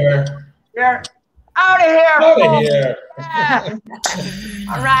 Well, we're out of here. Yeah.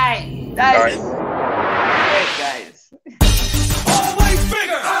 All right, guys. Great, guys. Always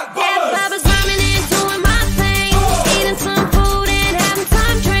bigger. Bubba's rhyming and doing my thing. Eating some food and having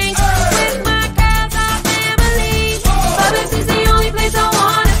some drinks. With my girls, our family. Bubba's is the only place I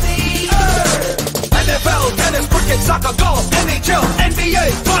wanna be. NFL, tennis, cricket, soccer, golf, NHL,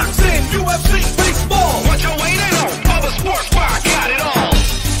 NBA, boxing, UFC, baseball. What you waiting on? Bubba Sports Bar got it all.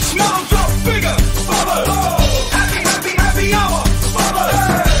 Small drop bigger. Bubba. Happy hour. Bubba.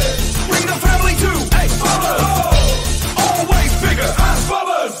 Bring the family too. Hey, Bubba. Always bigger.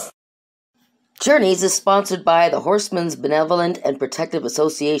 Bubba's. Journeys is sponsored by the Horsemen's Benevolent and Protective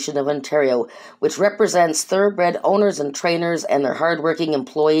Association of Ontario, which represents thoroughbred owners and trainers and their hardworking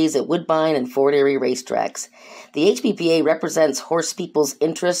employees at Woodbine and Fort Erie racetracks. The HBPA represents horse people's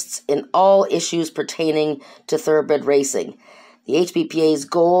interests in all issues pertaining to thoroughbred racing. The HBPA's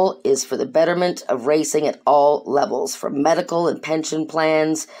goal is for the betterment of racing at all levels, from medical and pension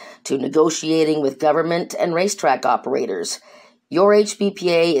plans to negotiating with government and racetrack operators. Your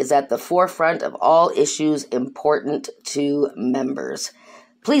HBPA is at the forefront of all issues important to members.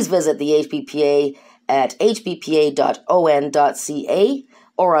 Please visit the HBPA at hbpa.on.ca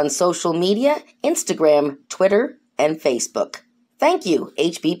or on social media, Instagram, Twitter, and Facebook. Thank you,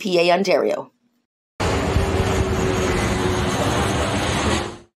 HBPA Ontario.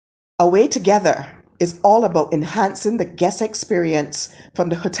 Away Together is all about enhancing the guest experience from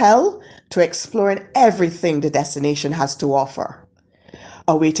the hotel to exploring everything the destination has to offer.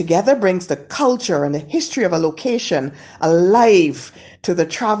 Away Together brings the culture and the history of a location alive to the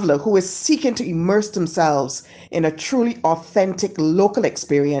traveler who is seeking to immerse themselves in a truly authentic local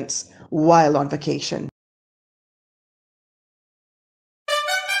experience while on vacation.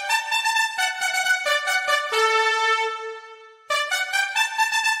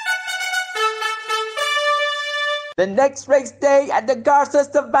 The next race day at the Garza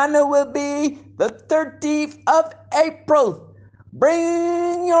Savannah will be the 13th of April.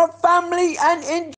 Bring your family and enjoy.